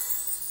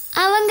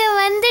அவங்க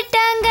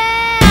வந்துட்டாங்க.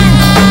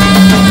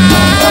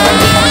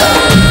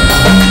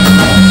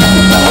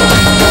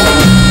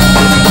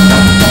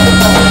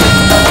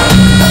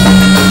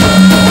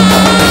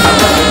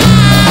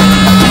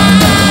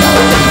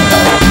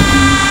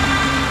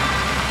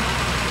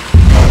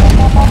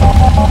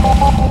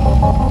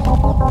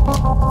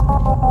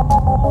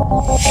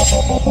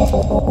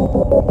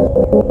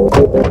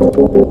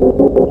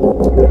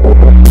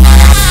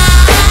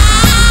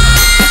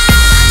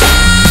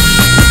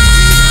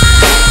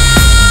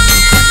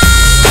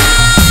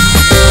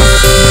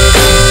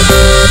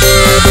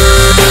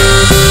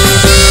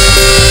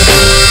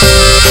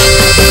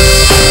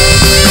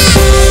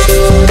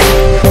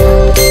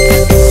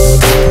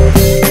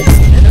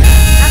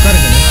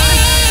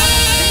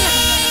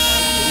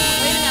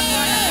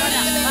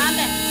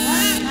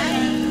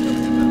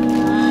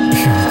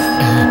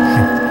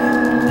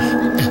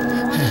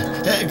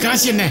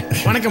 என்ன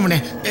வணக்கம்.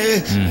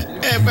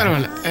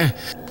 பரவாயில்ல.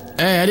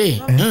 ஹரி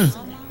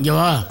இங்க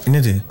வா.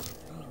 என்னது?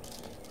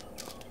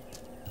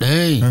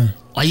 டேய்,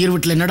 ஐயர்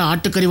வீட்டுல என்னடா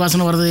ஆட்டுக்கறி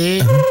வாசனை வருது?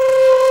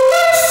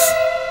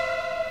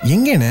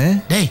 எங்கண்ணே?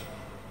 டேய்,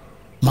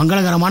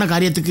 மங்களகரமான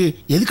காரியத்துக்கு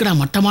எதுக்குடா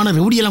மட்டமான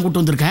ரவுடியெல்லாம்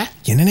கூட்டு வந்திருக்க?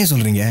 என்னன்னே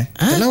சொல்றீங்க?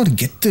 அதெல்லாம் ஒரு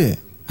கெத்து.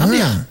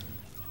 அப்படியா?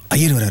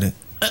 ஐயர் வராரு.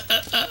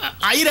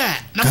 ஐயரே,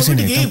 நம்ம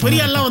வீட்டுக்கு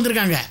பெரிய எல்லாம்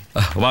வந்திருக்காங்க.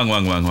 வாங்க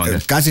வாங்க வாங்க வாங்க.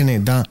 காசினே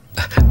தான்.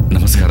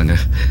 நமஸ்காரங்க.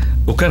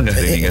 உட்காருங்க.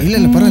 இல்ல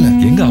இல்ல பரவாயில்ல.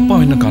 எங்க அப்பா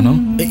என்ன காணோம்?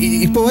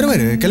 இப்போ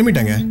வருவாரு.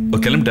 கிளம்பிட்டாங்க.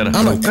 கிளம்பிட்டாரா?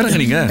 உட்காருங்க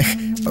நீங்க.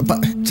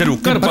 சரி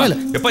உட்காருப்பா.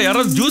 எப்ப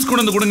யாராவது ஜூஸ்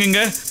கொண்டு வந்து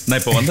கொடுங்க. நான்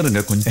இப்ப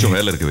வந்துடுங்க. கொஞ்சம்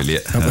வேலை இருக்கு வெளியே.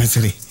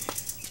 சரி.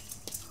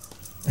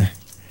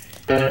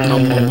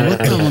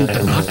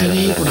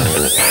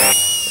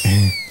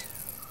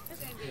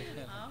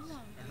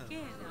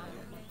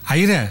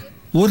 ஐயரே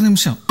ஒரு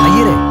நிமிஷம்.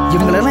 ஐயரே,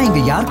 இவங்களெல்லாம் இங்க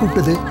யார்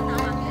கூப்பிட்டது?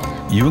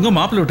 இவங்க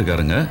மாப்பிள்ளை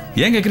வீட்டுக்காரங்க.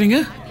 ஏன் கேக்குறீங்க?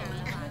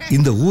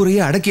 இந்த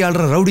ஊரையே அடக்கி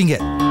ஆடுற ரவுடிங்க.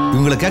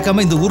 இவங்களை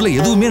கேட்காம இந்த ஊர்ல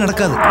எதுவுமே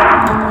நடக்காது.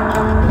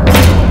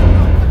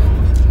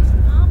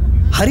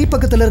 ஹரி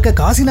பக்கத்துல இருக்க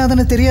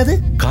காசிநாதனை தெரியாது?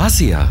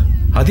 காசியா?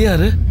 அது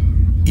யாரு?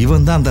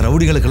 இவன் தான் அந்த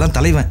ரவுடிகளுக்கெல்லாம்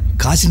தலைவன்,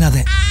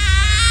 காசிநாதன்.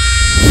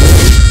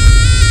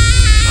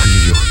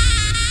 ஐயோ,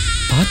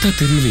 பார்த்தா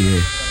தெரியலையே.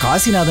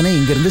 காசிநாதனை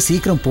இங்க இருந்து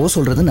சீக்கிரம் போ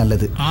சொல்றது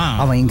நல்லது.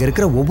 அவன் இங்க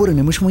இருக்கிற ஒவ்வொரு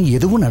நிமிஷமும்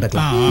எதுவும்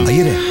நடக்கலாம்.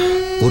 ஐயரே,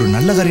 ஒரு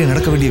நல்ல காரியம்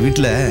நடக்க வேண்டிய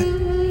வீட்டுல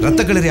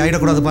ரத்த கிளறி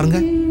ஆயிடக்கூடாது பாருங்க.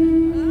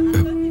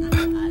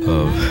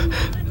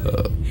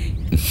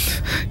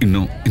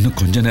 இன்னும்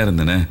கொஞ்ச நேரம்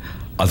தானே,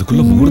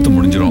 அதுக்குள்ள முகூர்த்தம்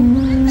முடிஞ்சிடும்.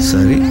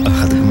 சரி,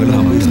 அதுக்கு மேல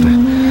நான் போயிடுறேன்.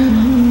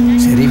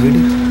 சரி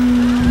விடு.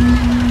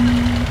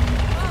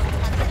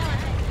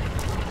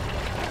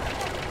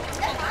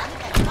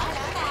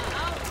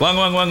 வாங்க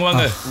வாங்க வாங்க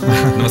வாங்க.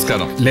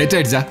 நமஸ்காரம். லேட்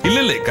ஆயிடுச்சா? இல்ல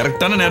இல்ல,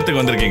 கரெக்டான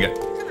நேரத்துக்கு வந்திருக்கீங்க.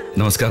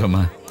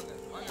 நமஸ்காரம்மா.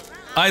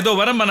 இதோ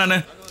வரேம்மா நானு.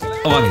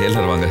 வாங்க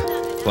எல்லாரும் வாங்க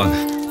வாங்க.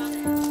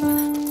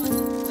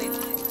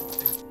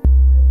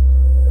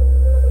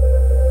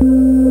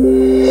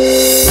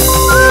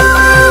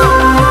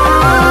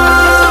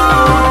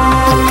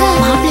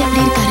 மாப்பிள்ளை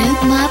எப்படி இருக்காரு?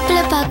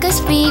 மாப்பிள்ளை பார்க்க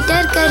ஸ்வீட்டா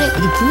இருக்காரு.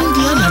 இது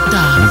பூந்தியா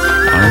நட்டா?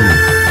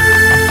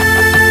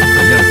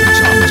 கல்யாணத்துக்கு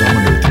ஜாம்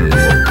ஜாமன்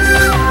எடுத்துடணும்.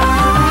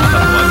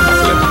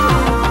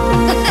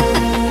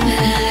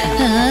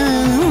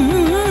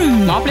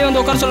 மாப்பிள்ளைய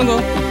வந்து உட்கார சொல்லுங்க.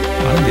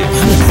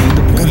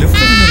 லெஃப்ட்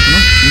சைடுல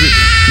இருக்கணும். இது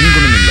நீங்க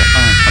கொண்டு வந்தீங்களா?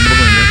 அந்த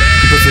பக்கம் வைங்க.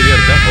 இப்போ சரியா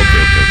இருக்கா? Okay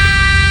okay okay.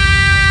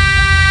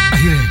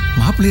 ஐயரே,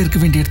 மாப்பிள்ளை இருக்க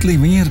வேண்டிய இடத்துல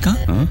இவன் இருக்கான்.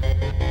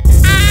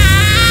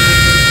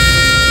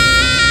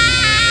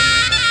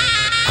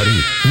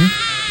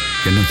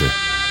 என்னது?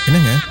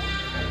 என்னங்க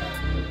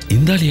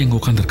இந்த ஆளு எங்க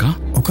உட்காந்துருக்கான்?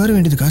 உட்கார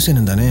வேண்டியது காசு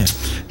என்ன தானே?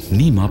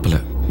 நீ மாப்பிள்ள,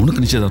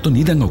 உனக்கு நிச்சயதார்த்தம்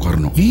நீ தாங்க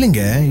உட்காரணும்.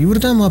 இல்லைங்க,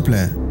 இவர் தான் மாப்பிள்ள.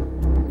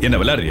 என்ன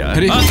விளையாடுறியா?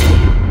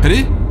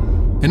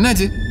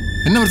 என்னாச்சு?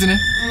 என்ன பிரச்சனை?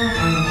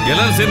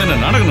 எல்லாரும் சேர்ந்து என்ன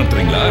நாடகம்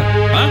நடத்துறீங்களா?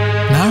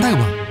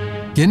 நாடகமா?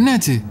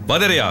 என்னாச்சு?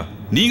 பதறையா,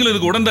 நீங்களும்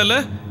இதுக்கு உடந்தல்ல?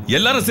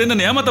 எல்லாரும்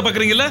சேர்ந்து ஏமாத்த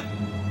பாக்குறீங்கல்ல?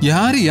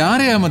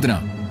 யாரை ஏமாத்துனா?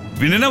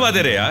 என்ன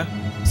வாதறையா,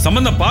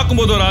 சம்பந்தம்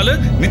பார்க்கும்போது ஒரு ஆளு,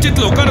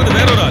 நிச்சயத்துல உட்கார்றது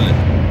வேற ஒரு ஆளு.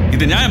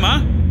 இது நியாயமா?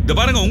 இது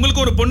பாருங்க,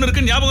 உங்களுக்கு ஒரு பொண்ணு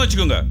இருக்கு, ஞாபகம்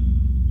வச்சுக்கோங்க.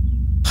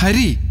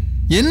 ஹரி,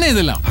 என்ன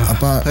இதெல்லாம்?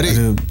 அப்பா, ஹரி,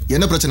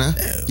 என்ன பிரச்சனை?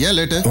 ஏன்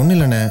லேட்டு? ஒன்றும்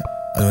இல்லைண்ணே,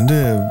 அது வந்து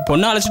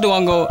பொண்ணை அழைச்சிட்டு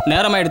வாங்கோ,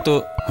 நேரமாயிடுத்து.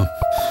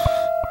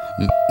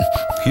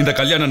 இந்த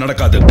கல்யாணம்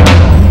நடக்காது.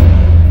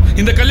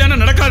 இந்த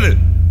கல்யாணம் நடக்காது.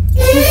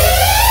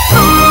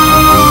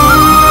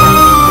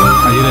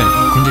 ஐயரே,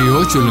 கொஞ்சம்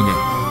யோசிச்சு சொல்லுங்க.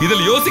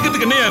 இதில்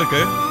யோசிக்கிறதுக்கு என்னையா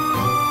இருக்கு?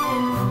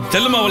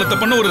 செல்லம்மா வளர்த்த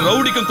பண்ண ஒரு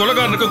ரவுடிக்கும்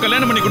கொலைகாரனுக்கும்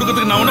கல்யாணம் பண்ணி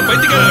கொடுக்கிறதுக்கு நான் ஒன்றும்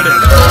பைத்தியக்காரன்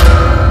கிடையாது.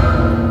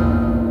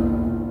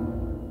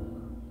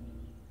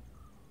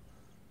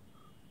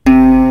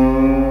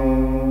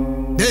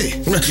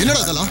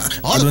 என்னடா இதெல்லாம்?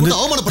 ஆளு வந்து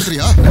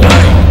அவமானப்படுத்துறியா?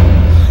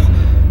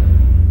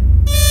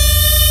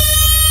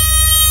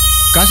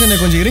 காசு என்ன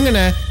கொஞ்சம்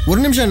இருங்கண்ணே, ஒரு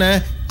நிமிஷம் அண்ணே.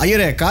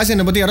 ஐயரே, காசு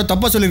என்ன பத்தி யாரோ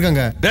தப்பா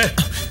சொல்லிருக்காங்க.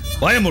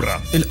 பயமுடுறா.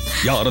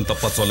 யாரும்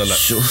தப்பா சொல்லல,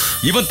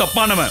 இவன்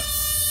தப்பானவன்.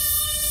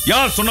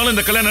 யார் சொன்னாலும்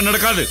இந்த கல்யாணம்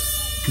நடக்காது,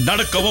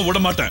 நடக்கவும் விட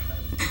மாட்டேன்.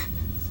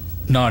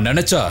 நான்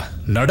நினைச்சா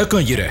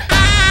நடக்கும்.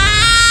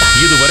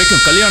 இது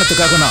வரைக்கும்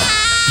கல்யாணத்துக்காக நான்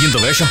இந்த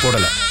வேஷம்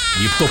போடல.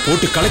 இப்ப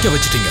போட்டு கலைக்க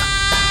வச்சிட்டீங்க.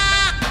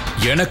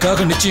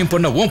 எனக்காக நிச்சயம்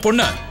பண்ண உன்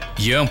பொண்ண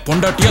என்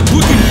பொண்டாட்டியா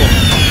தூக்கிட்டு போ.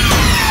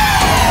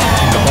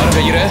 இங்க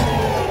பாருங்க,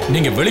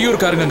 நீங்க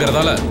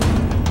வெளியூர்காரங்கிறதால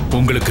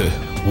உங்களுக்கு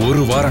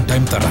ஒரு வாரம்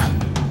டைம் தரேன்.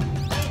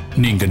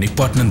 நீங்க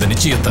நிப்பாட்டின இந்த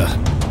நிச்சயத்தை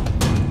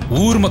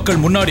ஊர் மக்கள்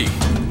முன்னாடி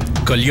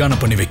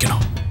கல்யாணம் பண்ணி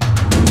வைக்கணும்.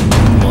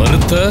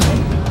 மறுத்த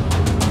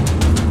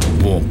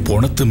உன்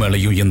பொணத்து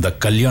மேலையும் இந்த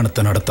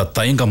கல்யாணத்தை நடத்த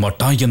தயங்க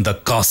மாட்டான் இந்த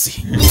காசி.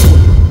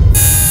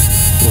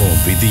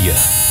 உன் விதிய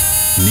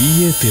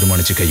நீயே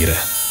தீர்மானிச்சு கையிற.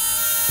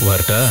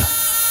 வரட்டா?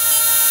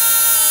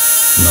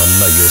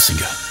 நல்லா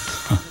யோசிங்க.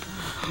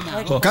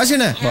 காசு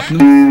என்ன?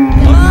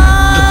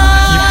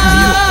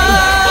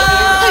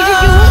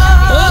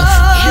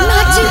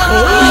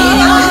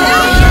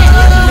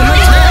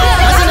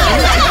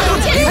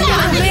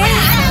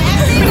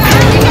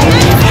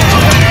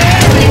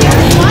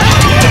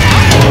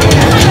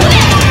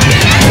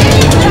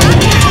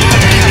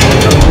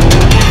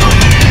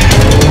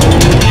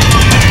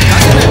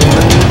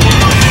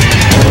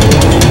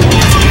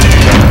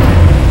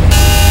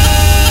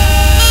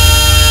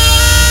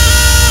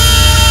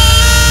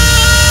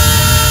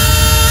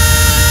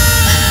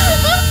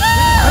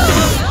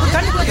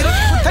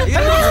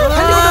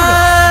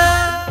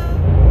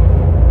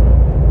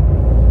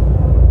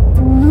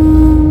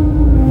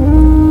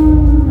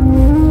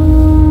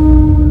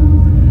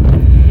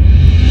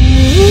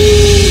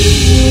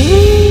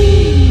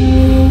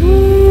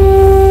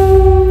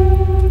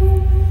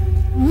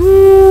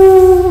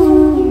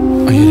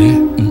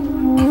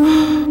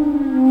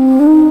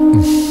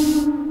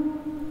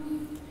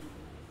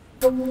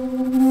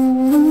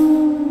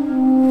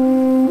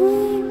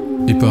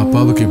 இப்ப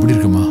அப்பாவுக்கு எப்படி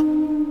இருக்குமா?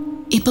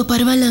 இப்ப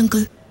பரவாயில்ல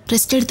அங்கிள்,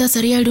 ரெஸ்ட் எடுத்தா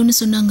சரியாயிடும்னு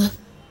சொன்னாங்க.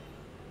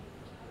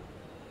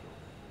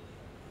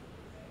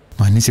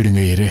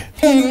 மன்னிச்சிடுங்க ஐயரே,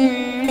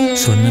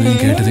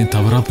 சொன்னதையும் கேட்டதையும்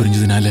தவறா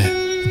புரிஞ்சதுனால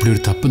இப்படி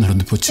ஒரு தப்பு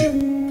நடந்து போச்சு.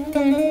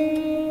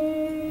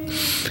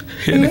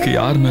 எனக்கு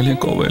யார்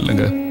மேலேயும் கோபம்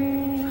இல்லைங்க,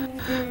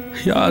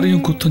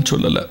 யாரையும் குத்தம்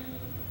சொல்லல.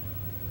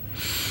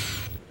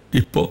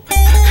 இப்போ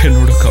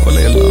என்னோட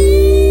கவலை எல்லாம்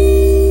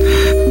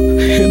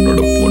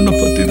என்னோட பொண்ணை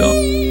பத்தி தான்.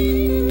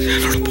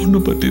 என்னோட பொண்ணு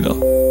பத்தி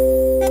தான்.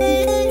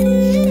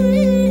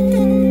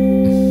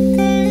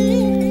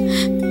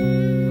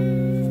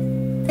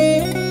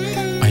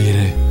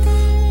 ஐயரே,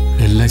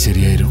 எல்லாம்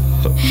சரியாயிரும்.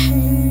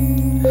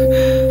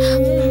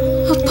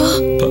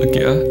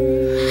 பாக்கியா,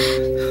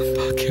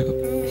 பாக்கியா,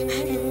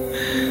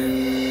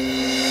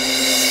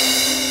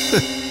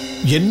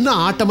 என்ன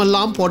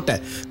ஆட்டமெல்லாம் போட்ட.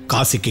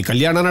 காசிக்கு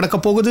கல்யாணம் நடக்க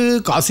போகுது,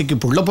 காசிக்கு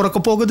புள்ள பிறக்க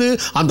போகுது,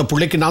 அந்த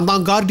புள்ளைக்கு நான்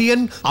தான்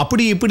கார்டியன்,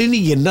 அப்படி இப்படின்னு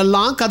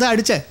என்னெல்லாம் கதை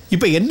அடிச்ச.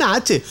 இப்ப என்ன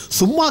ஆச்சு?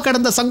 சும்மா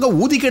கிடந்த சங்கம்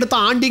ஊதிக்கு எடுத்த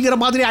ஆண்டிங்கிற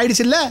மாதிரி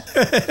ஆயிடுச்சு இல்ல?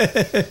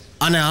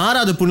 ஆனா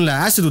 6வது புண்ணில்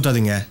ஆசிட்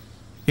ஊத்தாதீங்க.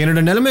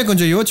 என்னோட நிலைமை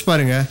கொஞ்சம் யோசிச்சு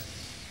பாருங்க.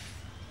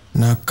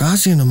 நான்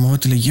காசு என்ன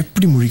முகத்துல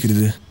எப்படி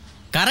முழிக்கிறது?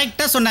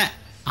 கரெக்டா சொன்னேன்.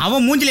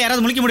 அவன் மூஞ்சில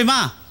யாராவது முழிக்க முடியுமா?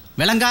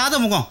 விளங்காத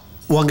முகம்.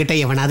 உங்ககிட்ட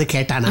எவனாவது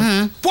கேட்டானா?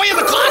 போய்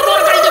அந்த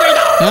கார்னோட கழித்து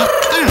வைடா.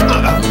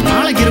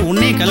 நாளைக்கு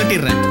உன்னையே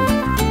கலட்டிடுறேன்.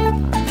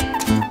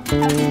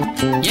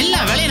 எல்லா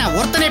வேலையும் நான்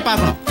ஒருத்தனே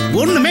பார்க்கணும்,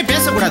 ஒண்ணுமே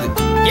பேசக்கூடாது.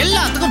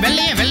 எல்லாத்துக்கும்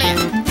வெள்ளையே வெள்ளையே.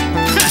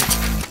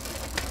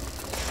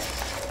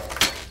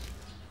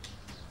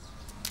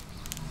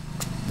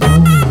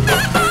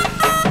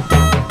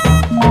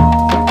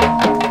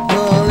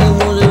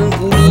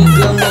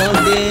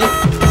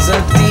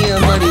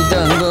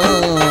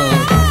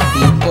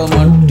 இப்ப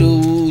மட்டும்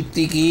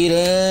ஊத்திக்கிற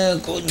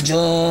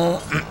கொஞ்சம்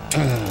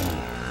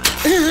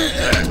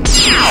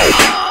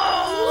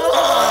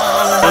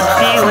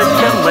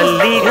வச்ச மல்லி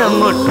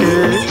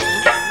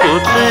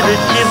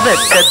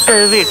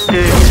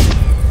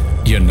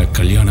என்ன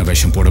கல்யாண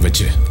வேஷம் போட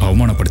வச்சு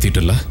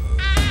அவமானப்படுத்திட்டு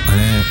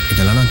அண்ணே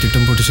இதெல்லாம் நான்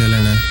திட்டம் போட்டு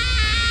செய்யலண்ணே.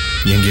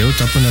 எங்கேயோ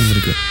தப்பு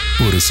நடந்திருக்கு.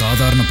 ஒரு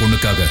சாதாரண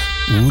பொண்ணுக்காக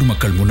ஊர்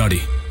மக்கள் முன்னாடி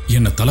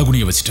என்ன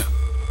தலகுனிய வச்சுட்ட.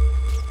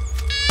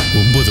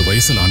 9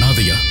 வயசுல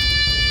அனாதையா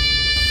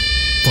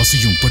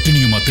பசியும்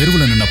பட்டினியுமா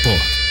தெருவுல நின்னப்போ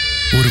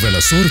ஒருவேளை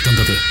சோறு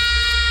தந்தது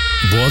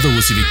போத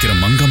ஊசி விற்கிற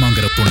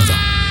மங்கமாங்கிற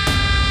பொண்ணுதான்.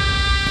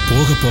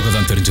 போக போக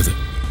தான் தெரிஞ்சது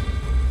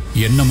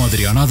என்ன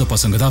மாதிரி அனாதை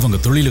பசங்க தான் அவங்க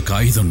தொழிலுக்கு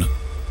ஆயுதம்னு.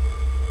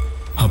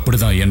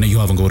 அப்படிதான்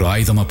என்னையும் அவங்க ஒரு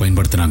ஆயுதமா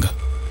பயன்படுத்தினாங்க.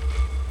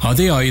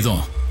 அதே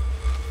ஆயுதம்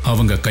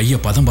அவங்க கைய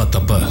பதம்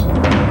பார்த்தப்ப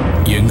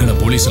எங்களை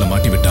போலீஸ்ல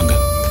மாட்டி விட்டாங்க.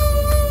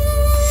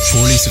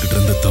 போலீஸுக்கிட்ட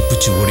இருந்து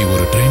தப்பிச்சு ஓடி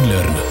ஒரு ட்ரெயின்ல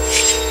ஏறின.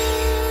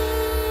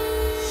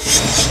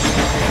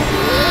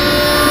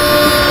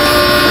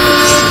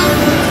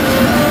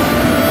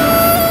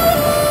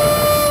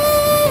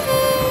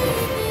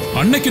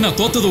 அன்னைக்கு நான்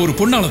தோத்தது ஒரு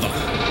பொண்ணாலதான்.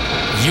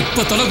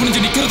 இப்ப தலை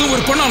குனிஞ்சு நிக்கிறது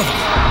ஒரு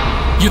பொண்ணாலதான்.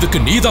 இதுக்கு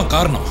நீதான்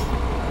காரணம்.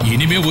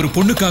 இனிமே ஒரு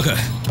பொண்ணுக்காக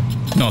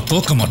நான்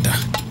தோக்க மாட்டேன்.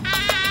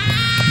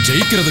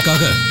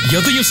 ஜெயிக்கிறதுக்காக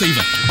எதையும்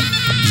செய்வேன்.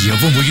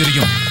 எவன்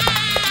உயிரையும்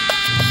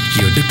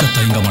எடுக்க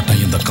தயங்க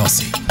மாட்டான் இந்த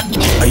காசி.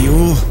 ஐயோ,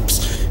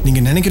 நீங்க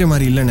நினைக்கிற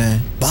மாதிரி இல்லைண்ணே.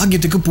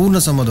 பாக்கியத்துக்கு பூர்ண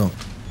சம்மதம்.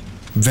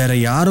 வேற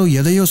யாரோ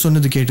எதையோ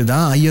சொன்னது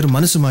கேட்டுதான் ஐயர்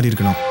மனசு மாறி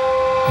இருக்கணும்.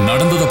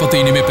 நடந்ததை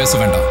பத்தி இனிமே பேச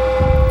வேண்டாம்.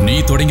 நீ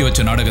தொடங்கி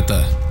வச்ச நாடகத்தை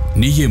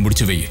நீயே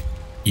முடிச்சு வை.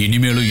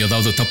 இனிமேலும்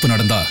ஏதாவது தப்பு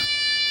நடந்தா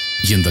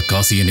இந்த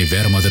காசியை நீ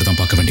வேற மாதிரி தான்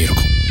பார்க்க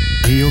வேண்டியிருக்கும்.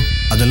 ஐயோ,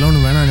 அதெல்லாம்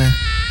ஒன்று வேணாண்ணே.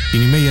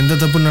 இனிமே எந்த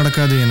தப்பு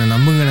நடக்காது, என்னை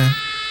நம்புங்கண்ணே.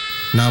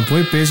 நான்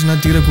போய் பேசினா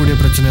தீரக்கூடிய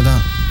பிரச்சனை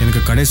தான்.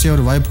 எனக்கு கடைசியாக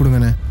ஒரு வாய்ப்பு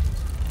கொடுங்கண்ணே.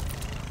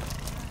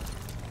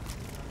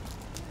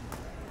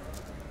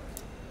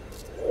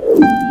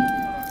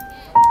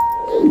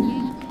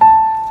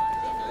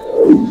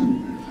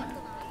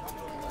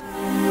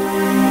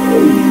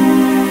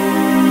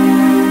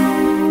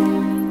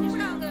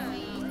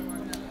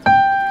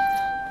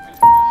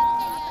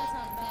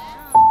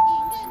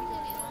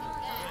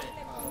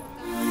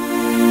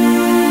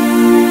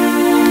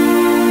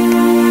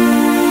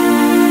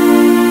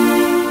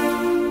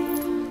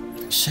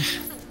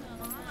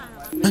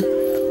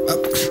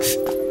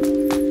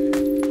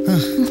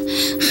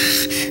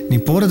 நீ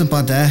போறது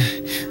பார்த்த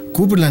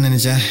கூப்பிடலாம்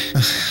நினைச்சேன்.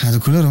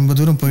 அதுக்குள்ள ரொம்ப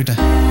தூரம் போயிட்டேன்.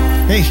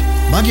 ஏய்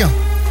பாக்கியம்,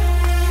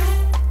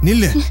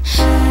 நில்லு.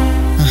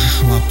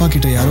 உன் அப்பா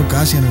கிட்ட யாரோ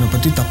காசி அண்ணனை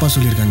பத்தி தப்பா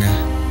சொல்லியிருக்காங்க.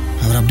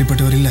 அவர்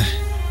அப்படிப்பட்டவர் இல்ல.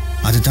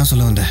 அதுதான்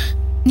சொல்ல வந்தேன்.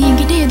 நீ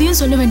என்கிட்ட எதையும்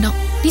சொல்ல வேண்டாம்.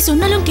 நீ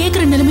சொன்னாலும்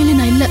கேட்கிற நிலைமையில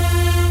நான் இல்ல.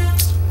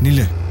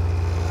 நில்லு.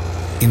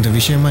 இந்த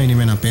விஷயமா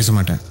இனிமே நான் பேச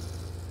மாட்டேன்.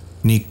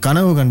 நீ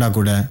கனவு கண்டா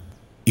கூட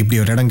இப்படி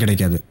ஒரு இடம்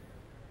கிடைக்காது.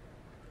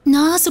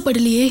 நான்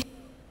ஆசைப்படலையே.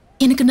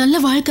 எனக்கு நல்ல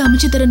வாழ்க்கை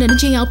அமைச்சு தர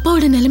நினைச்ச என்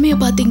அப்பாவோட நிலைமைய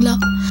பாத்தீங்களா?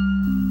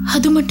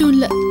 அது மட்டும்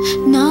இல்ல,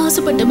 நான்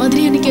ஆசைப்பட்ட மாதிரி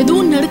எனக்கு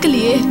எதுவும்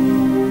நடக்கலையே.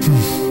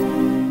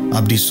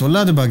 அப்படி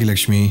சொல்லாத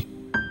பாகியலட்சுமி.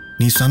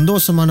 நீ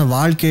சந்தோஷமான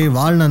வாழ்க்கையை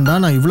வாழ்னு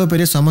தான் நான் இவ்வளவு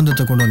பெரிய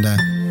சம்பந்தத்தை கொண்டு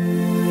வந்தேன்.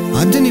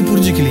 அது நீ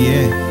புரிஞ்சுக்கலையே.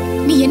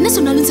 நீ என்ன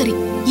சொன்னாலும் சரி,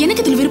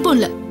 எனக்கு இதில் விருப்பம்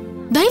இல்ல.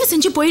 தயவு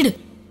செஞ்சு போயிடு.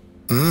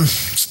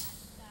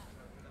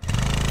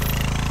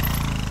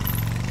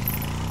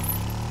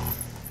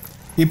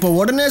 இப்ப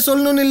உடனே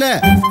சொல்லணும் இல்ல,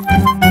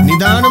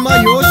 நிதானமா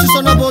யோசிச்சு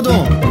சொன்னா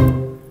போதும்.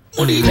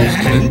 முடியல.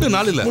 2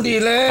 நாள் இல்ல,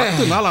 முடியல.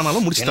 10 நாள்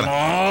ஆனாலும் முடிச்சிட்டேன்.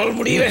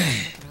 முடியல.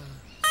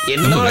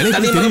 என்னால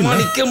தனிமரமா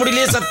நிக்க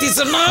முடியல. சத்தி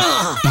சொன்னா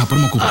நான்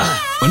அப்புறமா கூப்பிடுறேன்.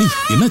 பனி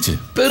என்னாச்சு?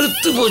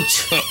 பெருத்து போச்சு.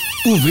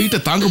 உன் வெயிட்ட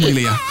தாங்க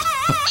முடியலையா?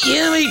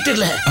 ஏன் வெயிட்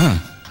இல்ல,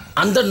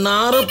 அந்த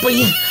நார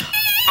பையன்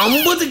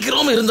 50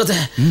 கிலோ இருந்தத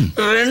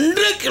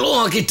 2 கிலோ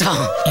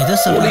ஆக்கிட்டான்.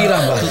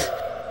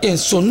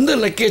 என்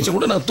சொந்த லக்கேஜ்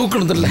கூட நான்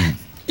தூக்கணும் இல்ல,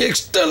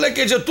 எக்ஸ்ட்ரா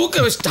லக்கேஜ் தூக்க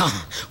வச்சிட்டான்.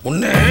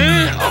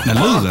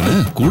 நல்லதுதானே,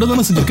 கூட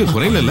தானே செஞ்சிருக்க,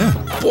 குறையில.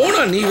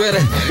 போனா நீ வேற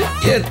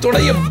என்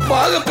தொடைய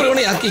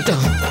பாகப்பிரவனை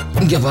ஆக்கிட்டான்.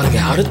 இங்க பாருங்க,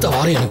 அடுத்த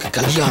வாரம் எனக்கு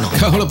கல்யாணம்.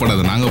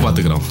 கவலைப்படாத, நாங்க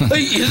பாத்துக்கிறோம்.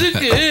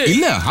 இதுக்கு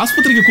இல்ல,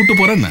 ஆஸ்பத்திரிக்கு கூட்டு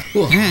போறேன்.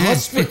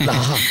 ஹாஸ்பிடலா?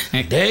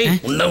 டேய்,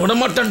 உன்னை விட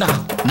மாட்டேன்டா.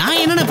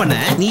 நான் என்ன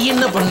பண்ணேன்? நீ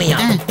என்ன பண்ணியா?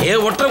 ஏ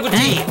ஒற்றை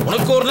குச்சி,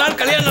 உனக்கு ஒரு நாள்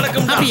கல்யாணம்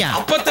நடக்கும்.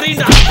 அப்ப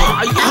தெரியும்டா.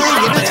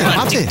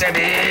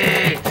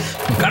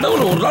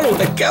 கடவுள் ஒரு நாள்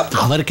உன்னை கேப்ப.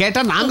 அவர்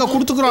கேட்டா நாங்க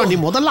கொடுத்துக்கிறோம். நீ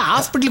முதல்ல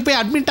ஹாஸ்பிடல் போய்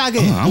அட்மிட்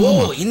ஆகு. ஓ,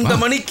 இந்த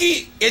மணிக்கு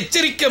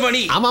எச்சரிக்கை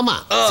மணி. ஆமாமா,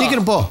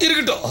 சீக்கிரம் போ.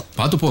 இருக்கட்டும்,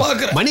 பாத்து போ.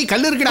 மணி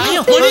கல் இருக்குடா.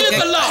 மணியில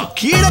கல்லா?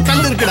 கீழே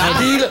கல் இருக்குடா.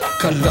 அடியில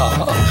கல்லா?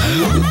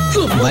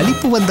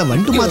 வலிப்பு வந்த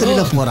வண்டு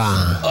மாதிரில போறான்.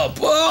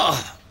 அப்பா,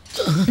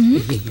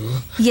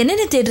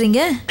 என்னென்ன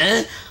தேடுறீங்க?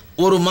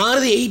 ஒரு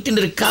மாருதி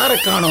 800 காரை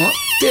காணோம்,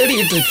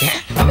 தேடிக்கிட்டு இருக்கேன்.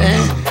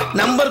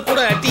 நம்பர்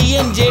கூட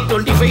TNJ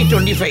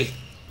 2525.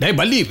 டேய்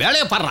பல்லி,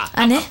 வேலைய பாறா.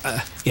 அண்ணே,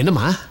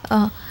 என்னம்மா?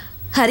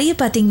 ஹரிய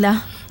பாத்தீங்களா?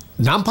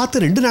 நான்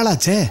பார்த்து 2 நாள்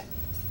ஆச்சே.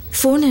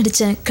 ஃபோன்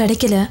அடிச்சேன்,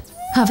 கிடைக்கல.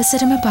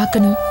 அவசரமா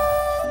பார்க்கணும்.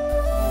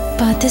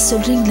 பார்த்து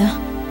சொல்றீங்களா?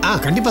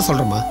 கண்டிப்பா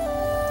சொல்றேம்மா.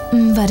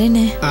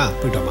 வரேனே.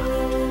 போய்ட்டோமா.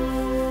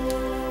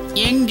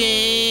 எங்கே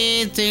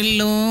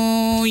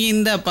செல்லும்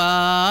இந்த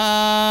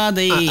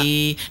பாதை,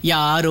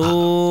 யாரோ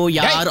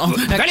யாரோ.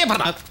 வேலைய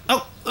பாறா.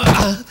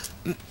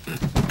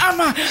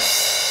 ஆமா.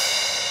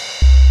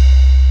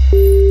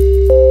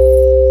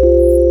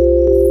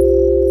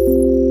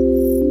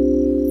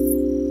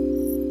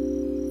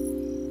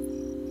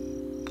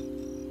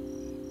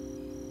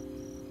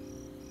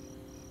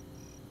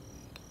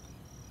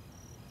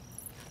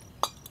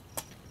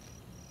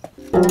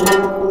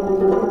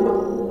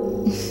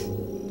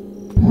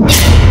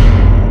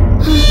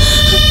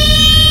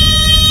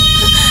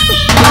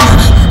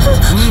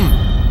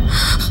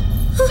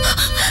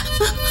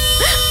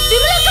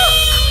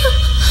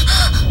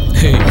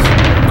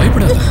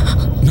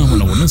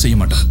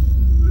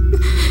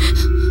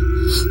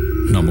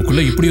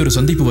 ஒரு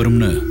சந்திப்பு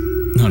வரும்னு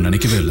நான்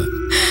நினைக்கவே இல்லை.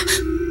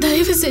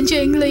 தயவு செஞ்சு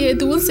எங்களை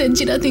எதுவும்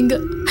செஞ்சிடாதீங்க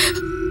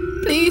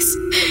ப்ளீஸ்.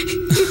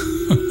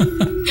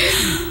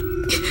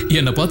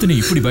 என்னை பார்த்து நீ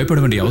இப்படி பயப்பட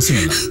வேண்டிய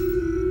அவசியம் இல்லை.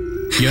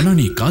 ஏன்னா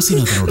நீ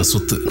காசிநாதனோட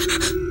சொத்து.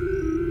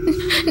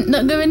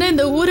 நாங்க வேணா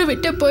இந்த ஊரை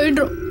விட்டு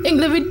போயிடுறோம்,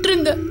 எங்களை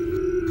விட்டுருங்க.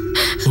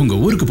 உங்க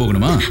ஊருக்கு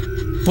போகணுமா?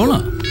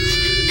 போலாம்.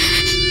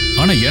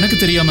 ஆனா எனக்கு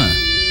தெரியாம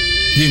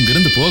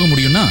இங்கிருந்து போக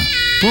முடியும்னா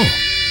போ.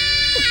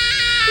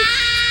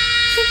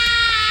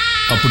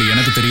 அப்படி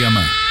எனக்கு தெரியாம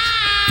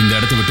இந்த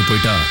இடத்த விட்டு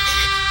போயிட்டா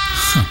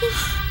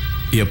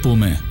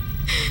எப்பவுமே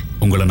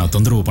உங்களை நான்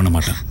தொந்தரவு பண்ண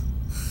மாட்டேன்.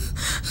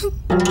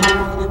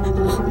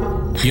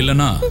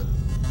 இல்லனா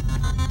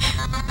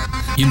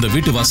இந்த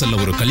வீட்டு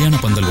வாசல்ல ஒரு கல்யாண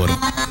பந்தல்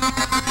வரும்.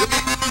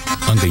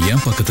 அங்க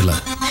என் பக்கத்துல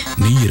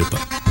நீ இருப்ப.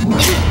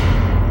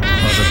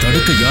 அதை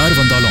தடுக்க யார்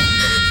வந்தாலும்,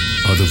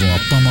 அதுவும்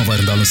அப்பா அம்மாவா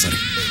இருந்தாலும் சரி,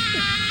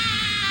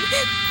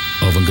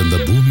 அவங்க இந்த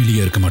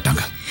பூமியிலேயே இருக்க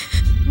மாட்டாங்க.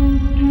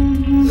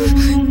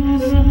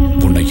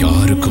 உன்னை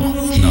யாருக்கும்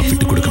நான்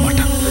விட்டு கொடுக்க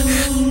மாட்டேன்.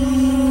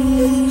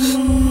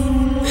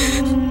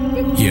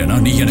 ஏன்னா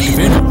நீ எனக்கு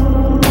வேணும்.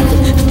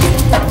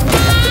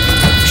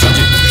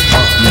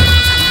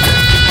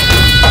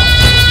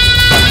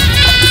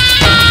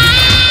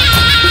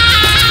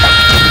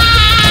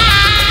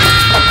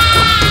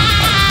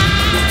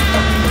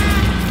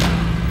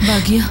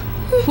 பாக்யா,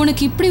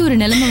 உனக்கு இப்படி ஒரு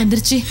நிலைமை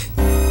வந்துருச்சு.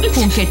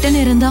 உன் கெட்ட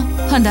நேரம் தான்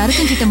அந்த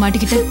அரக்கன் கிட்ட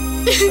மாட்டிக்கிட்ட.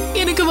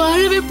 எனக்கு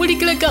வாழவே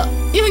பிடிக்கலக்கா.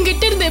 இவன்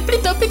கிட்ட இருந்து எப்படி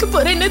தப்பிக்க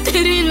போறேன்னு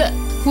தெரியல.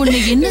 உன்னை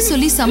என்ன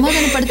சொல்லி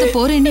சமாதானப்படுத்த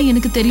போறேன்னு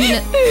எனக்கு தெரியல.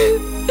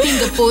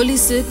 இங்க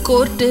போலீஸ்,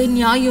 கோர்ட்டு,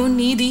 நியாயம்,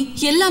 நீதி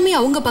எல்லாமே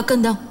அவங்க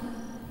பக்கம்தான்.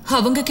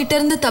 அவங்க கிட்ட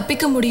இருந்து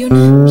தப்பிக்க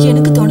முடியும்னு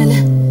எனக்கு தோணல.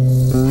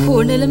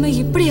 உன் நிலைமை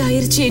இப்படி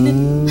ஆயிருச்சேன்னு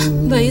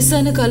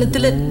வயசான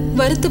காலத்துல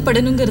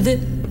வருத்தப்படணுங்கிறது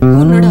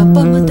உன்னோட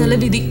அப்பா அம்மா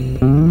தலைவிதி.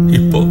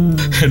 இப்போ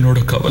என்னோட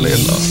கவலை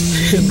எல்லாம்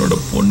என்னோட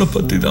பொண்ணை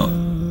பத்தி தான்.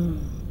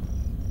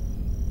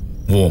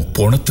 உன்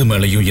பொணத்து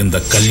மேலையும் இந்த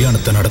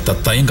கல்யாணத்தை நடத்த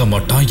தயங்க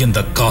மாட்டான்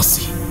இந்த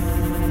காசி.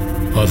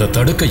 அதை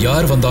தடுக்க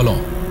யார்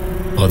வந்தாலும்,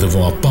 அது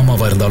உன் அப்பா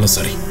அம்மாவா இருந்தாலும்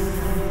சரி,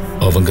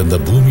 அவங்க இந்த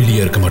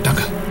பூமியிலேயே இருக்க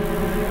மாட்டாங்க.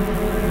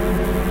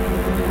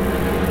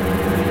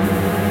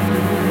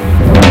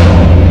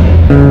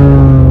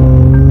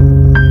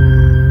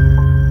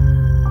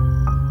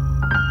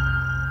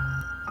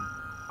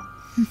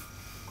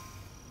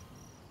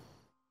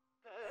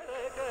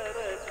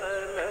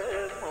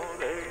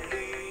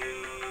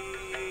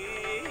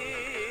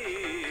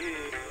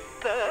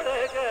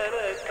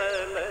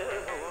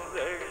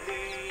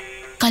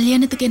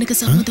 கல்யாணத்துக்கு எனக்கு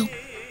சம்மதம்.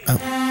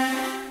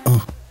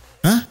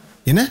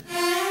 என்ன?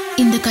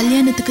 இந்த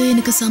கல்யாணத்துக்கு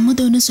எனக்கு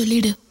சம்மதம்னு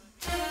சொல்லிடு.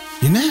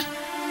 என்ன?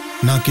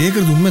 நான்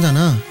கேக்குறது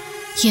உண்மைதானா?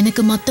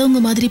 எனக்கு மத்தவங்க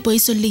மாதிரி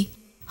போய் சொல்லி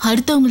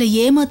அடுத்தவங்களை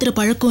ஏமாத்துற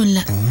பழக்கம் இல்ல.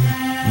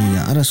 நீ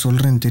யார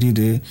சொல்றேன்னு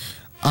தெரியுது.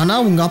 ஆனா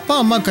உங்க அப்பா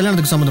அம்மா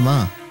கல்யாணத்துக்கு சம்மதமா?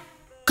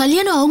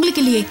 கல்யாணம்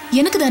அவங்களுக்கு இல்லையே,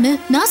 எனக்கு தானே.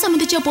 நான்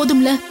சம்மதிச்சா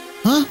போதும்ல.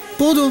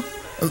 போதும்,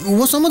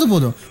 உன் சம்மதம்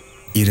போதும்.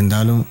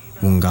 இருந்தாலும்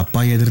உங்க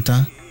அப்பா எதிர்த்தா?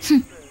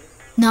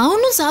 நான்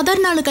ஒன்னும்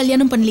சாதாரண ஆளு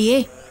கல்யாணம் பண்ணலையே.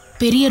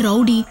 பெரிய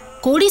ரவுடி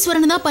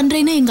கோடீஸ்வரன் தான்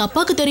பண்றேன்னு எங்க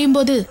அப்பாக்கு தெரியும்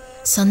போது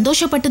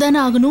சந்தோஷப்பட்டு தானே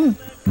ஆகணும்.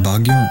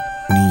 பாக்யம்,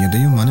 நீ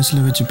எதையும்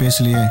மனசுல வச்சு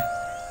பேசலையே.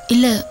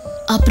 இல்ல,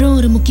 அப்புறம்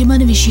ஒரு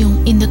முக்கியமான விஷயம்.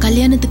 இந்த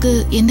கல்யாணத்துக்கு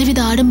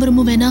எந்தவித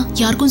ஆடம்பரமும் வேணாம்,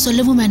 யாருக்கும்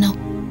சொல்லவும் வேணாம்.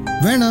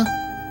 வேணாம்,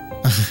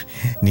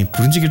 நீ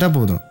புரிஞ்சுக்கிட்டா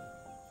போதும்.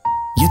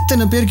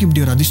 எத்தனை பேருக்கு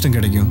இப்படி ஒரு அதிர்ஷ்டம்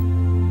கிடைக்கும்?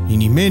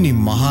 இனிமே நீ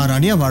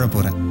மகாராணியா வாழ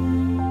போற.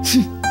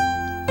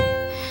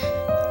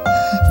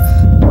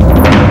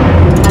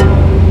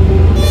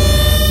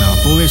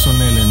 அப்போவே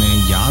சொன்னேன்னு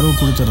யாரோ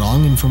கொடுத்த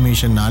ராங்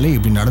இன்ஃபர்மேஷன்னாலே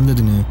இப்படி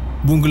நடந்ததுன்னு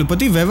உங்களை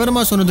பத்தி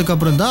விவரமா சொன்னதுக்கு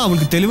அப்புறம் தான்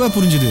அவளுக்கு தெளிவா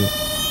புரிஞ்சுது.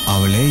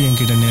 அவளே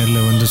என்கிட்ட நேர்ல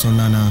வந்து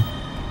சொன்னானா?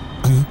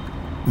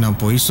 நான்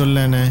பொய்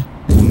சொல்லனே,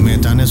 உண்மையை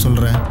தானே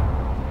சொல்றேன்.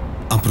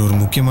 அப்புறம் ஒரு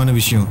முக்கியமான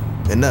விஷயம்.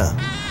 என்ன?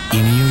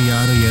 இனியும்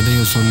யாரோ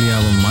எதையோ சொல்லி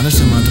அவன்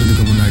மனசை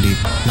மாத்துறதுக்கு முன்னாடி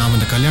நாம்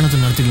இந்த கல்யாணத்தை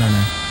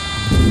நடத்திக்கலானே.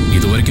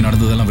 இது வரைக்கும்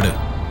நடந்ததெல்லாம் விட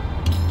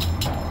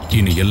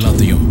இனி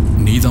எல்லாத்தையும்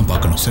நீ தான்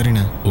பார்க்கணும்.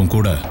 சரிண்ணே. உன்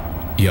கூட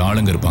என்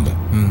ஆளுங்க இருப்பாங்க.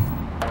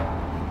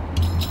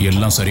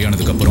 எல்லாம்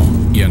சரியானதுக்கு அப்புறம்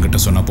என்கிட்ட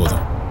சொன்னா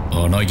போதும்.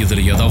 ஆனா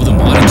இதுல ஏதாவது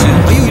மாறிச்சு?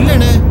 ஐயோ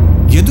இல்லண்ணே,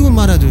 எதுவும்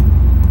மாறாது.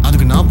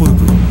 அதுக்கு நான்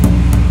பொறுப்பு.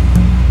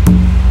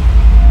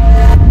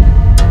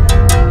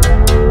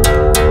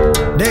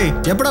 டேய்,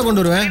 எப்படா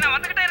கொண்டு வருவேன்?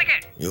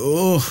 ஐயோ,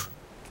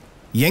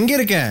 எங்க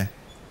இருக்க?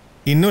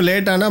 இன்னும்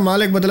லேட் ஆனா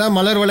மாலைக்கு பதிலா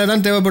மலர் வலை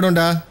தான்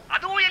தேவைப்படும்டா.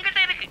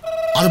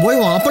 அது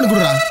போய் உன் அப்பனுக்கு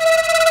கொடுறா.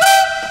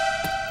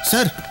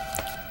 சார்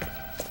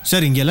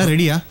சார், இங்க எல்லாம்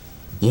ரெடியா?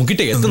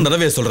 உன்கிட்ட எத்தனை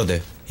தடவை சொல்றது?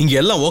 இங்க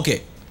எல்லாம் ஓகே.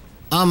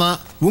 ஆமா,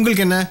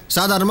 உங்களுக்கு என்ன?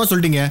 சாதாரணமா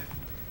சொல்லிட்டீங்க.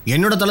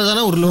 என்னோட தலை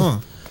தானே உருளும்.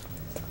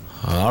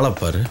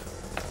 ஆளப்பாரு.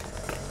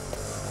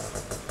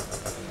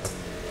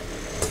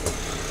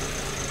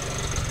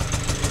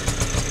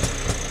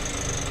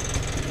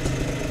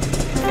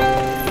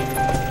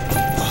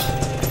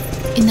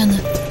 இந்தாங்க.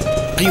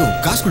 ஐயோ,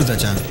 காசு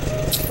கொடுத்தாச்சா?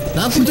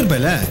 நான்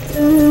கொடுத்துருப்பேன்ல.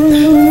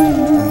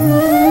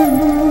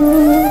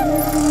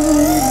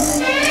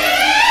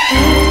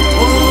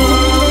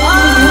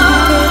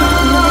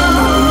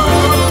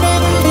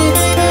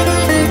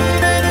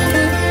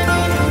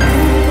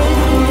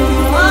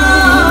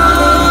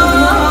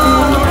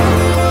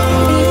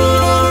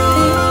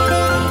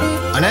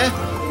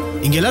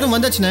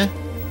 வந்தாச்சுண்ணே,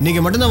 நீங்க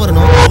மட்டும்தான்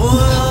வரணும்.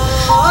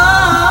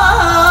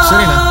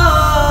 சரிண்ணா,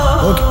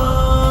 ஓகே.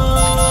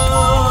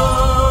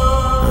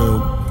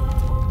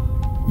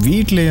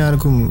 வீட்டில்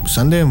யாருக்கும்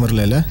சந்தேகம்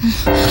வரல?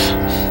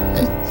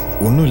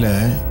 ஒன்றும் இல்லை,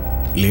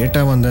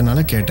 லேட்டாக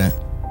வந்ததுனால கேட்டேன்.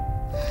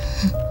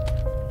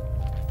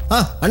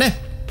 அண்ணே.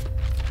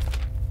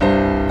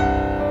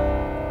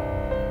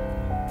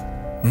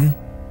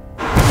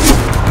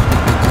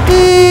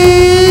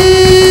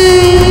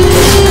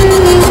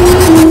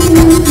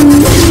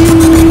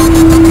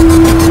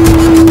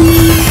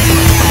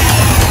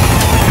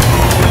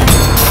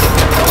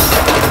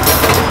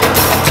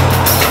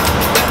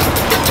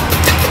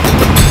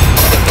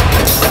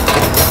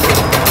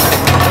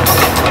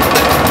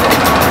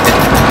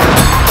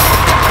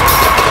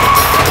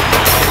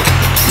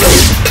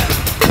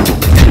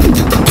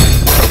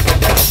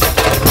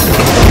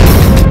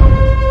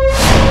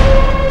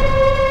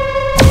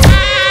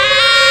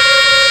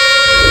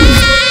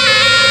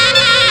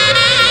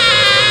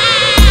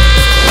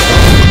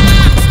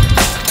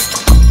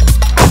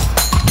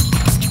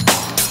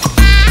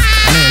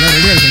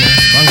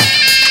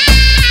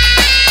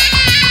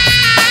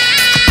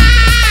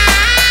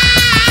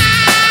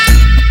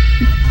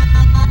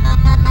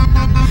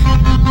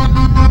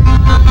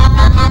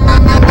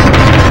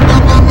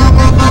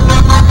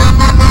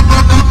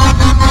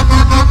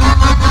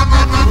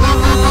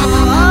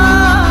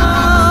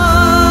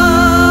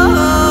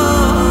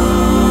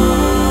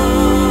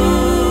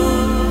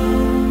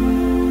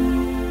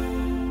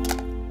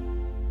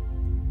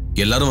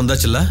 எல்லாரும்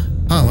வந்தாச்சுல்ல?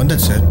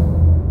 வந்தாச்சு சார்.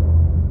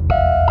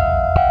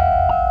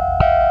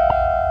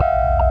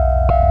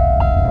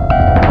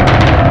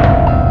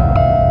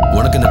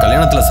 உனக்கு இந்த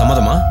கல்யாணத்துல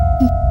சம்மதமா?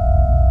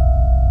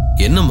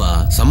 என்னம்மா,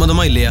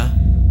 சம்மதமா இல்லையா?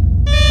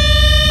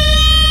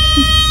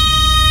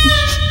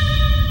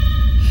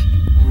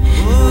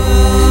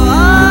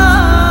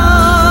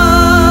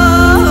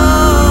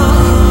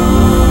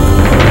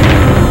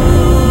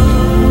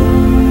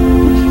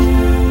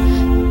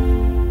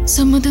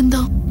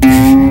 சம்மதம்தான்.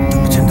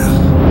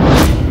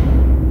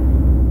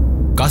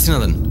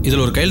 காசிநாதன்,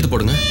 இதுல ஒரு கையெழுத்து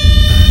போடுங்க.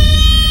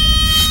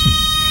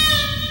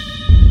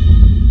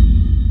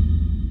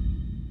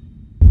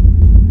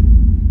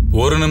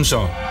 ஒரு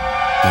நிமிஷம்.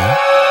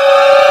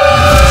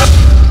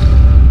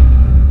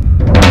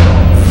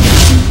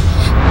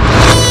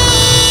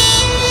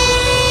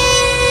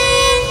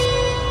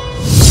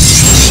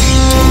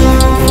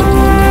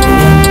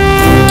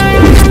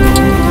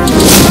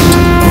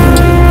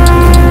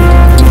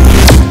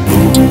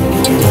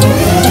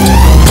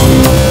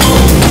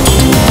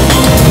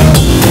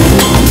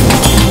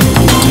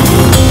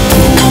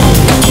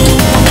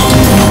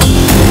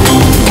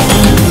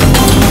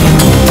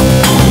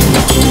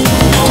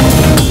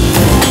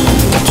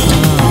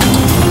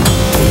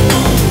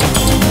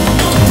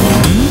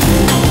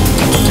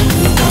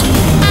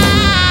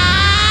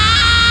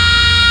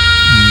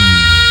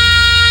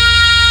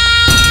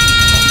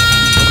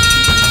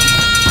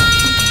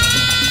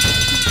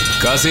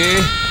 காசி,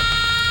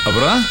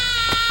 அப்புறம்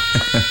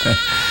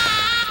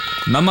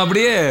நம்ம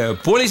அப்படியே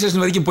போலீஸ்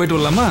ஸ்டேஷன் வரைக்கும் போயிட்டு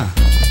வரலாமா?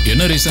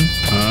 என்ன ரீசன்?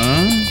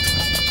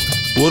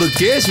 ஒரு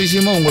கேஸ்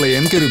விஷயமா உங்களை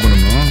என்கொயரி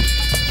பண்ணணும்.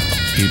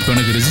 இப்போ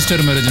எனக்கு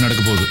ரெஜிஸ்டர் மேரேஜ்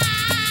நடக்க போகுது,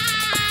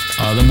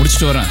 அதை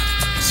முடிச்சுட்டு வரேன்.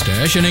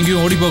 ஸ்டேஷன்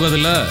எங்கேயும் ஓடி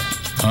போகாதில்ல.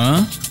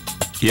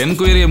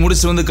 என்கொயரியை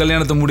முடிச்சுட்டு வந்து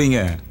கல்யாணத்தை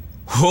முடிங்க.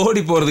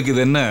 ஓடி போறதுக்கு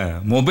இது என்ன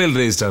மொபைல்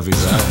ரெஜிஸ்டர்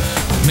ஆஃபீஸா?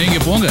 நீங்க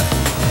போங்க,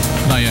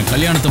 நான் என்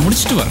கல்யாணத்தை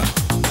முடிச்சுட்டு வரேன்.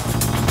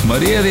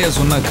 மரியாதையா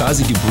சொன்னா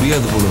காசிக்கு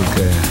புரியாது போல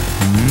இருக்கு.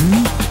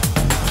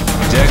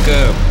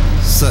 ஜேக்கப்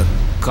சார்,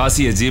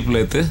 காசிய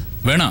ஜீப்ல ஏத்து.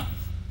 வேணாம்,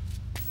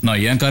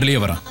 நான் என் கார்லயே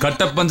வரேன்.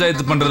 கட்ட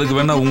பஞ்சாயத்து பண்றதுக்கு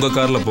வேணா உங்க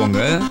கார்ல போங்க.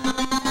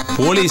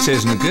 போலீஸ்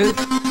ஸ்டேஷனுக்கு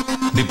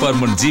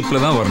டிபார்ட்மெண்ட்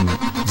ஜீப்ல தான் வரணும்.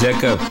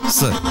 ஜேக்கப்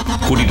சார்,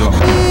 கூட்டிட்டு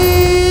வாங்க.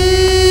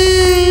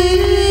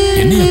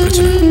 என்னையா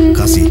பிரச்சனை?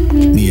 காசி,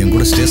 நீ என்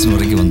கூட ஸ்டேஷன்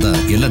வரைக்கும் வந்தா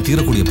எல்லாம்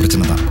தீரக்கூடிய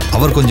பிரச்சனை தான்.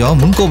 அவர்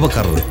கொஞ்சம்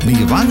முன்கோபக்காரர்.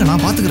 நீங்க வாங்க,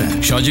 நான் பாத்துக்கிறேன்.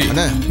 ஷாஜி,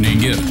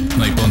 நீங்க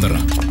நான் இப்போ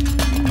வந்துடுறேன்.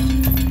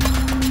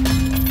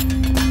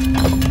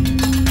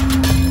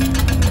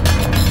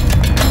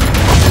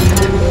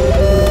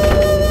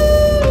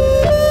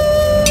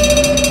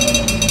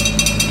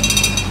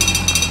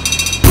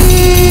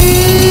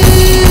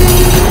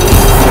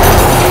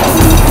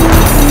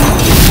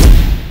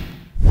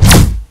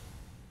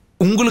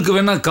 உங்களுக்கு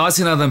வேணா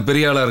காசிநாதன்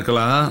பெரிய ஆளா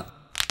இருக்கலாம்,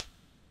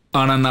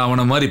 ஆனா நான்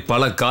அவனை மாதிரி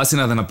பல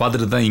காசிநாதனை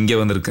பார்த்துட்டு தான் இங்கே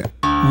வந்திருக்கேன்.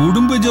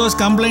 உடும்பு ஜோஸ்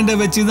கம்ப்ளைண்ட்டை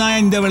வச்சு தான்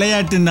இந்த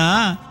விளையாட்டுன்னா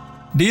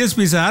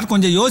டிஎஸ்பி சார்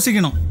கொஞ்சம்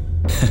யோசிக்கணும்.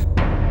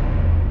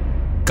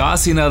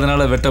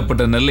 காசிநாதனால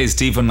வெட்டப்பட்ட நெல்லை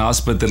ஸ்டீஃபன்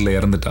ஆஸ்பத்திரியில்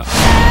இறந்துட்டான்.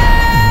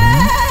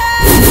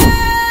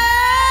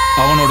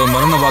 அவனோட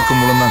மரண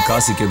வாக்குமூலம் தான்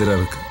காசிக்கு எதிராக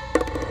இருக்கு.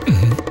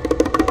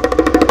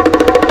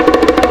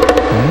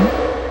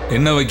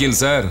 என்ன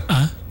வக்கீல் சார்,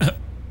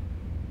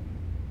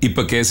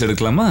 இப்ப கேஸ்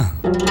எடுக்கலாமா?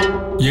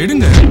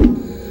 எடுங்க.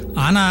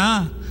 ஆனா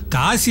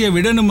காசியை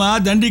விடணுமா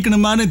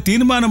தண்டிக்கணுமான்னு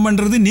தீர்மானம்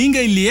பண்றது நீங்க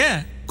இல்லையே,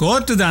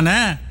 கோர்ட்டு தானே.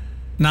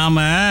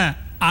 நாம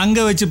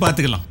அங்க வச்சு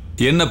பார்த்துக்கலாம்.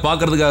 என்ன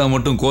பார்க்கறதுக்காக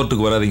மட்டும்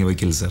கோர்ட்டுக்கு வராதீங்க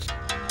வக்கீல் சார்.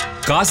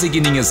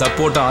 காசிக்கு நீங்க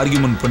சப்போர்ட்டா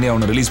ஆர்கியூமெண்ட் பண்ணி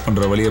அவனை ரிலீஸ்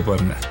பண்ற வழியை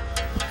பாருங்க.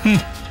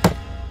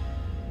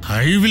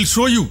 I will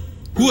show you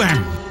who I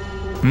am.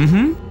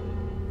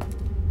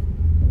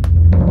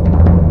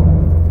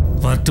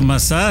 வரட்டுமா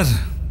சார்?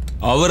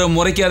 அவரை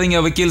முறைக்காதீங்க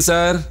வக்கீல்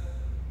சார்.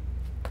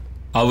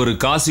 அவரு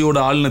காசியோட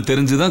ஆள்னு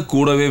தெரிஞ்சுதான்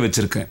கூடவே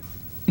வச்சிருக்கேன்.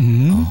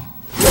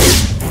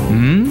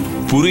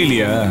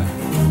 புரியலையா?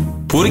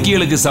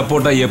 பொறுக்கிகளுக்கு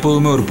சப்போர்ட்டா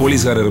எப்பவுமே ஒரு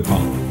போலீஸ்காரர்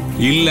இருப்பான்.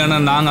 இல்லைன்னா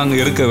நாங்க அங்க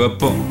இருக்க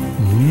வைப்போம்.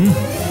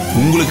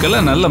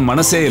 உங்களுக்கெல்லாம் நல்ல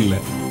மனசே இல்லை.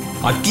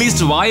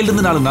 அட்லீஸ்ட்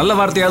வாயிலிருந்து 4 நல்ல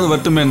வார்த்தையாவது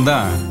வரட்டுமேன்னு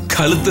தான்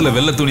கழுத்துல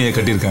வெள்ளை துணியை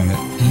கட்டியிருக்காங்க.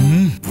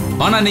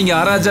 ஆனா நீங்க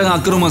அராஜகம்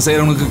அக்கிரமம்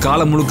செய்யறவனுக்கு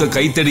காலம் முழுக்க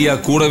கைத்தடியா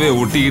கூடவே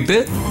ஒட்டிக்கிட்டு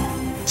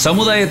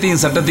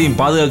சமுதாயத்தையும் சட்டத்தையும்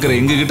பாதுகாக்கிற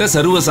எங்ககிட்ட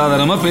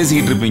சர்வசாதாரணமா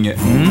பேசிக்கிட்டு இருப்பீங்க.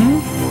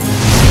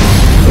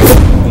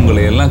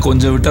 உங்களை எல்லாம்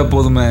கொஞ்சம் விட்டா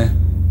போதுமே,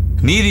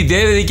 நீதி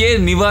தேவதைக்கே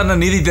நிவாரண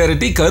நீதி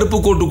திரட்டி கருப்பு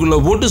கோட்டுக்குள்ள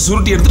போட்டு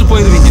சுருட்டி எடுத்துட்டு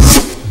போயிருவீங்க.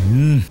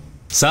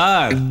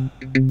 சார்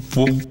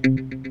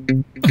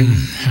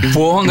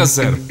போங்க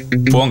சார்,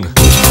 போங்க.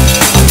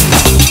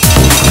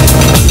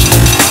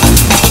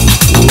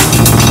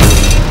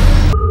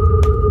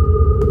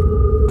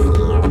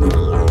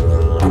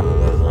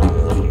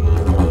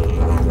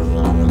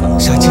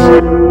 ஷாஜி,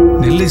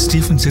 நெல்லை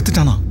ஸ்டீஃபன்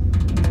செத்துட்டானா?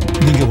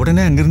 நீங்க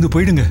உடனே அங்கிருந்து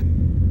போயிடுங்க.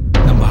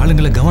 நம்ம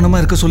ஆளுங்களை கவனமா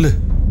இருக்க சொல்லு.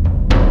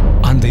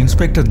 அந்த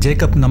இன்ஸ்பெக்டர்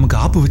ஜேக்கப் நமக்கு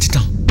ஆப்பு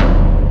வச்சுட்டான்.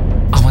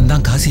 அவன்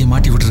தான் காசியை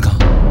மாட்டி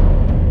விட்டுருக்கான்.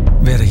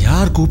 வேற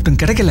யார் கூப்பிட்டும்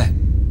கிடைக்கல.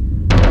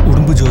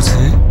 உடும்பு ஜோசு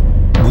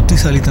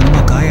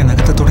புத்திசாலித்தனமா காய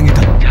நகர்த்த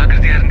தொடங்கிட்டான்.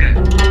 ஜாக்கிரதையா இருங்க.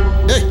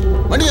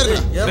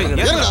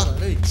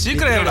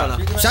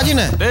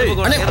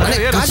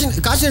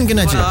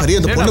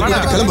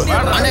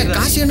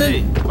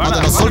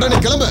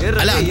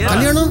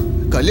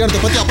 கல்யாணத்தை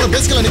பத்தி அப்புறம்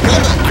பேசிக்கலாம். நீ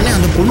கிளம்பு. அண்ணே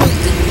அந்த பொண்ணு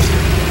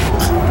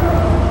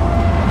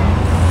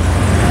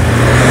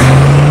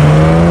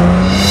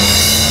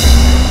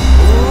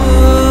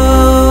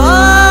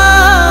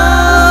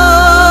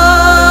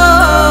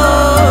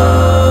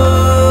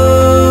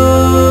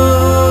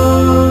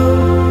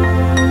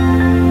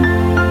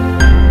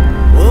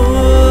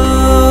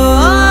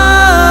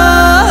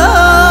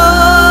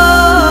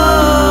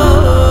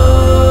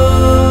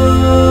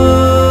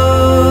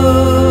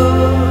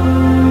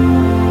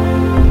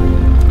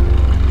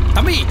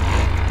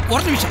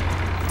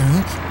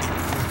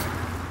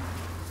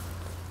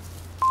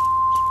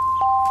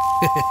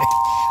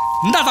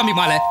இந்தா தம்பி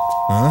மாலை.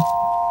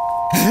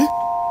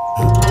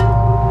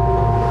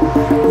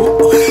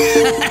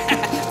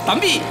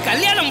 தம்பி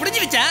கல்யாணம்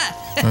முடிஞ்சிருச்சா?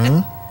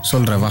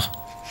 சொல்றேன் வா.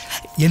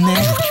 என்ன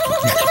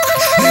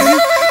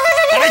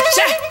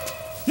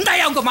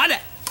இந்தாயா உங்க மாலை.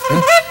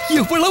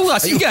 இவ்வளவு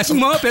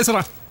அசிங்கமா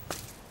பேசுறான்.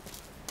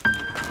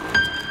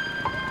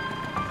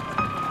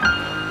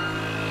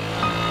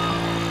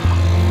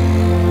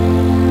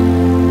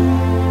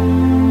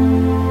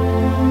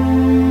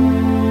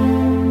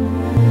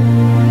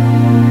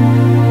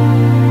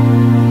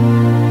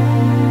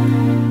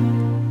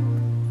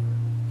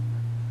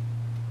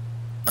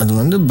 அது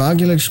வந்து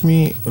பாக்யலட்சுமி,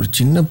 ஒரு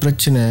சின்ன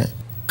பிரச்சனை.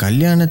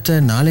 கல்யாணத்தை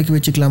நாளைக்கு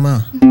வச்சுக்கலாமா?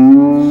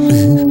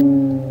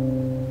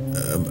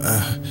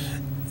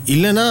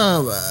 இல்லைன்னா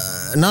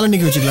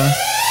நாளைக்கு வச்சுக்கலாம்.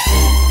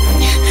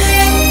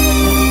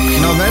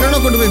 நான் வேணும்னா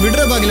கொண்டு போய்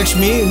விடுற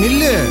பாக்யலட்சுமி.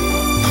 நில்லு.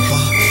 அப்பா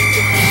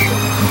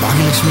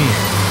பாக்யலட்சுமி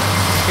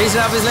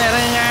ஆபீஸ்ல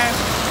இறங்குங்க.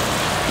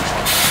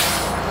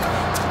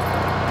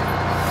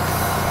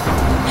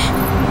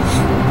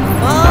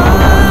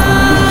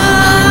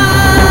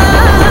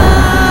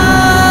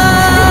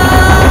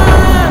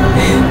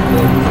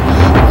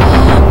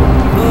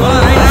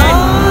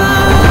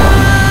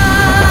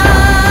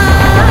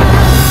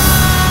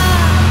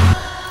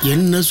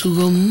 என்ன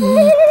சுகம்,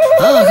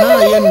 ஆஹா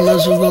என்ன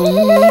சுகம்.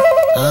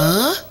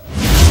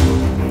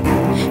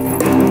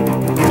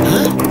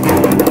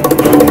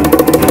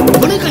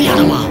 இவனுக்கு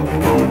கல்யாணமா?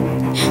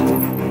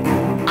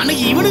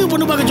 அன்னைக்கு இவனுக்கு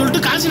பொண்ணு பார்க்க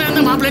சொல்லிட்டு காசு நான்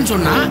தான் மாப்பிள்ளைன்னு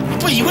சொன்னா,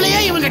 இப்ப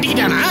இவளையே இவன்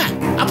கட்டிக்கிட்டானா?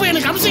 அப்ப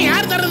எனக்கு அம்சம்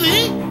யார் தர்றது?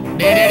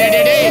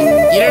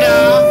 இருடா,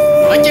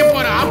 வைக்க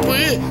போற ஆப்பு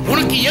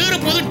உனக்கு ஏற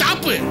போது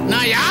டாப்பு.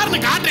 நான் யாருன்னு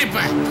காட்டுறேன். இப்ப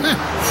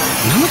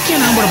நமக்கே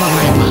நான் போட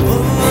பார்க்கலாம்.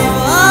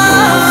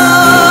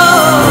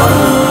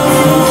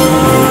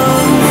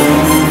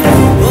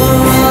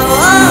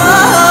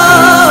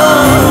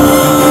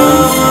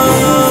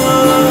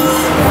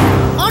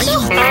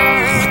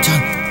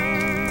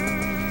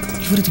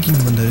 இவருக்கு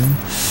இங்க வந்தாரு.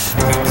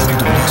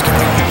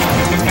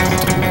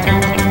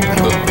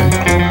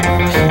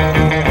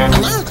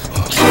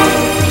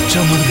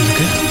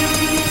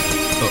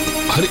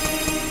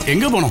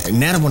 எங்க போனோம்?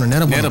 நேரம் போனோம்.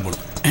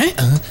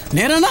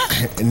 நேரம்னா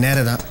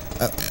நேரம் தான்.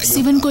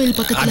 சிவன் கோயில்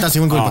பக்கத்துல. அதான்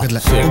சிவன் கோயில்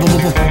பக்கத்துல.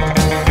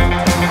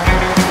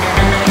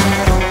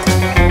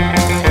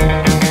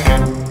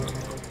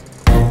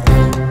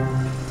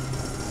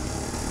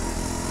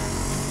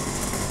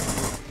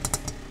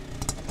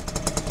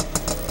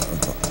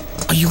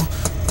 ஐயோ,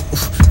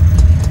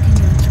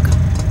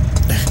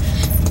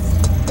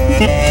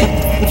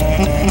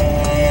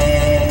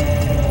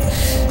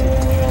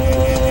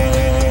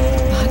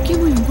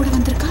 பாக்கியமும் என் கூட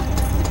வந்திருக்கா.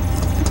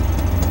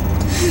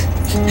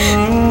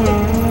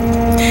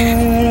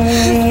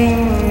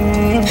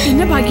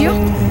 என்ன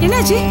பாக்கியம்,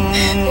 என்னாச்சு?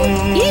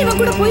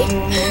 ஏய்,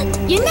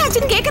 என்ன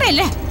ஆச்சுன்னு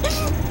கேக்குறேல்ல?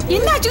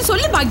 என்ன ஆச்சுன்னு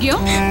சொல்லு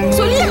பாக்கியம்.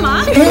 சொல்லுமா.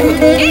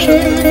 ஏய்,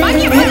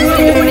 பாக்கியம் பதில்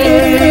சொல்லு போடி.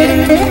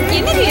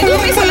 என்னது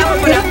எதுவுமே சொல்லாம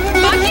போற?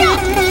 பாக்கியம்.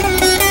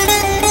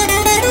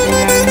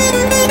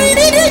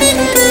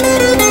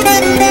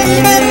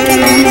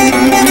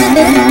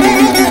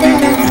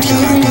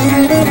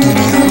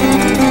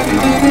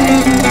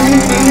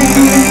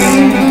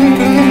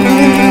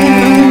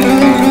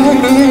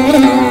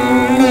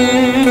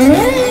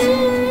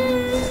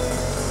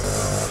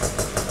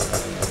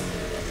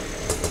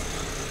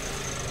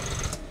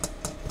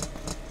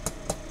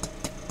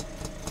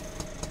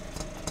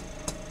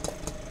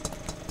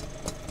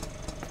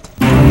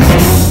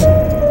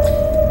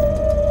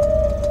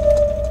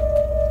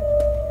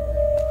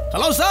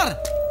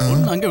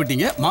 அங்க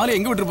விட்டீங்க மாலை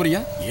எங்க விட்டு போறீங்க?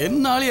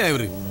 என்ன ஆளியா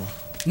இவரு?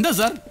 இந்த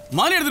சார்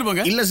மாலை எடுத்துட்டு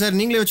போங்க. இல்ல சார்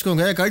நீங்களே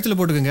வச்சுக்கோங்க, கழுத்துல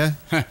போட்டுக்கோங்க.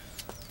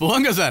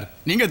 போங்க சார்,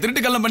 நீங்க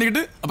திருட்டு கல்லம்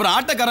பண்ணிக்கிட்டு அப்புறம்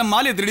ஆட்டோக்காரன்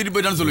மாலையை திருடிட்டு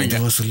போயிட்டான்னு சொல்லுவீங்க.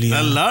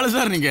 நல்ல ஆளு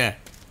சார் நீங்க.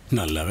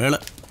 நல்ல வேலை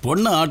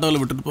பொண்ணை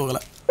ஆட்டோவில் விட்டுட்டு போகல.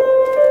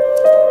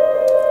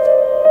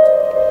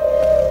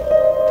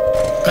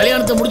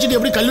 கல்யாணத்தை முடிச்சிட்டு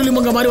எப்படி கல்லூரி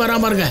மங்க மாதிரி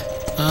வராம பாருங்க.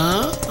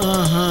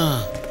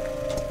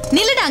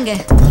 நில்லுடாங்க.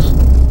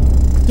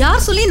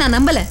 யார் சொல்லி நான்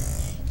நம்பல.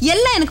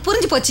 எல்லாம் எனக்கு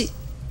புரிஞ்சு போச்சு.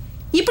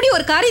 இப்படி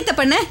ஒரு காரியத்தை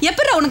பண்ண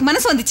எப்படி உனக்கு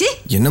மனசு வந்துச்சு?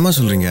 என்னமா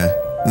சொல்றீங்க?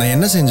 நான்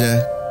என்ன செஞ்சேன்?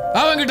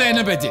 அவங்கிட்ட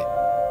என்ன பேச்சு?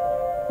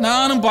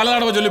 நானும் பல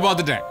தடவை சொல்லி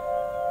பார்த்துட்டேன்.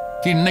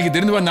 இன்னைக்கு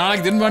திரும்பி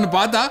நாளைக்கு திரும்பின்னு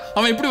பார்த்தா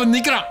அவன் இப்படி வந்து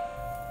நிக்கிறான்.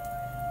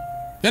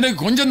 எனக்கு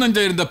கொஞ்சம்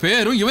நஞ்சம் இருந்த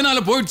பேரும்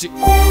இவனால போயிடுச்சு.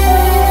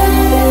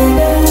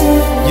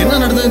 என்ன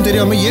நடந்ததுன்னு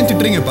தெரியாம ஏன்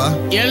திட்டுறீங்கப்பா?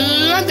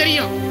 எல்லாம்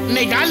தெரியும்.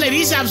 இன்னைக்கு காலைல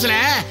ரீசாப்ஸ்ல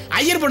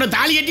ஐயர் பொண்ணு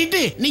தாலி கட்டிட்டு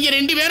நீங்க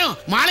ரெண்டு பேரும்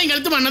மாலை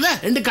கழுத்து பண்ணத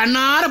ரெண்டு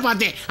கண்ணார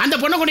பார்த்தேன். அந்த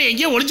பொண்ணை கூட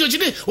எங்கேயோ ஒளிச்சு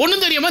வச்சுட்டு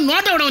ஒண்ணும் தெரியாம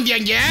நோட்ட விட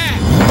வந்தியாங்க.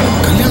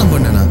 கல்யாணம்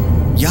பண்ணனா?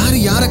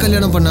 யார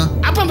கல்யாணம் பண்ணா?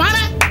 அப்ப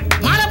மாலை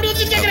அப்படி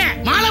வந்து கேக்குறேன்.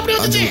 மாலை அப்படி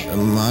வந்துச்சு.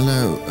 மாலை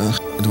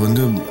அது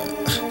வந்து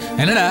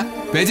என்னடா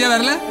பேச்சே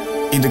வரல?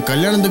 இது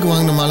கல்யாணத்துக்கு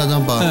வாங்கின மாலை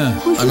தான்ப்பா.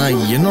 ஆனா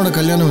என்னோட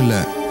கல்யாணம் இல்ல.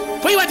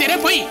 போய் வாத்தியாரே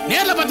போய்.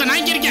 நேர்ல பார்த்த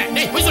நான் இங்க இருக்கேன்.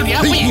 டேய் போய்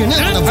சொல்றியா? போய்.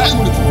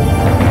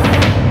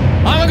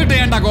 அவங்கிட்ட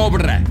ஏன்டா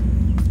கோவப்படுற?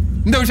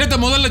 இந்த விஷயத்தை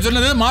முதல்ல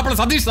சொன்னது மாப்பிள்ள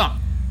சதீஷ் தான்.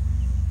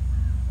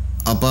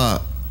 அப்பா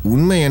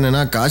உண்மை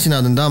என்னன்னா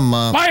காசிநாதன் தான்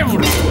அம்மா.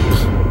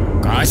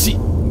 காசி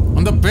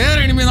அந்த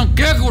பேரை இனிமே நான்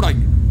கேட்க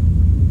கூடாது.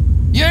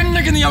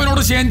 என்னைக்கு நீ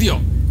அவனோட சேர்ந்தியோ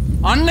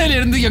அன்னையில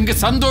இருந்து எங்க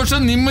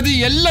சந்தோஷம் நிம்மதி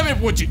எல்லாமே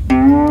போச்சு.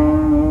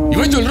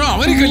 இவன் சொல்றான்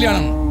அவனுக்கு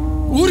கல்யாணம்,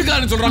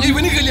 ஊருக்காரன் சொல்றாங்க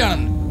இவனுக்கு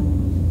கல்யாணம்.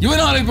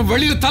 இவனால இப்ப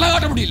வெளியில தலை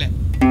காட்ட முடியல.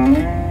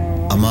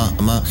 அம்மா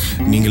அம்மா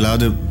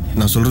நீங்களாவது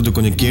நான் சொல்றது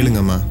கொஞ்சம்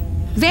கேளுங்கம்மா.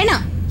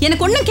 வேணாம்,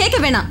 எனக்கு ஒண்ணும் கேட்க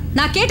வேணாம்.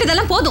 நான்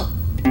கேட்டதெல்லாம் போதும்.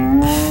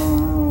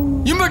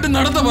 இம்பட்டு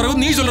நடந்த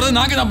பிறகு நீ சொல்றது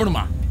நாங்க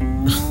நம்பணுமா?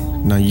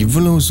 நான்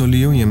இவ்வளவு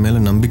சொல்லியும் என்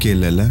மேல நம்பிக்கை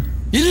இல்லைல்ல?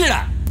 இல்லடா,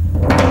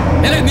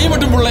 எனக்கு நீ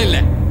மட்டும் புள்ள இல்ல.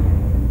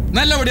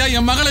 நல்லபடியா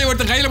என் மகளை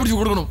ஒருத்தர் கையில பிடிச்சு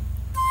கொடுக்கணும்.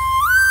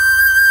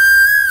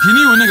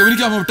 இனி உன்னை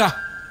கவனிக்காம விட்டா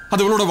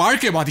அது அவளோட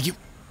வாழ்க்கையை பாதிக்கும்.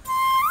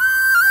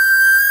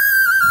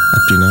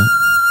 அப்படின்னா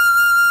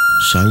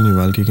ஷாலினி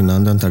வாழ்க்கைக்கு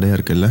நான் தான் தடையா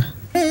இருக்கேல்ல?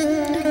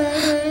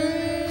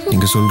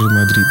 நீங்க சொல்ற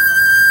மாதிரி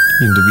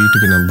இந்த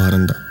வீட்டுக்கு நான்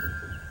பாரம் தான்.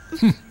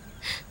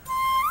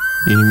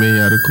 இனிமே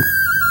யாருக்கும்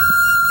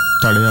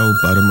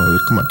தடையாவும் பாரமாவும்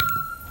இருக்க மாட்டேன்.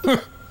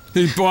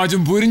 இப்போ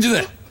ஆச்சும்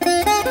புரிஞ்சுதே.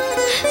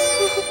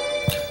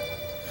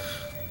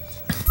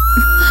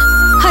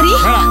 ஹரி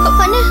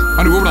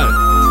அவனை கூப்பிடாது.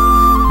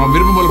 அவன்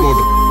விருப்பம் போல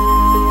போட்டு.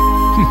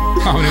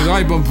 அவனுக்கு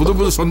தான் இப்போ புது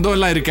புது சொந்தம்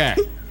எல்லாம் இருக்க.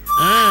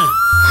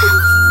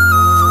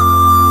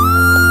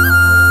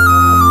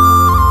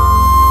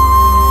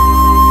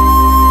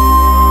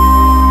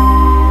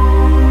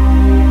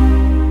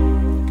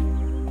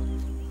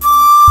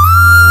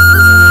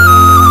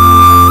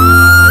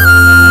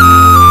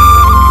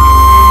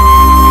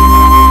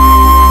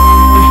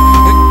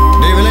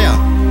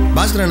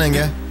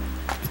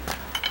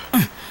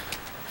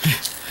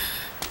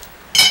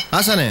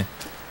 ஆசானே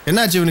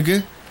என்னாச்சு இவனுக்கு?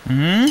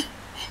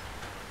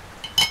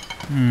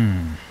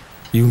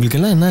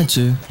 இவங்களுக்கெல்லாம்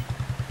என்னாச்சு?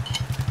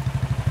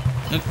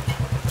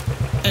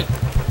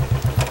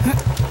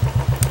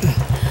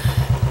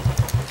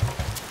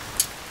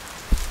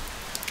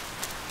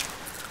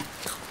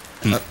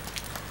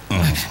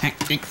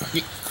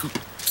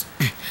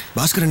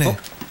 பாஸ்கரனே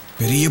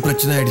பெரிய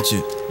பிரச்சனை ஆயிடுச்சு.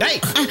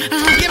 டேய்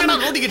என்னடா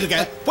நோட்டிக்கிட்டு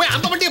இருக்க? போய்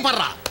அந்த வண்டியை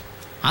பாடுறா.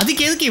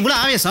 அதுக்கு எதுக்கு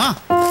இவ்வளவு ஆவேசம்?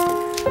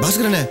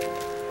 பாஸ்கரனே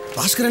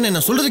பாஸ்கரனே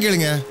நான் சொல்றது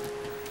கேளுங்க.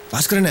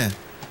 பாஸ்கரனே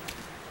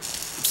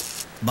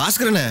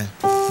பாஸ்கரனே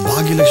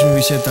பாகியலட்சுமி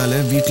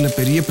விஷயத்தால வீட்டுல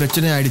பெரிய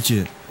பிரச்சனை ஆயிடுச்சு.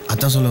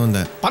 அதான் சொல்ல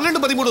வந்தேன்.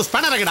 12-13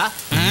 ஸ்பேனர் இருக்கடா.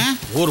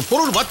 ஒரு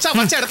பொருள் வச்ச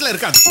இடத்துல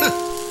இருக்காது.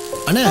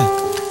 அண்ணே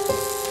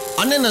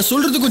அண்ணே நான்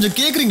சொல்றது கொஞ்சம்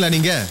கேக்குறீங்களா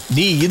நீங்க?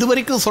 நீ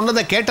இதுவரைக்கும்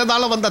சொன்னதை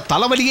கேட்டதால வந்த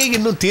தலைவலியே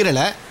இன்னும்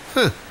தீரல.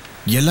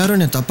 எல்லாரும்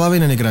என்ன தப்பாவே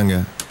நினைக்கிறாங்க.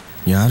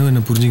 யாரும்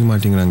என்ன புரிஞ்சுக்க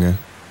மாட்டேங்கிறாங்க.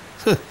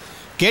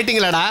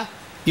 கேட்டீங்களாடா?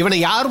 இவனை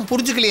யாரும்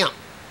புரிஞ்சுக்கலையாம்.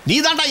 நீ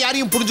தான்டா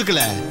யாரையும்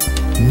புரிஞ்சுக்கல.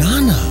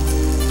 நானா?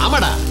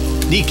 ஆமாடா.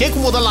 நீ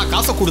கேட்கும் போதெல்லாம்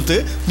காசை கொடுத்து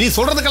நீ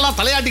சொல்றதுக்கெல்லாம்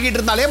தலையாட்டிக்கிட்டு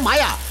இருந்தாலே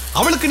மாயா,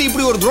 அவளுக்கு நீ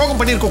இப்படி ஒரு துரோகம்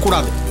பண்ணிருக்க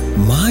கூடாது.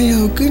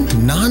 மாயாவுக்கு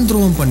நான்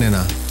துரோகம்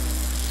பண்ணேனா?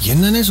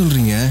 என்னன்னே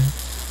சொல்றீங்க?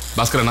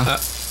 பாஸ்கரண்ணா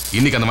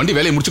இன்னைக்கு அந்த வண்டி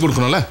வேலையை முடிச்சு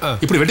கொடுக்கணும்ல.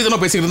 இப்படி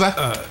வெட்டித்தனமா பேசிக்கிட்டு இருந்தா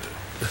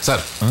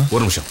சார்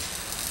ஒரு நிமிஷம்.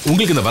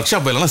 உங்களுக்கு இந்த ஒர்க்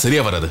ஷாப் வேலைலாம்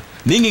சரியா வராது.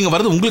 நீங்க இங்க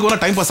வரது உங்களுக்கு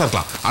வேணா டைம் பாஸா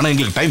இருக்கலாம், ஆனா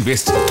எங்களுக்கு டைம்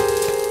வேஸ்ட்.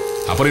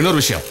 அப்புறம் இன்னொரு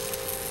விஷயம்,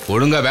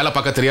 ஒழுங்கா வேலை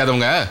பார்க்க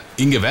தெரியாதவங்க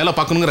இங்க வேலை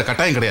பார்க்கணுங்கிற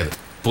கட்டாயம் கிடையாது,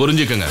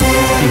 புரிஞ்சுக்கங்க.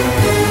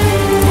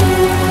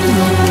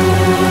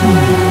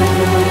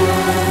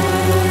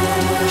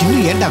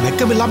 இன்னும் ஏன்டா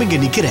வெக்கம் இல்லாம இங்க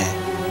நிக்கிற?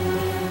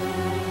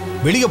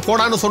 வெளியே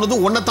போடான்னு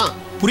சொன்னது ஒன்னதான்,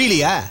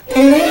 புரியலையா?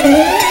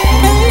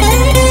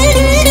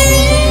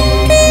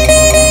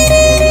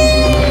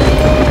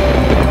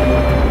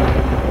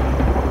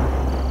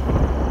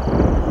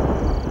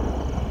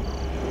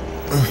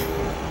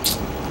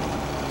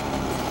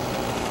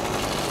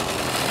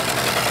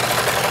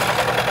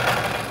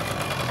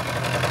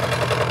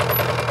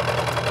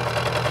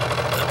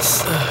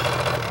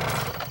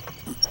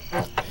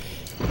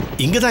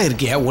 இங்கதான்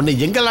இருக்கியா? உன்னை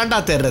எங்கலாண்டா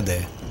தேடுறது?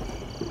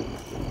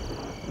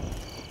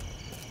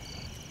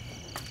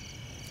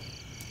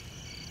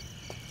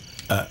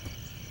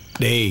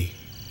 டேய்,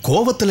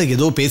 கோபத்துல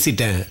ஏதோ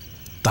பேசிட்டேன்,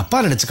 தப்பா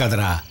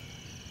நினைச்சுக்காதரா.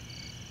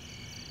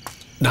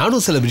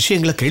 நானும் சில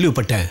விஷயங்களை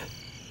கேள்விப்பட்டேன்.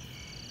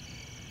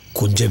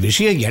 கொஞ்சம்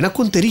விஷயம்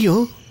எனக்கும்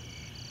தெரியும்.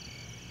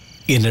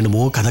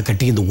 என்னென்னமோ கதை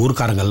கட்டி இந்த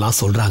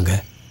ஊர்க்காரங்கள்லாம் சொல்றாங்க.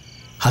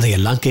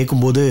 அதையெல்லாம்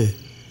கேட்கும்போது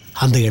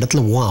அந்த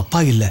இடத்துல உன்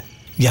அப்பா இல்லை,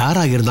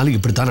 யாரா இருந்தாலும்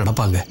இப்படித்தான்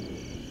நடப்பாங்க.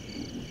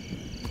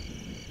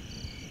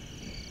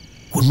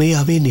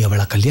 உண்மையாவே நீ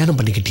அவளை கல்யாணம்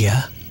பண்ணிக்கிட்டியா?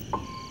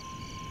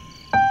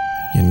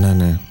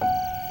 என்னன்னு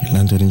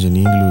எல்லாம் தெரிஞ்ச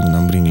நீங்களும் இது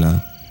நம்புறீங்களா?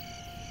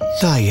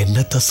 நான்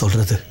என்னத்த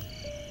சொல்றது?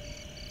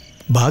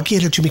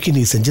 பாக்கியலட்சுமிக்கு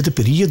நீ செஞ்சது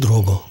பெரிய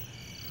துரோகம்.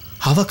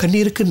 அவ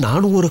கண்ணீருக்கு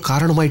நானும் ஒரு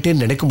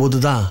காரணமாயிட்டேன்னு நினைக்கும்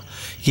போதுதான்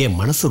என்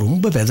மனசு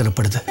ரொம்ப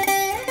வேதனைப்படுது.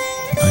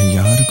 நான்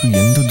யாருக்கும்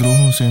எந்த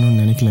துரோகம்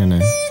செய்யணும்னு நினைக்கலண்ணே.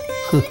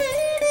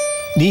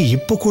 நீ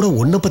இப்ப கூட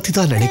உன்னை பத்தி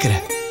தான் நினைக்கிற.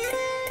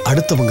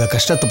 அடுத்தவங்க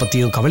கஷ்டத்தை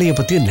பத்தியும் கவலையை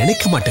பத்தியும்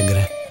நினைக்க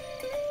மாட்டேங்கிற.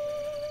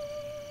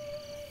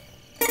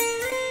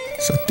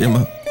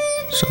 சத்தியமா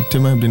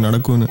சத்தியமா இப்படி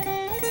நடக்கும்னு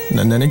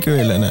நான் நினைக்கவே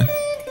இல்லைண்ணே.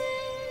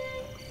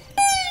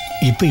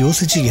 இப்ப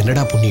யோசிச்சு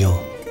என்னடா புண்ணியம்?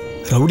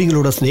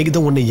 ரவுடிகளோட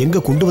சிநேகிதம் உன்னை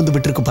எங்க கொண்டு வந்து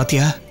விட்டுருக்கு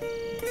பாத்தியா?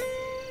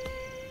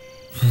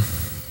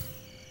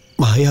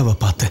 மாயாவை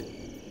பார்த்தேன்.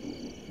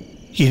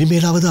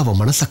 இனிமேலாவது அவன்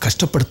மனசை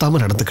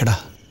கஷ்டப்படுத்தாம நடந்துக்கடா.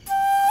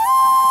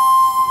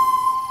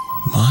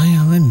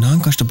 மாயாவை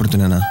நான்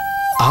கஷ்டப்படுத்தினா?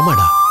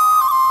 ஆமாடா.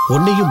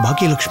 உன்னையும்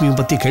பாக்கியலட்சுமியும்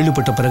பத்தி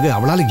கேள்விப்பட்ட பிறகு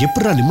அவளால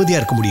எப்படா நிம்மதியா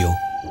இருக்க முடியும்?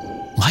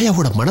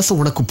 மாயாவோட மனசை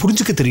உனக்கு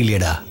புரிஞ்சுக்க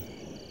தெரியலையேடா.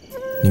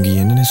 நீங்க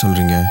என்னன்னு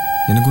சொல்றீங்க?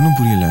 எனக்கு ஒன்றும்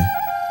புரியல.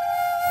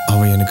 அவ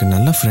எனக்கு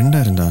நல்ல ஃப்ரெண்டா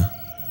இருந்தா,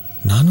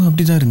 நானும்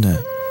அப்படிதான்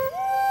இருந்தேன்.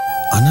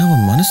 ஆனா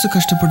அவன் மனசு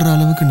கஷ்டப்படுற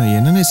அளவுக்கு நான்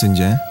என்னன்னே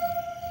செஞ்சேன்?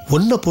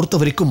 உன்னை பொறுத்த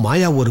வரைக்கும்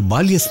மாயா ஒரு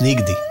பால்ய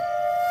சிநேகிதி.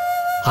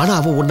 ஆனா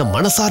அவன் உன்னை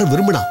மனசார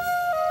விரும்பினா.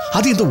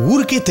 அது இந்த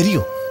ஊருக்கே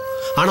தெரியும்.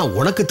 ஆனா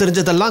உனக்கு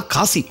தெரிஞ்சதெல்லாம்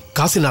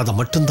காசிநாதன்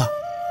மட்டும்தான்.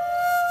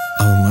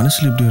 அவன்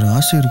மனசுல இப்படி ஒரு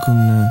ஆசை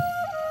இருக்கும்னு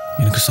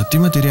எனக்கு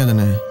சத்தியமா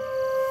தெரியாதுண்ணே.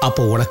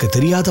 அப்போ உனக்கு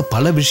தெரியாத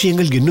பல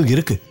விஷயங்கள் இன்னும்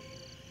இருக்கு.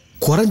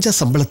 குறைஞ்ச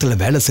சம்பளத்துல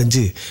வேலை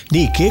செஞ்சு நீ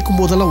கேட்கும்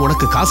போதெல்லாம்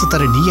உனக்கு காசு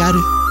தர நீ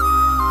யாரு?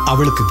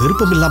 அவளுக்கு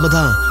விருப்பம் இல்லாம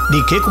தான் நீ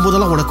கேட்கும்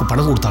போதெல்லாம் உனக்கு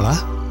பணம் கொடுத்தாளா?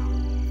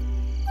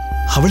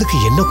 அவளுக்கு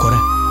என்ன குறை?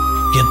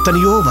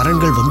 எத்தனையோ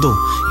வரன்கள் வந்தும்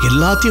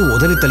எல்லாத்தையும்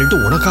உதறி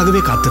தள்ளிட்டு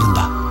உனக்காகவே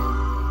காத்திருந்தா.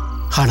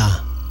 ஆனா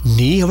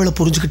நீ அவளை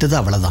புரிஞ்சுக்கிட்டது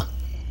அவ்வளவுதான்.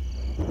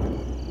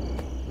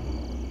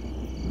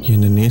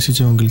 என்னை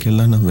நேசிச்சவங்களுக்கு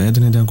எல்லாம் நான்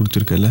வேதனை தான்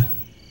கொடுத்துருக்கல.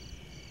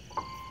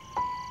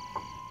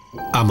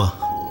 ஆமா,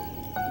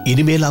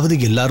 இனிமேலாவது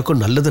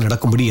எல்லாருக்கும் நல்லது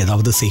நடக்கும்படி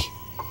ஏதாவது செய்.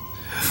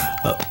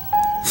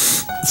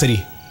 சரி,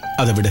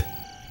 அதை விடு.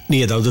 நீ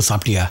ஏதாவது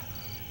சாப்பிட்டியா?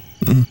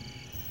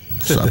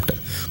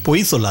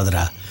 பொய்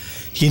சொல்லாதடா.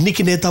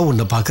 இன்னைக்கு நேத்தா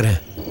உன்னை பார்க்குறேன்.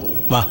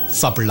 வா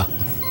சாப்பிடலாம்.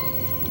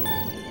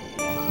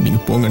 நீங்க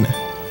போங்கண்ணே,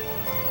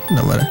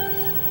 நான் வரேன்.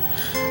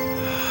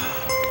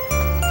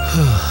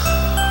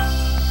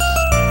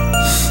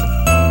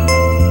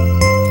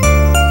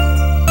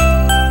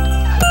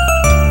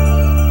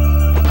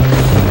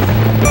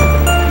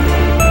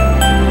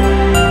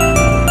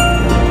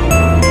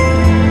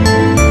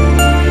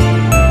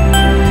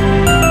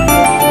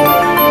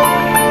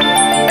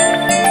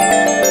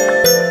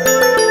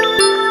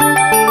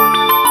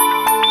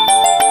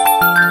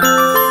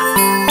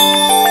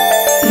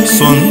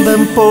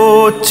 சொந்தம்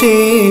போச்சே,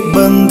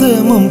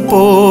 பந்தமும்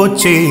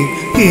போச்சே,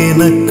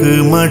 எனக்கு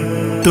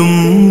மட்டும்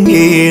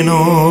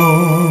ஏனோ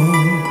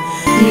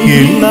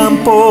எல்லாம்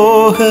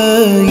போக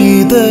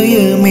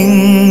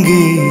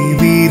இதயமிங்கே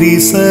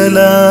விரிசலாச்சேனோ.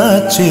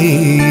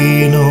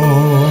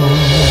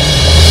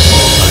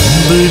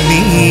 அன்பு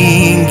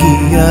நீங்கி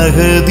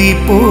அகதி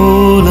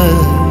போல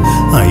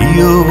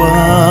ஐயோ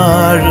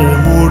வாழ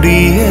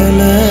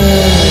முடியல.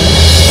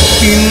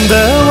 இந்த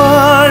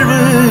வாழ்வு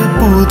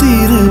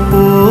புதிரு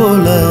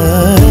போல.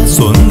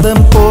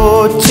 சொந்தம்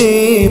போச்சே,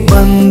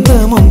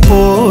 பந்தமும்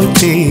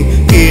போச்சே,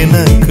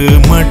 எனக்கு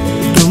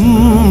மட்டும்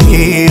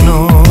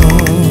ஏனோ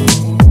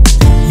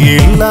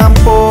எல்லாம்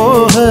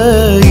போக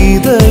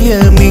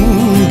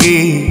இதயமிங்கே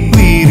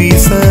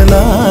விரிசலாச்சேனோ.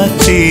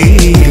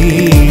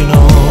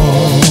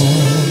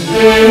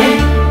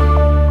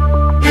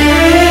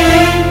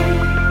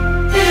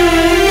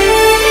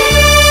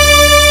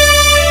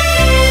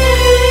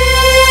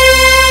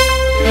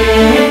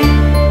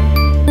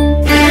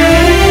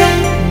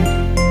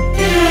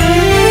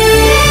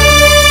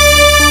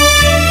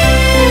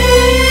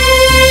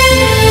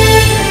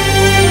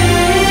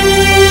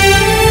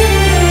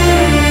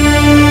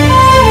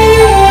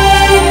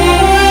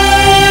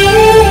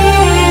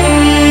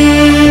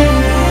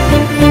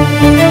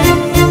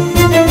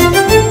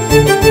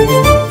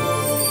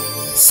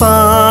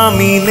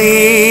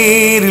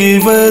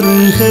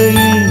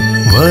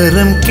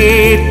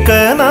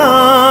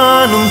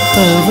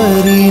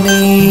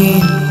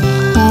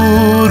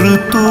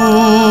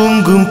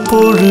 தூங்கும்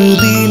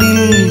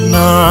பொழுதினில்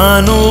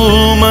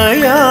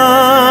நானோமையாக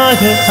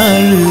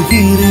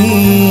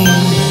அழுகிறேன்.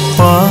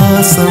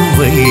 பாசம்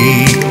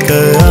வைக்க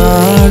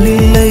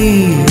ஆளில்லை,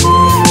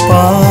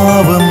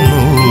 பாவம்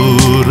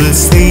 100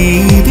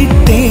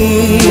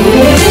 செய்திட்டேன்.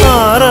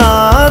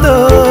 ஆறாதோ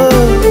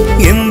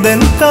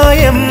எந்தன்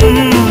காயம்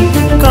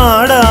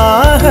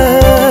காடாக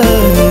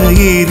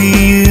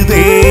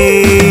எரியுதே.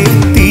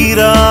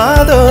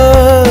 தீராதோ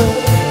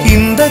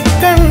இந்த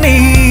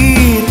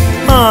கண்ணீர்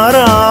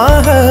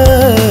ஆறாக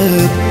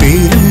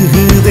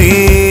பெருகுதே.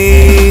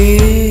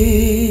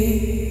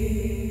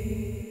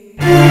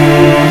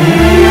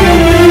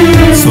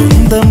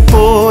 சொந்தம்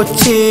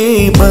போச்சே,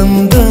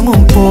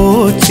 பந்தமும்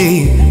போச்சே,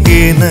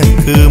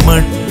 எனக்கு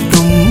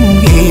மட்டும்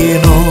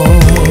ஏனோ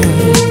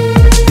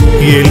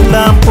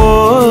எல்லாம்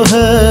போக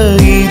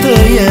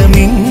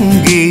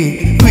இதயமிங்கே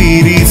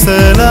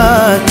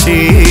விரிசலாச்சேனோ.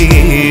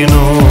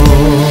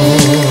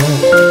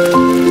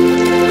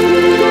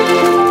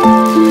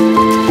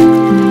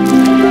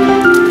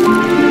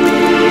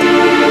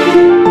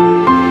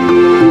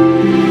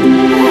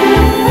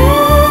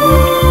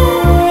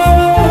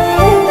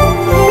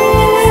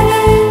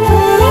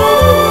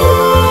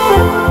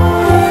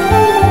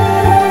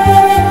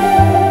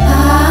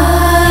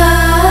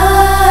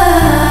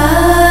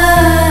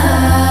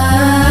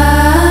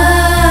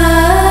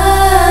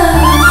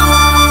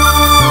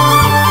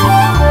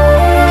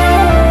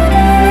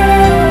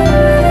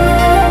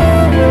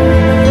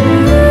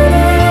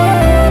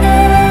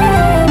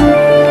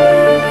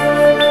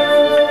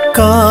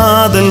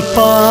 காதல்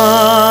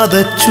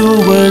பாதச்சுவடுகள்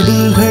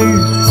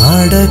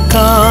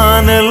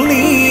அடக்கானல்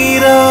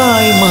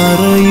நீராய்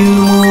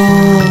மறையுமோ.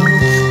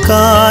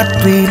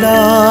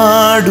 காற்றிலாடும்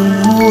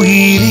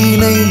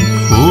உயிரினை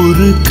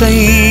ஒரு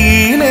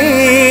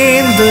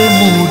கையிலேந்த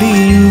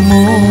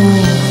முடியுமோ.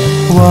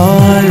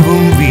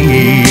 வாழ்வும்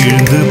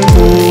வீழ்ந்து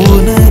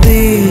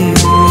போனதே,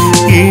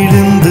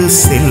 எழுந்து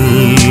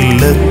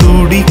செல்ல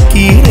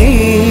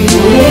துடிக்கிறேன்.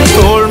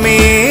 தோள்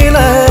மேல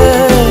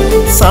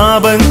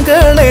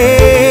சாபங்களே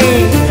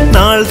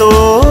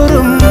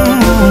நாள்தோறும்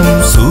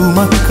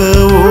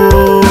சுமக்கவோ.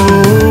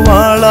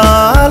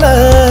 வாழால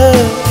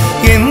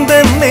எந்த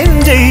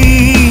நெஞ்சை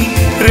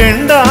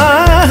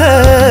 2ஆக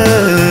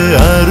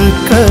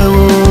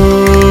அறுக்கவோ.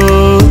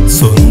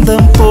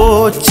 சொந்தம்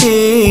போச்சே,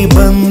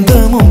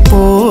 பந்தமும்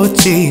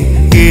போச்சே,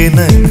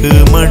 எனக்கு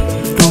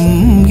மட்டும்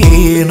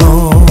ஏனோ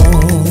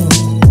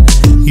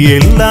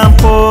எல்லாம்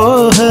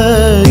போக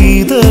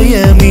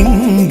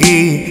இதயமிங்கே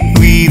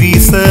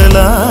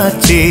விரிசலாச்சேனோ.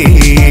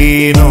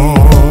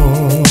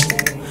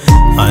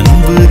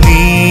 அன்பு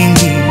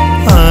நீங்கி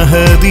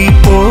அகதி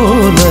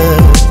போல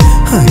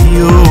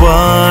ஐயோ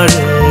வாழ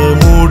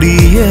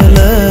முடியல.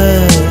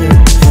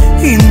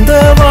 இந்த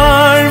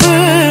வாழ்வு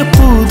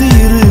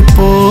புதிரு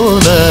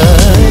போல.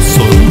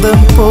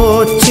 சொந்தம்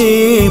போச்சே,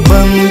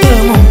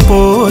 பந்தமும்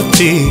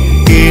போச்சே,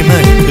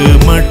 எனக்கு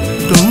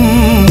மட்டும்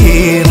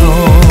ஏனோ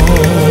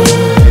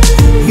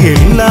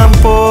எல்லாம்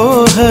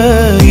போக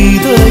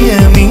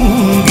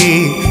இதயமிங்கே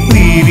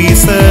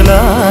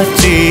விரிசலாச்சேனோ.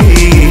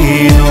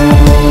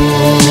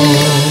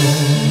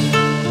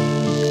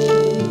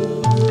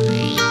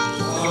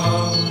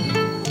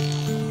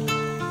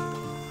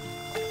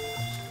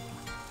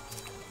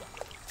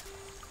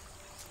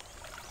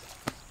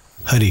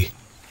 ஹரி,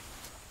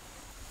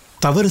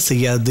 தவறு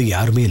செய்யாதது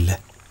யாருமே இல்லை.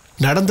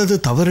 நடந்தது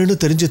தவறுன்னு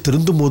தெரிஞ்சு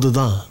திருந்தும் போது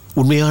தான்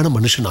உண்மையான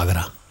மனுஷன்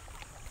ஆகிறான்.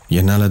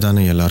 என்னால்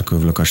தானே எல்லாருக்கும்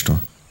இவ்வளோ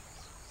கஷ்டம்.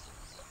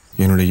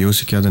 என்னுடைய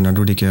யோசிக்காத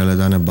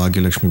நடவடிக்கையால் தானே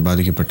பாக்யலட்சுமி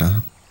பாதிக்கப்பட்டா.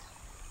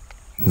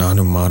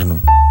 நானும்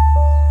மாறணும்,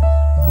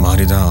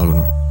 மாறிதான்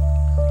ஆகணும்.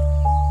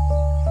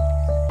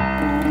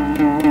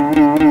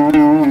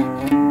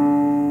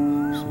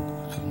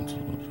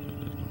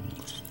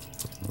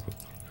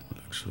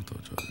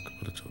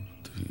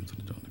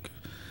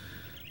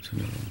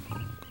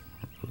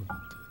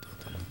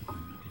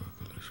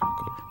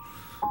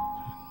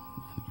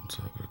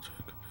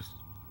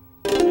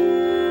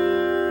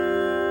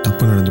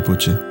 தப்பு நடந்து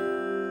போச்சு,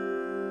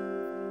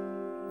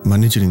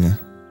 மன்னிச்சிடுங்க.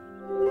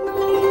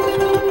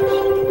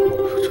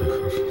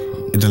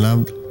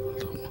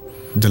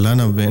 இதெல்லாம்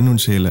நான்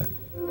வேணும்னு செய்யல.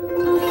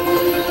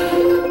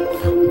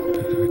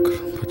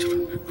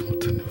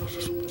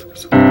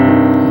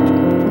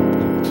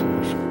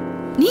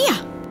 நீயா?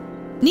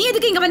 நீ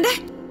எதுக்கு இங்க வந்த?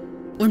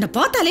 உன்னை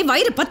பார்த்தாலே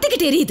வயிறு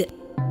பத்திக்கிட்டு எரியுது.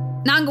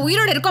 நாங்க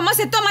உயிரோட இருக்கோமா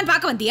செத்தோமான்னு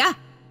பார்க்க வந்தியா?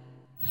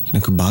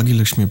 எனக்கு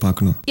பாக்யலட்சுமி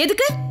பார்க்கணும்.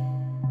 எதுக்கு?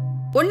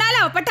 உன்னால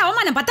அவ பட்ட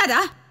அவமானம்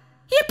பத்தாதா?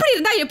 எப்படி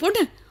இருந்தா என்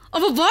பொண்ணு?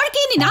 அவ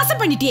வாழ்க்கையை நீ நாசம்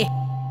பண்ணிட்டியே.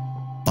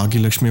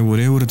 பாக்யலட்சுமி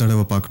ஒரே ஒரு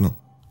தடவை பார்க்கணும்.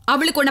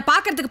 அவளுக்கு உன்னை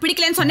பார்க்கறதுக்கு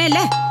பிடிக்கலன்னு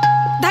சொன்னேன்ல,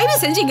 தயவு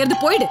செஞ்சு இங்க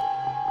இருந்து போயிடு.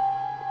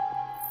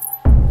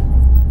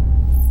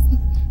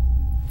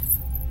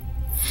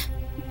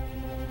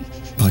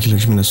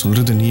 பாக்யலட்சுமி, நான்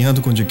சொல்றது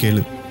நீயாவது கொஞ்சம்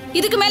கேளு.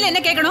 இதுக்கு மேல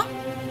என்ன கேட்கணும்?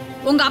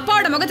 உங்க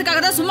அப்பாவோட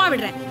முகத்துக்காக தான் சும்மா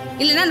விடுறேன்,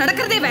 இல்லைன்னா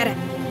நடக்கிறதே வேற.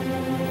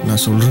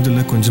 நான்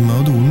சொல்றதுல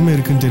கொஞ்சமாவது உண்மை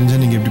இருக்குன்னு தெரிஞ்சா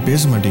நீங்க இப்படி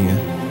பேச மாட்டீங்க.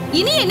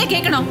 இனி என்ன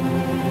கேட்கணும்?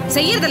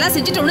 செய்யறதெல்லாம்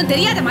செஞ்சுட்டு ஒண்ணும்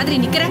தெரியாத மாதிரி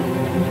நிக்கிற.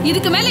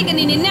 இதுக்கு மேல இங்க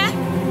நீ நின்ன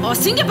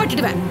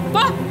அசிங்கப்பட்டுடுவேன்.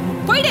 போ.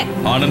 போயிடு.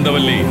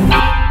 ஆனந்தவல்லி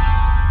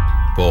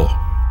போ.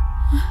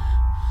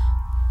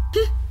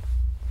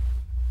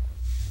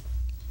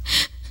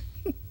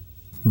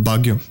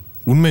 பாக்யம்,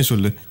 உண்மை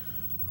சொல்லு.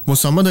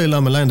 உன் சம்மதம்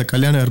இல்லாமலாம் இந்த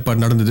கல்யாண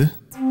ஏற்பாடு நடந்தது?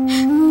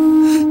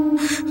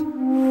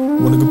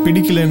 உனக்கு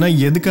பிடிக்கலன்னா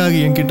எதுக்காக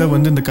என்கிட்ட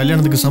வந்து இந்த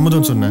கல்யாணத்துக்கு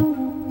சம்மதம் சொன்ன?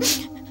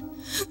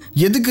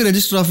 எதுக்கு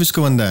ரெஜிஸ்டர்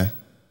ஆபீஸ்க்கு வந்த?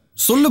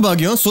 சொல்லு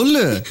பாக்யம்,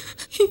 சொல்லு.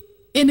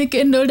 எனக்கு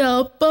என்னோட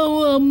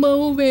அப்பாவும்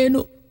அம்மாவும்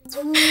வேணும்.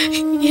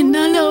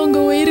 என்னால அவங்க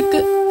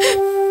உயிருக்கு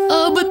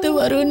ஆபத்து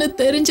வரும்னு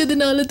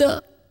தெரிஞ்சதுனாலதான்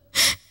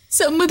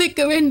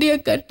சம்மதிக்க வேண்டிய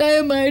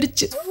கட்டாயம்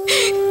ஆயிடுச்சு.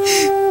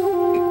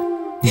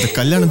 இந்த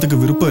கல்யாணத்துக்கு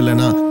விருப்பம்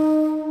இல்லைன்னா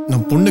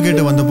நான் பொண்ணு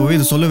கேட்டு வந்த போவே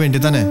இதை சொல்ல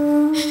வேண்டியதானே?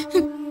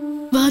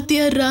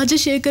 வாத்தியார்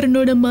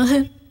ராஜசேகரனோட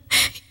மகன்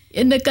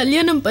என்ன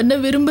கல்யாணம் பண்ண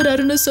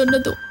விரும்புறாருன்னு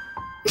சொன்னதும்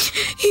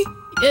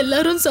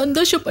எல்லாரும்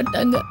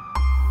சந்தோஷப்பட்டாங்க.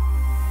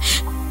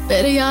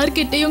 வேற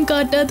யார்கிட்டையும்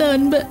காட்டாத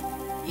அன்ப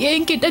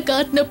என்கிட்ட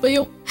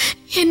காட்டினப்பையும்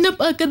என்ன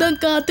பார்க்கதான்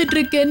காத்துட்டு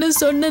இருக்கேன்னு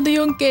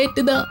சொன்னதையும்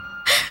கேட்டுதான்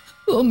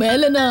உன்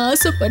மேல நான்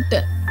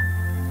ஆசைப்பட்டேன்.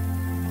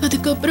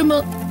 அதுக்கப்புறமா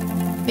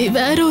நீ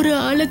வேற ஒரு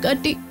ஆளை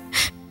காட்டி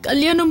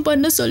கல்யாணம்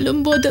பண்ண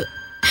சொல்லும் போது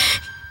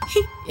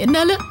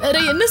என்னால வேற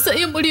என்ன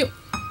செய்ய முடியும்?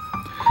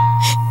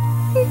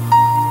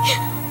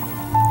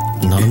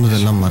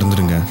 நடந்ததெல்லாம்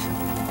மறந்துடுங்க.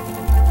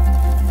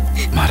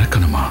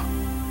 மறக்கணுமா?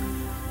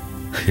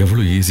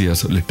 எவ்வளவு ஈஸியா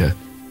சொல்லிட்ட.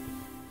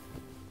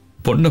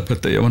 பொண்ணை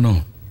பெத்த எவனோ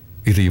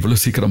இது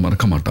இவ்வளவு சீக்கிரம்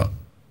மறக்க மாட்டான்.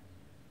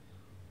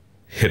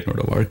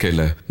 என்னோட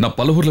வாழ்க்கையில நான்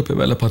பல ஊர்ல போய்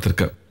வேலை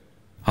பார்த்திருக்கேன்.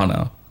 ஆனா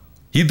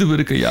இது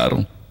வரைக்கும்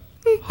யாரும்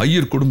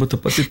ஐயர் குடும்பத்தை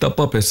பத்தி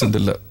தப்பா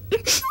பேசுறதில்லை.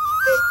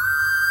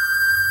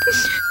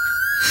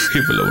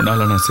 இவ்வளவு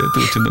நாளா நான்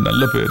சேர்த்து வச்சிருந்த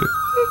நல்ல பேரு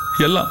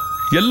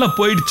எல்லாம்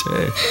போயிடுச்சே.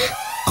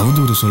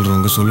 அவதூறு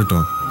சொல்றவங்க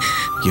சொல்லட்டும்.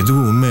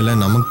 எதுவும் உண்மையில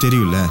நமக்கு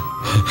தெரியல.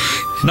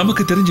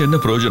 நமக்கு தெரிஞ்ச என்ன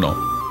பிரயோஜனம்?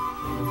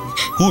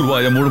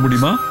 ஊர்வாய மூட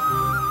முடியுமா?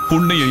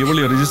 புண்ணையும்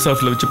எவ்வளவு ரெஜிஸ்டர்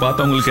ஆஃபீஸ்ல வச்சு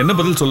பார்த்தா உங்களுக்கு என்ன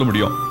பதில் சொல்ல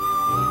முடியும்?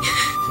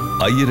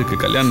 ஐயருக்கு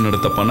கல்யாணம்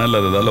நடத்த பணம்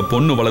இல்லாததால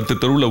பொண்ணு வளர்த்து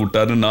தெருவுல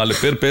விட்டாருன்னு 4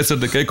 பேர்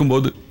பேசுறதை கேட்கும்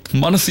போது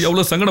மனசு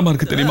எவ்வளவு சங்கடமா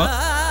இருக்கு தெரியுமா?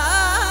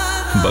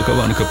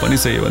 பகவானுக்கு பணி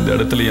செய்ய வந்த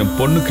இடத்துல என்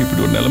பொண்ணுக்கு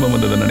இப்படி ஒரு நிலைமை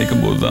வந்ததை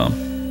நினைக்கும் போதுதான்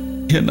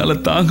என்னால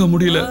தாங்க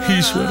முடியல.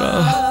 ஈஸ்வரா,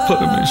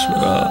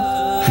 பரமேஸ்வரா.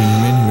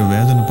 இனிமே நீங்க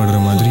வேதனைப்படுற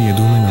மாதிரி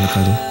எதுவுமே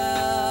நடக்காது.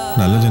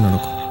 நல்லதே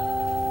நடக்கும்.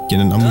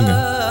 என்ன நம்புங்க.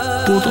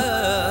 போதும்.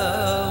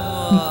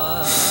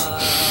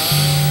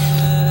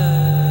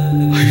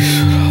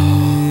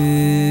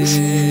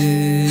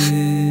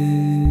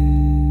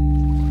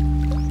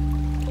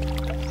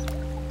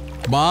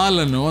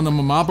 பாலனோ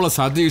நம்ம மாப்பிள்ள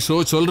சதீஷோ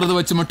சொல்றதை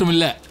வச்சு மட்டும்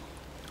இல்ல,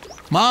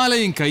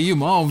 மாலையும்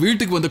கையுமா அவன்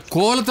வீட்டுக்கு வந்த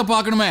கோலத்தை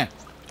பார்க்கணுமே.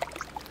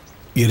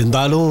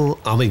 இருந்தாலும்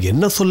அவன்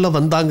என்ன சொல்ல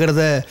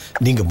வந்தாங்கிறத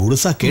நீங்க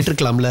முழுசா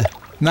கேட்டிருக்கலாம்ல.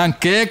 நான்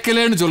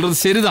கேட்கலன்னு சொல்றது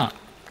சரிதான்.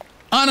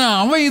 ஆனா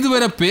அவன்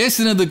இதுவரை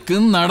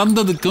பேசினதுக்கும்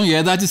நடந்ததுக்கும்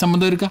ஏதாச்சும்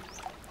சம்பந்தம் இருக்கா?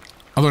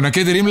 அது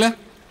உனக்கே தெரியும்ல.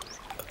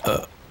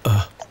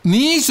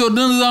 நீ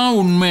சொன்னதுதான்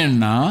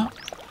உண்மைன்னா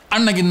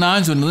அன்னைக்கு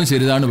நான் சொன்னதும்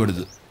சரிதான்னு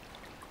படுது.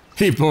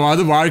 இப்போ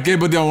அது வாழ்க்கையை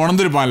பத்தி அவன்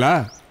உணர்ந்திருப்பான்ல.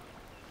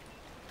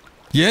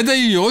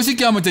 எதையும்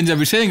யோசிக்காம செஞ்ச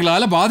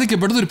விஷயங்களால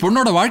பாதிக்கப்பட்டது ஒரு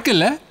பொண்ணோட வாழ்க்கை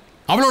இல்ல.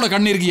 அவளோட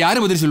கண்ணீருக்கு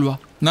யாரு பதில் சொல்லுவா?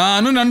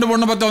 நானும் 2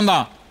 பொண்ணை பத்தவன்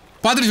தான்.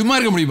 பார்த்துட்டு சும்மா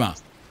இருக்க முடியுமா?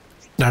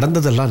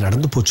 நடந்ததெல்லாம்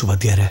நடந்து போச்சு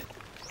வாத்தியார.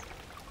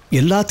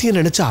 எல்லாத்தையும்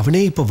நினைச்சு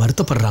அவனே இப்ப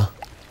வருத்தப்படுறான்.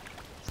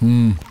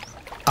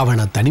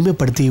 அவனை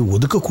தனிமைப்படுத்தி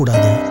ஒதுக்க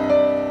கூடாது.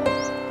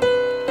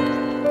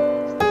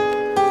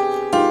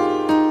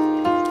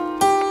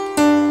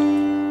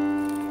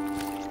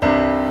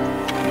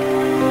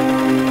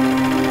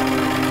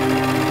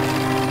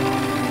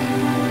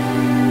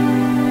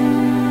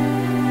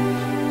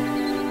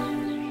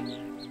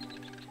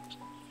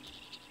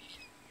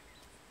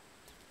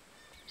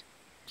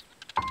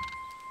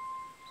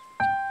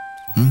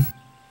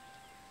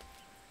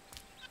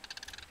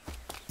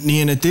 நீ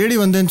என்னை தேடி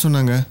வந்தேன்னு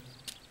சொன்னாங்க.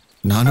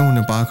 நானும்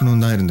உன்னை பார்க்கணும்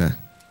தான் இருந்தேன்.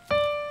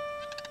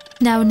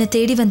 நான் உன்னை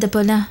தேடி வந்த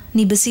போலாம்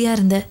நீ பிஸியா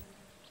இருந்த.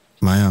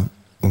 மாயா,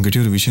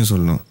 உங்ககிட்ட ஒரு விஷயம்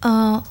சொல்லணும்.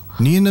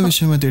 நீ என்ன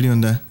விஷயமா தேடி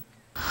வந்த?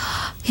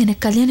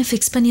 எனக்கு கல்யாணம்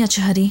ஃபிக்ஸ்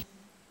பண்ணியாச்சு ஹரி.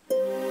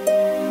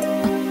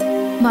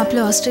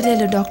 மாப்பிள்ள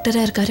ஆஸ்திரேலியால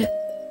டாக்டரா இருக்காரு.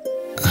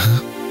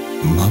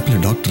 மாப்பிள்ள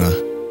டாக்டரா?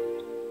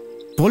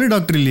 போலி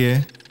டாக்டர் இல்லையே.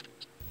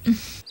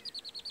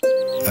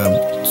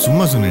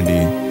 சும்மா சொன்னேன்டி.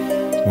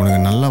 உனக்கு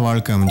நல்ல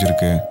வாழ்க்கை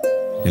அமைஞ்சிருக்கு.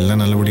 எல்லாம்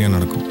நல்லபடியாக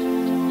நடக்கும்.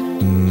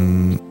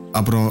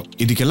 அப்புறம்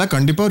இதுக்கெல்லாம்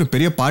கண்டிப்பாக ஒரு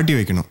பெரிய பார்ட்டி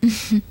வைக்கணும்.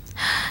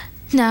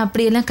 நான்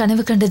அப்படியெல்லாம்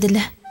கனவு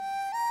கண்டதில்லை.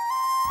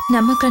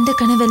 நம்ம கண்ட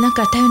கனவெல்லாம்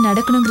கட்டாயம்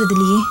நடக்கணுங்கிறது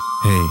இல்லையே.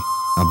 ஏய்,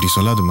 அப்படி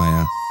சொல்லாது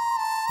மாயா.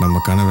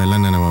 நம்ம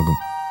கனவெல்லாம் நினைவாகும்.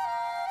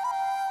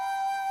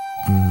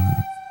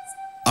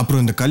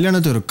 அப்புறம் இந்த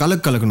கல்யாணத்தை ஒரு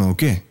கலக்கணும்.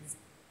 ஓகே?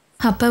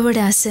 அப்பாவோட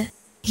ஆசை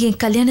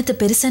என் கல்யாணத்தை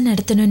பெருசாக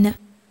நடத்தணும்னு.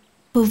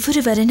 ஒவ்வொரு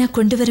வரனா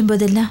கொண்டு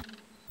வரும்போதெல்லாம்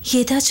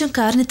ஏதாச்சும்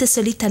காரணத்தை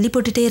சொல்லி தள்ளி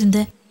போட்டுட்டே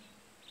இருந்தேன்.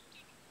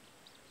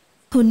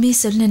 உண்மையை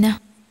சொல்லணும்னா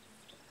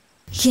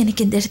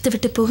எனக்கு இந்த இடத்த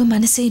விட்டு போக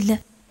மனசே இல்லை.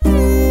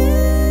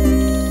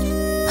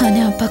 ஆனா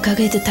அப்பாக்காக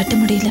இதை தட்ட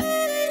முடியல.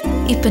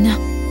 இப்ப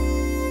நான்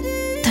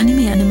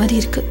தனிமையான மாதிரி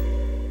இருக்கு.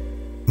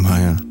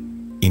 மாயா,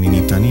 இனி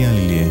நீ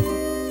தனியால் இல்லையே.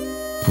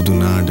 புது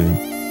நாடு,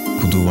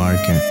 புது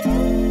வாழ்க்கை,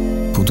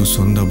 புது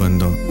சொந்த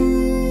பந்தம்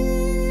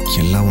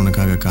எல்லாம்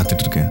உனக்காக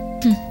காத்துட்டு இருக்கேன்.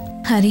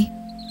 ஹரி,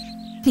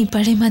 நீ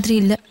பழைய மாதிரி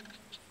இல்லை.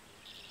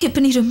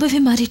 இப்ப நீ ரொம்பவே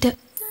மாறிட்ட.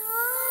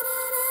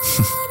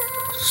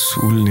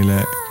 சூழ்நிலை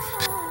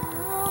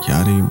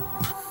யாரையும்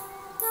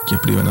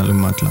எப்படி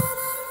வேணாலும் மாற்றலாம்.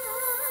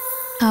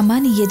 ஆமா,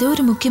 நீ ஏதோ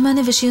ஒரு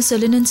முக்கியமான விஷயம்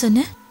சொல்லணும்னு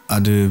சொன்ன.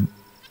 அது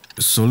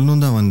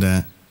சொல்லணும் தான்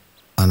வந்தேன்,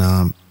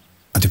 ஆனால்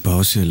அது இப்போ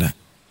அவசியம் இல்லை.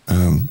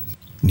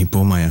 நீ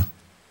போமாயா?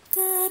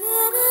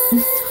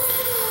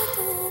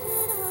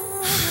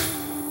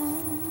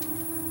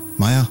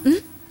 மாயா,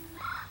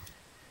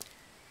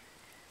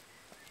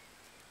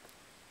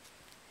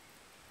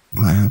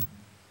 மாயா,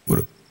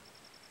 ஒரு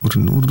ஒரு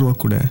 100 ரூபா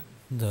கூட.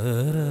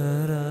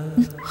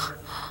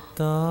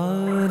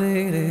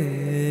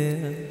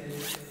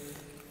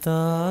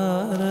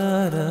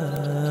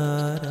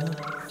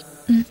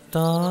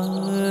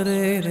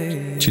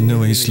 சின்ன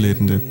வயசுல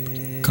இருந்து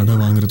கடை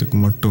வாங்குறதுக்கு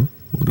மட்டும்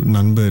ஒரு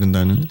நண்பன்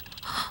இருந்தான்னு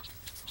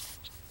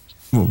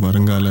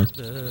வருங்கால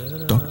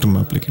டாக்டர்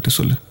மாப்பிள்ளை கிட்ட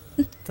சொல்லு.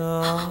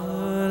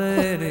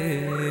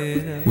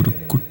 ஒரு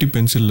குட்டி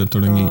பென்சில்ல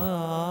தொடங்கி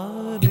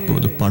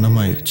இப்போது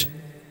பணமாயிருச்சு.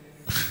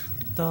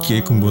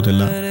 கேட்கும்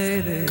போதெல்லாம்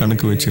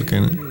கணக்கு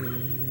வச்சிருக்கேன்னு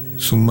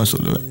சும்மா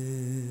சொல்லுவேன்.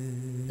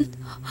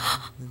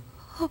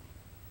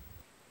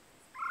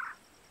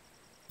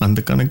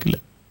 அந்த கணக்குல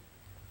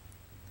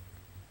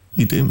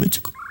இதே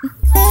வச்சுக்கோ.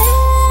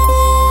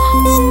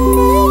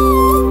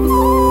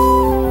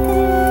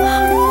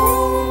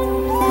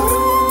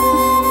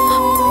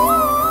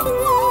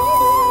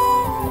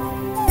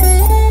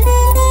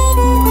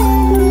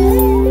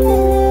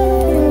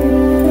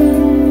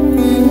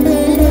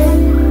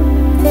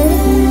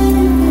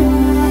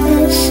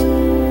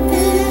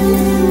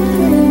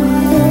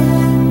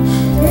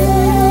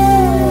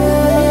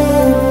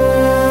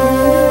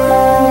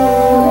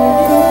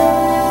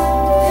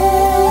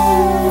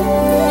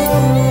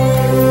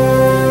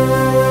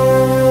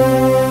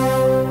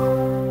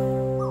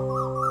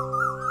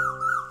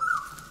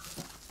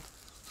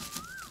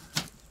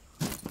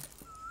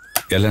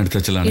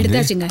 எல்லாம்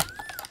எடுத்தாச்சுங்க.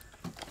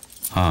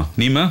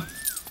 நீமா?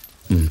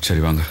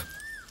 சரி வாங்க.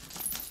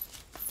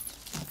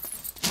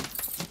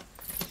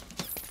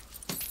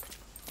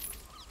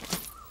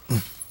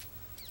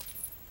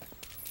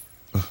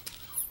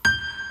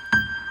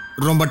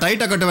 ரொம்ப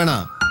டைட்டா கட்ட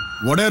வேணாம்,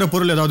 உடையிற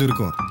பொருள் ஏதாவது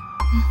இருக்கும்.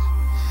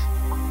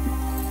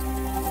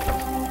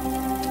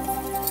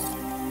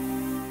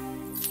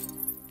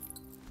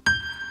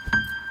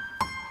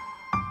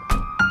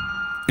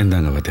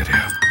 இந்தாங்க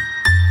வாத்தியாரே.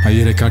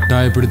 ஐயரை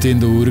கட்டாயப்படுத்தி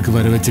இந்த ஊருக்கு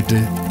வர வச்சுட்டு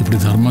இப்படி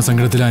தர்ம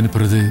சங்கடத்தில்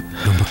அனுப்புறது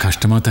ரொம்ப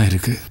கஷ்டமா தான்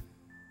இருக்கு.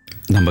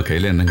 நம்ம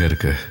கையில என்னங்க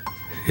இருக்கு?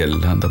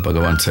 எல்லாம் அந்த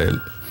பகவான் செயல்.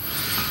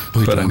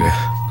 பாருங்க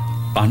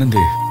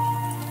ஆனந்தி.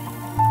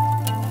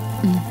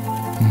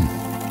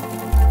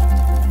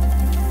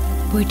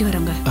 போயிட்டு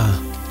வரோங்க.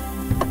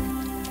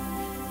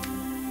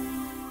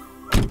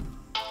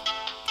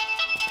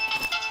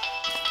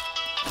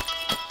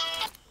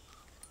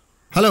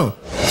 ஹலோ,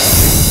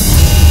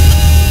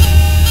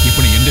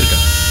 இப்ப நீ எங்க இருக்க?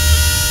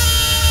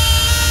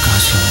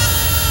 காசு.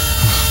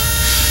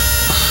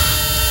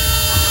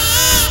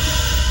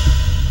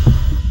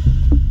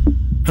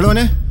 ஹலோ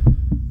அண்ணே.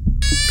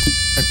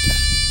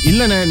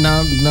 இல்லைண்ணே,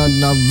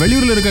 நான்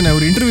வெளியூரில் இருக்கேண்ணே,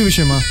 ஒரு இன்டர்வியூ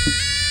விஷயமா.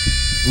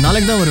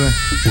 நாளைக்கு தான் வருவேன்.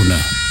 உன்னை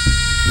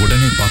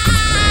உடனே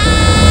பார்க்கணும்.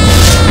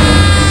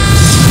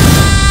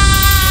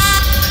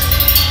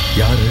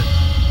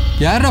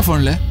 யாரா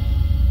போன்ல?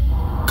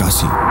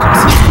 காசி.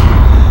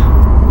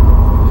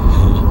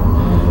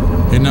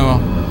 என்னவா?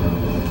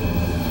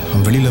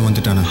 அவன் வெளியில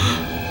வந்துட்டானா?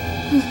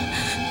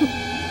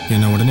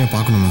 என்னை உடனே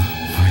பார்க்கணுமா?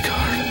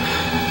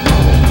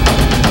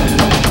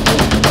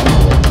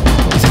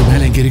 இதுக்கு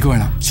மேல இங்க இருக்க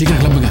வேணாம்,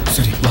 சீக்கிரம் கிளம்புங்க.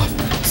 சரி வா,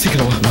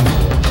 சீக்கிரம் வா.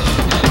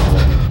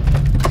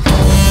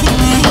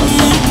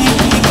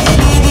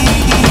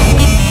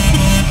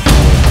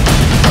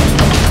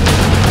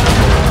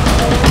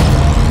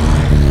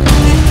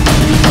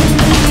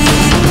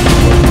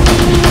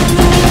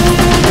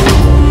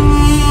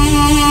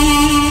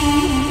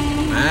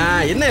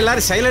 என்ன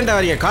எல்லாரும் சைலண்டா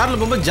வரீங்க? கார்ல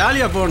போகும்போது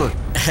ஜாலியா போகணும்.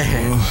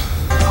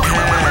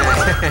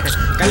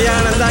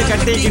 கல்யாணம் தான்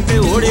கட்டிக்கிட்டு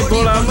ஓடி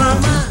போலாமா?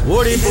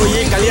 ஓடி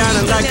போய்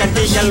கல்யாணம் தான்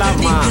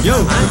கட்டிக்கலாமா? யோ,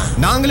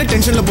 நாங்களே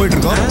டென்ஷன்ல போயிட்டு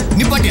இருக்கோம்.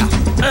 நிப்பாட்டியா?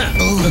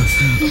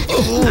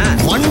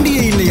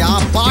 வண்டியே இல்லையா?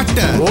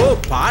 பாட்ட. ஓ,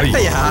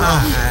 பாட்டையா?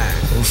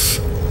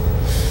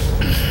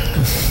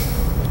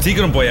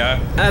 சீக்கிரம் போயா.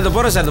 அது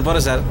போறேன் சார், அது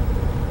போறேன் சார்.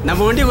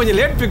 நம்ம வண்டி கொஞ்சம்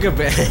லேட்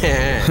பிக்கப்.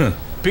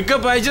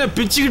 பிக்கப் ஆயிடுச்சுன்னா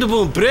பிச்சுக்கிட்டு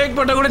போகும். பிரேக்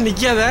பண்ண கூட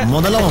நிக்காத.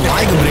 முதல்ல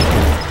வாய்க்கு பிரேக்.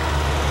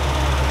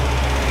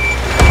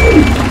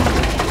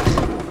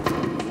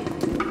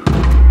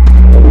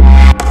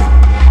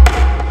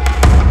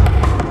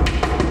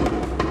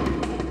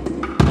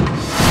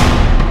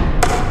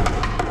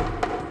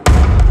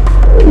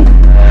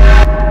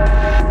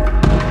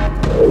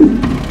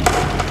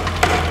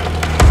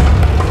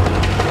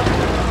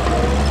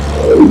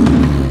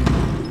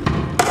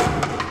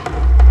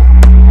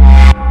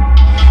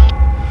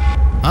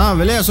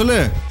 விலையா சொல்லு.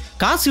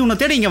 காசு உன்னை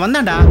தேடி இங்க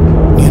வந்தாண்டா.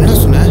 நீ என்ன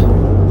சொன்ன?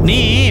 நீ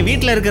நீ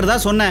வீட்டில் இருக்கிறதா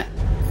சொன்ன.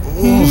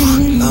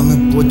 எல்லாமே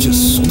போச்சு,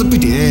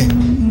 சொதப்பிட்டே.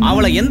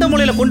 அவளை எந்த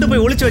மூலையில கொண்டு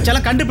போய் ஒளிச்சு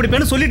வச்சாலும்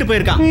கண்டுபிடிப்பேன்னு சொல்லிட்டு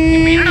போயிருக்கான்.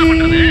 இப்போ என்னடா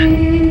பண்றது?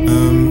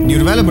 நீ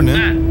ஒரு வேலை பண்ணு,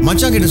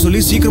 மச்சான் கிட்ட சொல்லி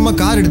சீக்கிரமா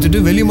கார்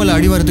எடுத்துட்டு வெளிமலை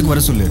அடிவாரத்துக்கு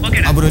வர சொல்லு.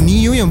 அப்புறம்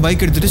நீயும் என்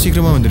பைக் எடுத்துட்டு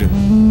சீக்கிரமா வந்துரு.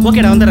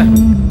 ஓகேடா, வந்துடுறேன்.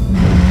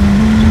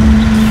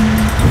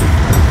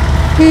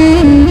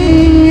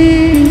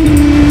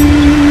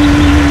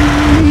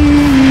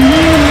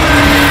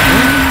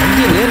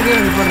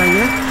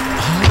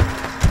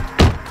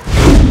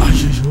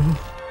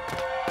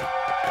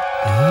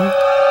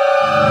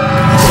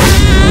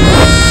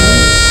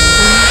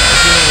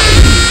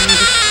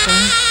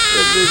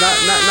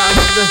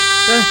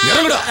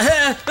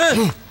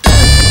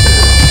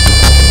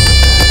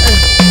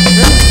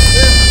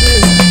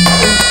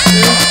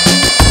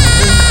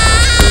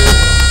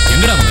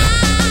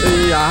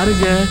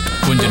 யாருங்க?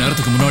 கொஞ்ச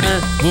நேரத்துக்கு முன்னாடி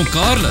உன்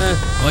கார்ல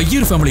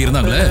ஐயர் ஃபேமிலி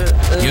இருந்தாங்களே,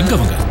 எங்க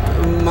அவங்க?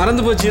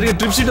 மறந்து போச்சு, இருக்கு.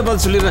 ட்ரிப் சீட்டை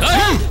பார்த்து சொல்லிடுறேன்.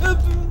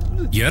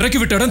 இறக்கி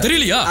விட்ட இடம்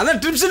தெரியலையா? அதான்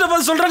ட்ரிப் சீட்டை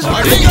பார்த்து சொல்றேன்.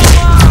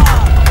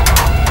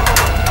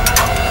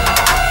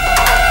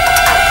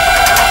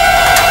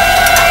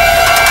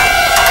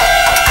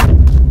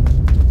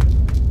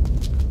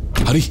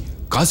 ஹரி,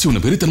 காசி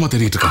உன்னை பெரியத்தனமா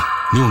தேடிட்டு இருக்கான்.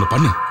 நீ ஒண்ணு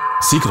பண்ணு,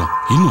 சீக்கிரம்.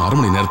 இன்னும் 1/2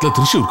 மணி நேரத்துல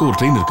திருச்சூருக்கு ஒரு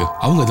ட்ரெயின் இருக்கு,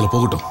 அவங்க அதுல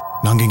போகட்டும்.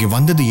 நாங்க இங்க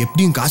வந்தது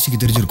எப்படியும்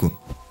காசிக்கு தெரிஞ்சிருக்கும்.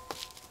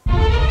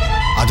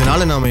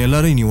 அதனால நாம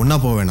எல்லாரும் இனி ஒன்னா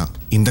போக வேணாம்.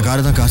 இந்த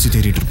காரை தான் காசி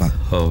தேடிட்டு இருப்பான்.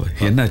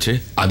 என்னாச்சு?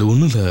 அது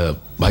ஒண்ணும் இல்ல,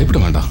 பயப்பட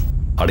வேண்டாம்.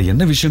 அட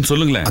என்ன விஷயம்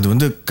சொல்லுங்களேன். அது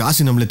வந்து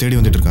காசி நம்மள தேடி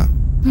வந்துட்டு இருக்கான்.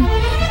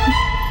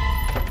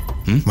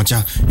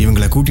 மச்சான்,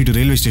 இவங்களை கூட்டிட்டு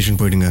ரயில்வே ஸ்டேஷன்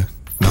போயிடுங்க.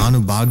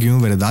 நானும்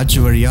பாகியும் வேற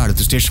ஏதாச்சும் வழியா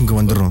அடுத்த ஸ்டேஷனுக்கு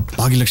வந்துடுறோம்.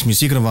 பாகியலட்சுமி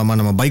சீக்கிரம் வாமா,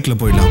 நம்ம பைக்ல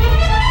போயிடலாம்.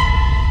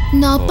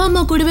 நான் அப்பா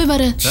அம்மா கூடவே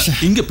வரேன்.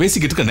 இங்க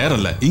பேசிக்கிட்டு இருக்க நேரம்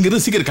இல்ல, இங்க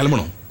இருந்து சீக்கிரம்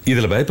கிளம்பணும்.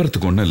 இதுல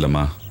பயப்படுறதுக்கு ஒண்ணும்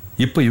இல்லம்மா.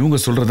 இப்ப இவங்க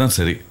சொல்றதுதான்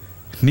சரி.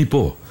 நீ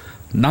போ,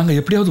 நாங்க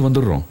எப்படியாவது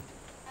வந்துடுறோம்.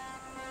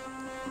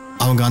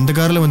 அவங்க அந்த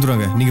கார்ல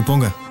வந்துருவாங்க, நீங்க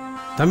போங்க.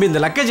 தம்பி, இந்த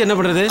லக்கேஜ் என்ன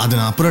பண்றது? அதை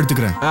நான் அப்புறம்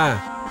எடுத்துக்கிறேன்.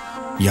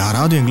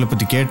 யாராவது எங்களை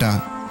பத்தி கேட்டா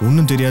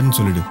ஒன்னும் தெரியாதுன்னு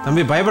சொல்லிடு.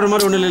 தம்பி, பயப்படுற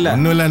மாதிரி ஒண்ணும் இல்ல.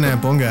 ஒன்னும் இல்ல,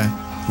 போங்க.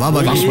 வா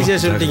பாகி, ஈஸியா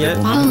சொல்லிட்டீங்க.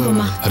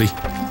 ஹரி,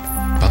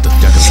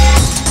 பாத்து ஜாக்கிரதை.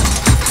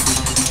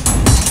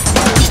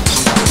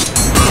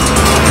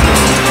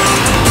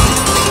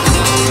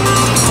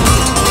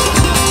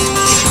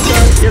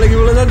 எனக்கு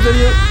இவ்வளவுதான்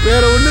தெரியும்,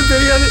 வேற ஒண்ணும்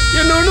தெரியாது.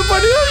 என்ன ஒண்ணு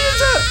பண்ணிடாதீங்க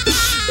சார்.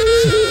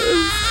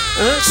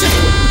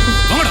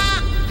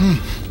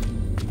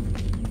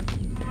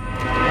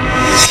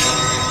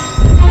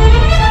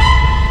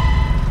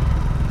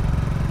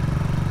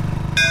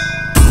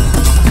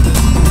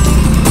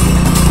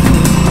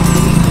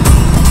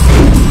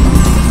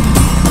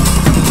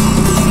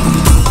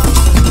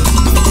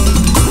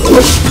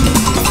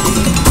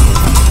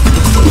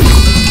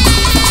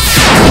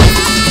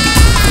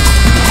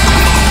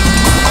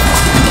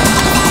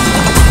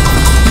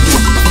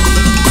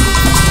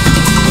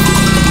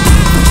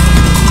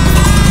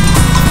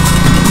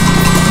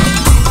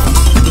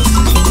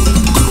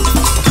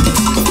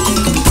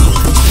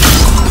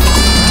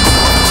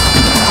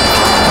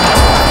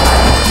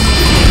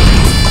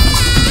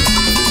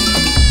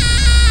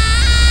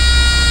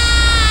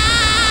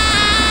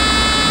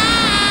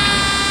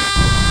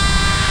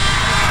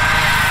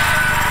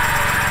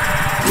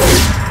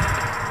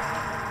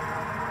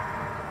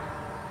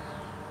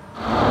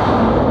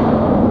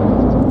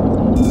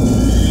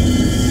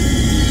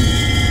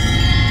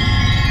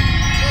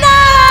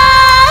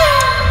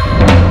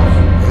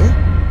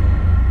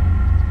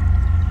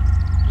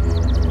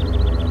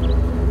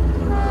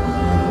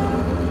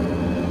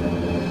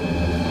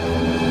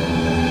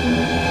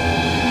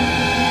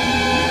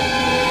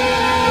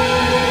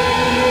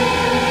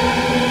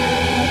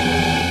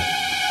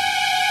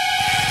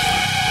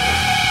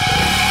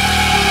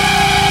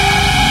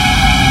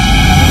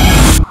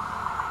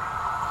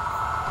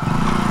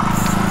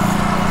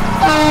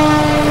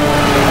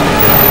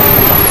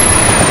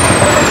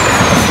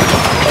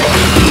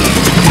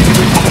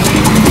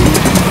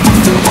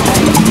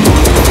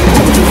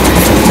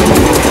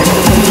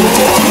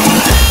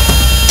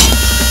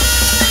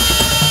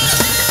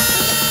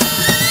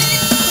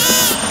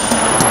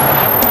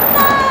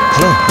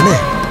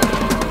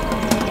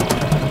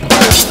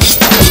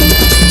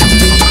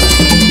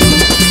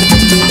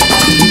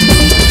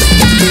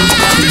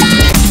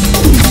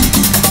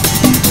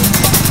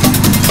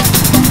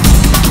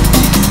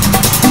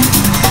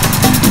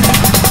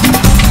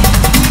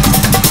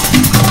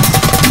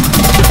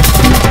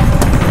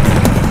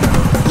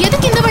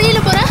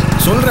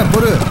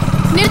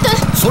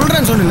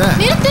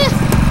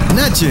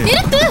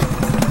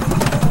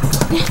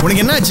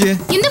 உனக்கு என்னாச்சு?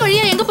 இந்த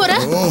வழியா எங்க போற?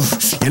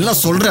 எல்லாம்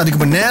சொல்ற,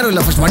 அதுக்கு நேரம்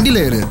இல்ல. ஃபர்ஸ்ட்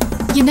வண்டியில ஏறு.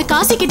 என்ன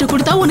காசி கிட்ட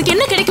கொடுத்தா உனக்கு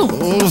என்ன கிடைக்கும்?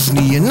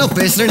 நீ என்ன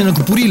பேசுறன்னு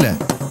எனக்கு புரியல.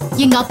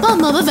 எங்க அப்பா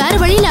அம்மாவை வேற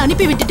வழியில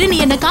அனுப்பி விட்டுட்டு நீ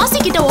என்ன காசி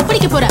கிட்ட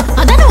ஒப்படைக்க போற,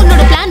 அதானே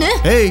உன்னோட பிளான்?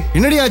 ஏய்,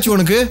 என்னடி ஆச்சு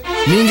உனக்கு?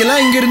 நீங்க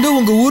எல்லாம் இங்க இருந்து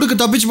உங்க ஊருக்கு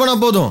தப்பிச்சு போனா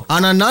போதும்,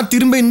 ஆனா நான்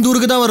திரும்ப இந்த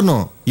ஊருக்கு தான்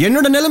வரணும்.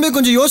 என்னோட நிலைமை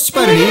கொஞ்சம் யோசிச்சு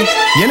பாருடி.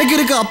 எனக்கு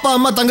இருக்கு அப்பா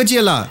அம்மா தங்கச்சி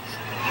எல்லாம்.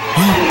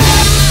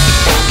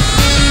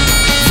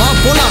 வா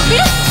போலாம்.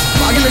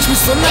 பாகியலட்சுமி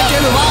சொன்னா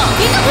கேளு, வா.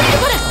 எங்க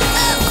கூட்டிட்டு போற?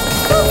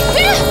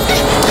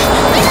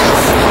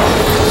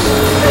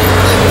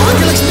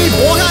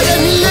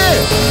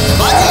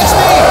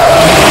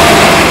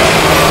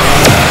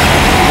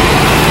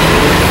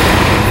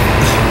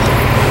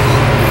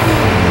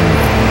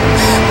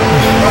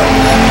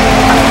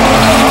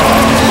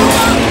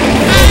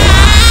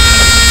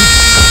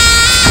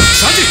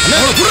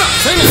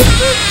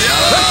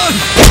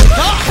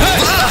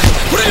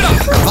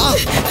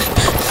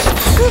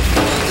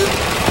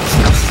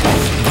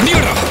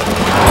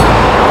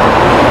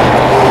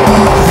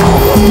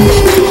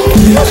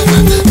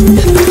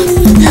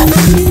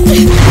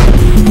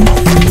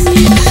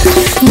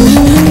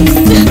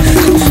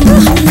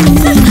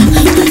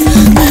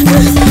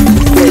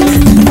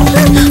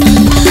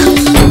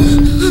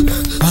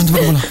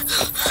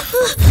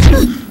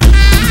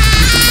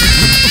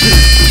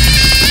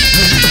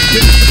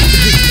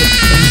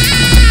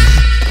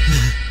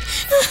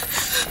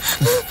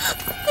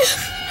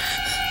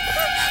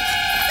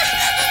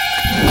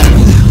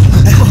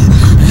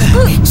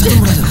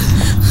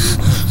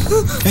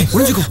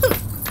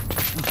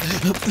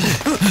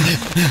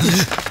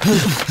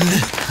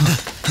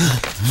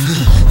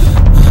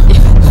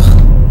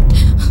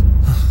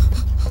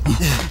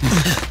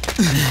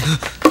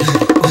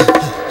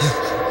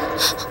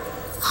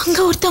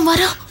 அங்க ஒருத்தன்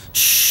வரா.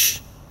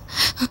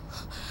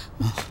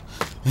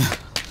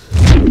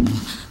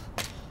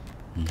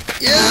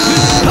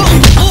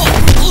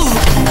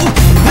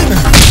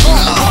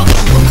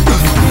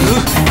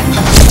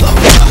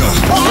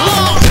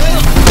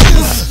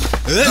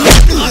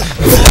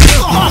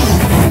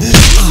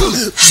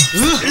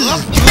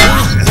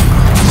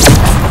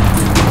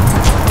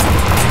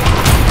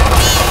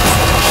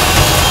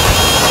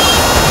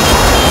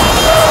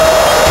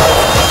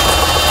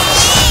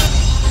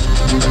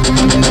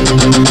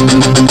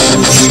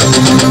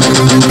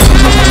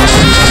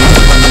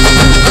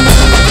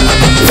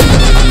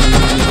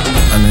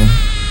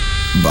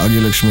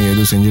 பாகியலட்சுமி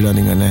எதுவும்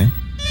செஞ்சிடாதீங்க அண்ணே.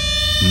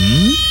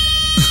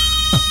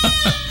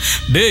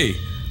 டேய்,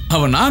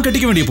 அவன் நான்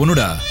கட்டிக்க வேண்டிய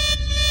பொண்ணுடா.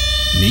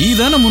 நீ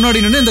தானே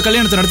முன்னாடி நின்று இந்த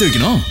கல்யாணத்தை நடத்தி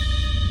வைக்கணும்.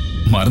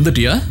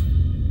 மறந்துட்டியா?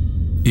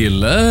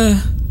 இல்ல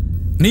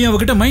நீ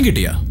அவகிட்ட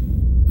மயங்கிட்டியா?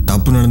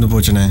 தப்பு நடந்து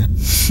போச்சுனே.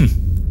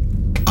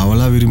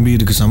 அவளா விரும்பி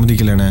இதுக்கு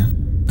சம்மதிக்கலண்ணே.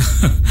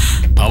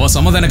 அவ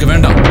சம்மதம் எனக்கு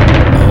வேண்டாம்,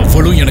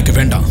 அவளும் எனக்கு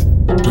வேண்டாம்.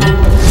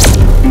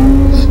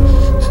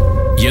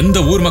 எந்த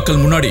ஊர்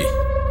மக்கள் முன்னாடி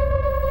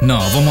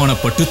நான்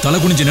அவமானப்பட்டு தலை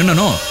குனிஞ்சு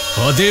நின்னனோ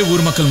அதே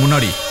ஊர் மக்கள்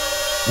முன்னாடி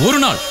ஒரு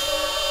நாள்,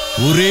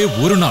 ஒரே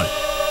ஒரு நாள்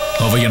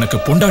அவ எனக்கு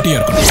பொண்டாட்டியா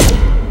இருக்கணும்.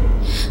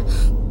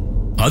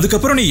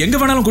 அதுக்கப்புறம் நீ எங்க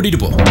வேணாலும் கூட்டிட்டு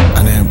போ.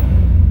 அண்ணே,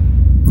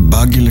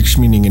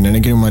 பாகியலட்சுமி நீங்க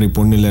நினைக்கிற மாதிரி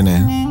பொண்ணு இல்லைண்ணே.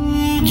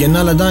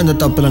 என்னாலதான் இந்த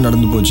தப்புல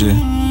நடந்து போச்சு.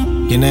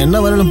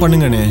 என்ன வேணாலும்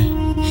பண்ணுங்கண்ணே.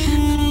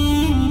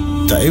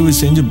 தயவு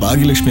செஞ்சு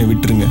பாகியலட்சுமியை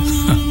விட்டுருங்க.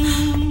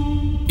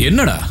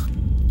 என்னடா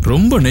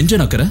ரொம்ப நெஞ்ச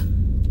நக்கற?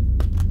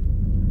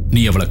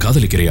 நீ அவளை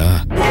காதலிக்கிறியா?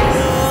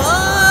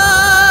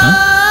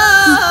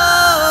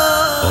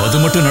 அது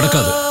மட்டும்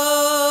நடக்காது.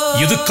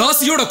 இது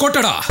காசியோட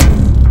கோட்டடா.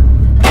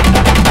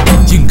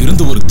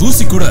 இங்கிருந்து ஒரு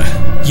தூசி கூட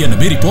என்ன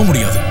மீறி போக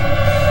முடியாது.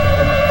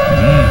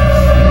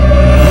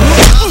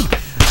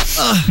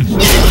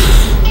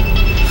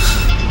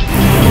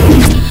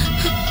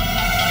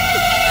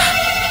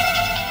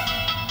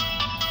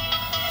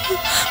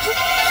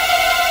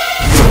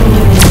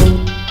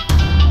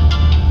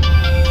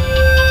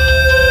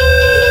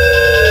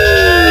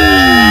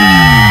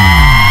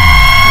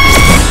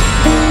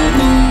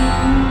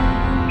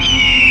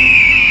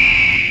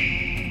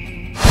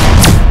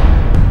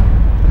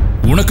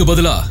 உனக்கு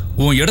பதிலா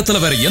உன் இடத்துல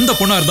வேற எந்த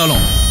பொண்ணா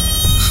இருந்தாலும்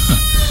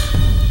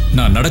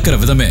நான் நடக்கிற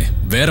விதமே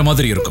வேற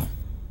மாதிரி இருக்கும்.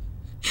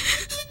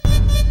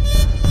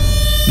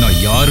 நான்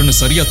யாருன்னு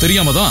சரியா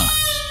தெரியாம தான்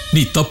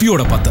நீ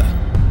தப்பியோட பார்த்த.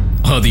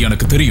 அது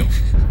எனக்கு தெரியும்.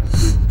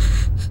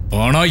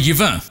 ஆனா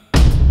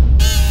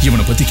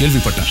இவனை பத்தி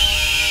கேள்விப்பட்டேன்.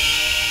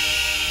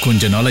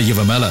 கொஞ்ச நாளா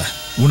இவன் மேல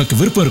உனக்கு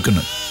விருப்பம்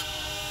இருக்குன்னு.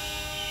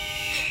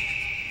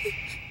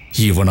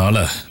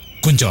 இவனால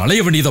கொஞ்சம்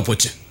அலைய வேண்டியதா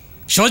போச்சு.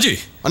 ஷாஜி,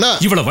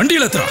 இவளை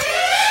வண்டியில ஏத்துறா.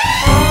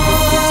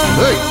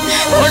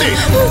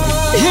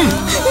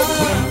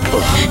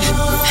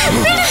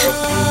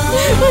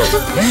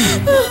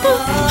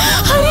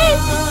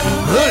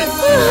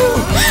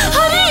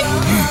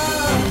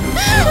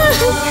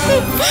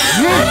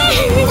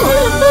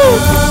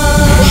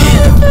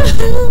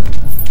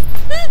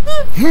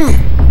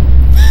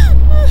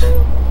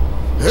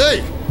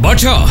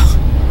 பாட்ஷா,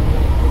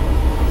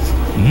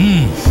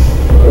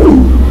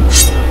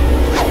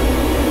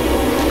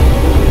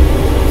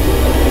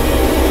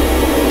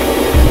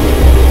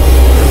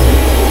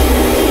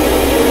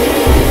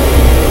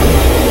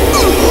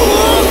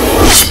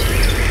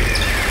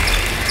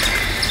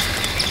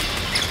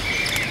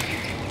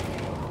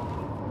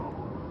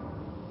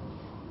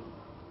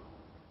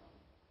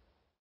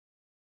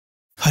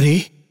 हरी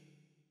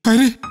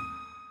हरी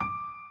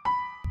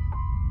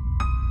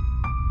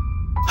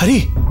हरी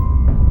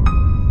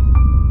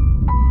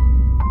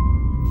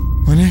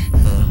मने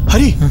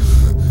हरी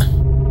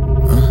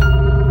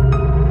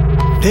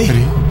டேய்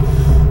ஹரி,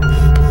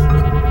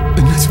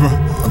 என்னாச்சுப்பா?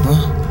 அப்பா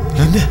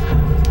என்ன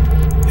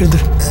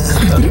எழுந்துரு.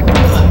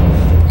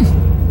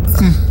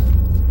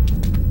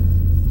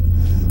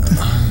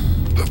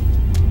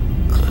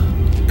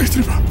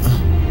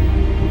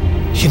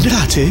 என்னடா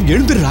ஆச்சு?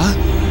 எழுந்துடுறா.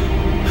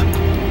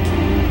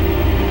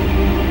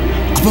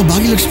 அப்பா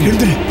பாகியலட்சுமி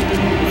எழுந்துரு.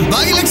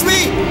 பாகியலட்சுமி,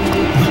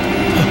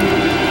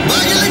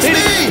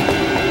 பாகியலட்சுமி.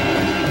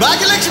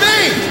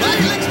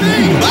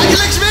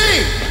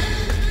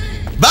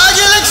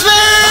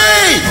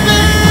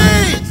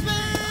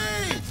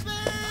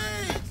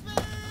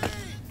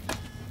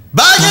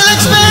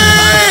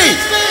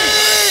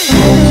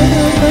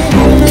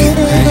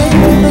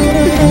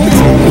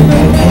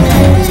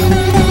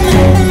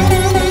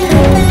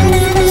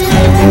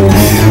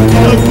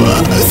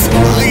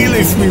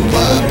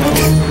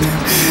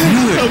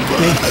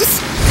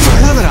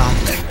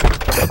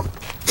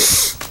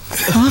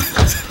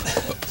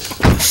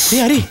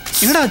 ஏய் ஹரி,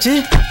 என்னடா ஆச்சு?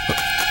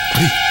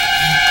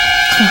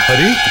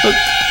 ஹரி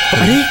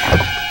ஹரி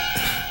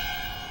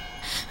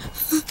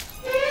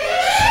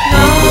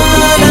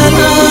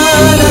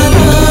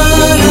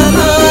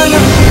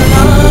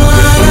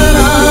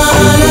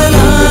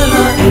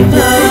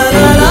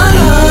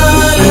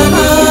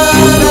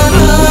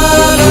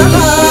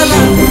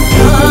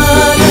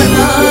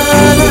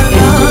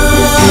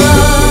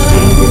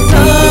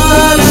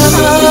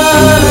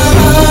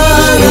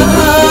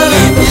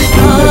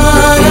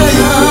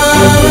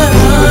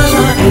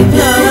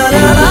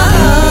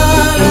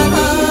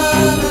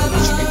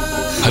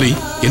ஹரி,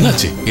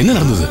 என்னாச்சு? என்ன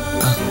நடந்தது?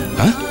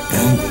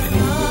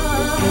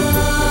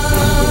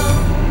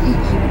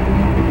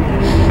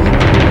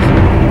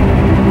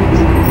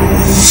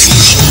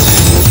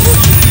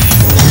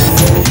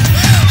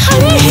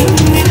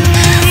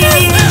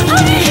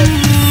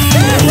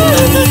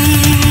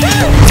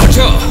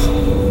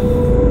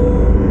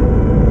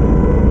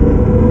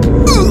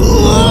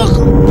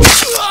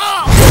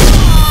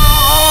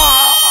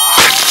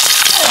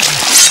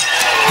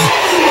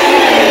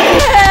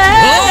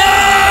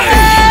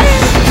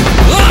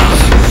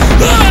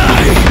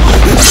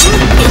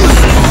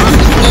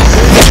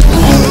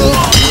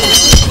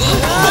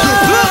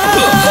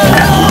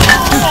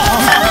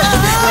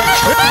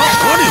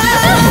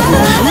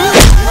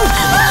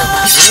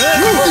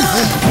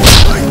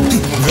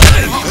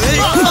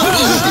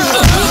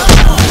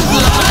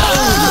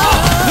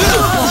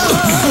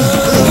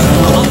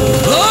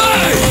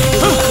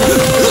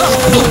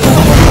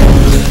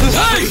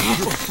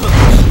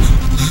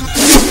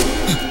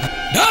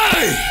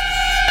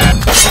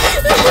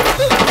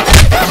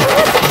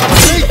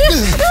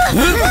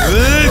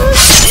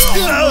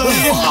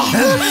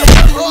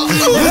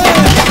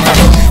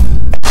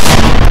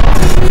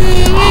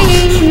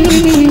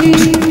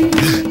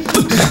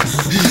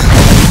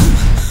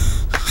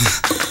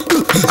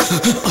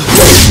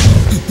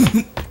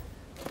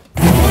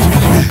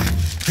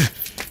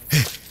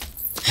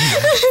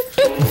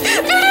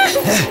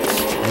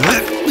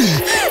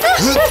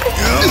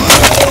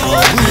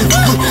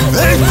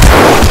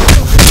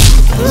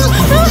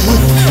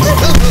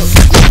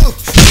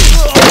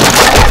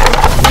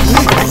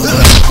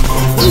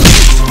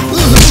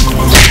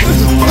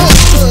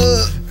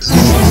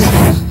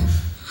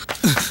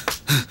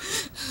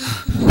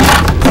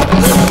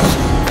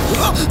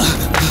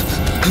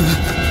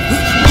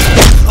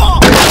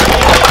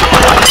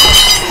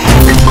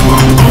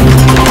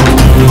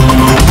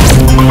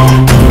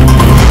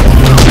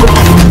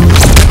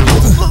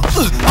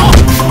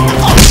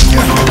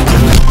 Yeah.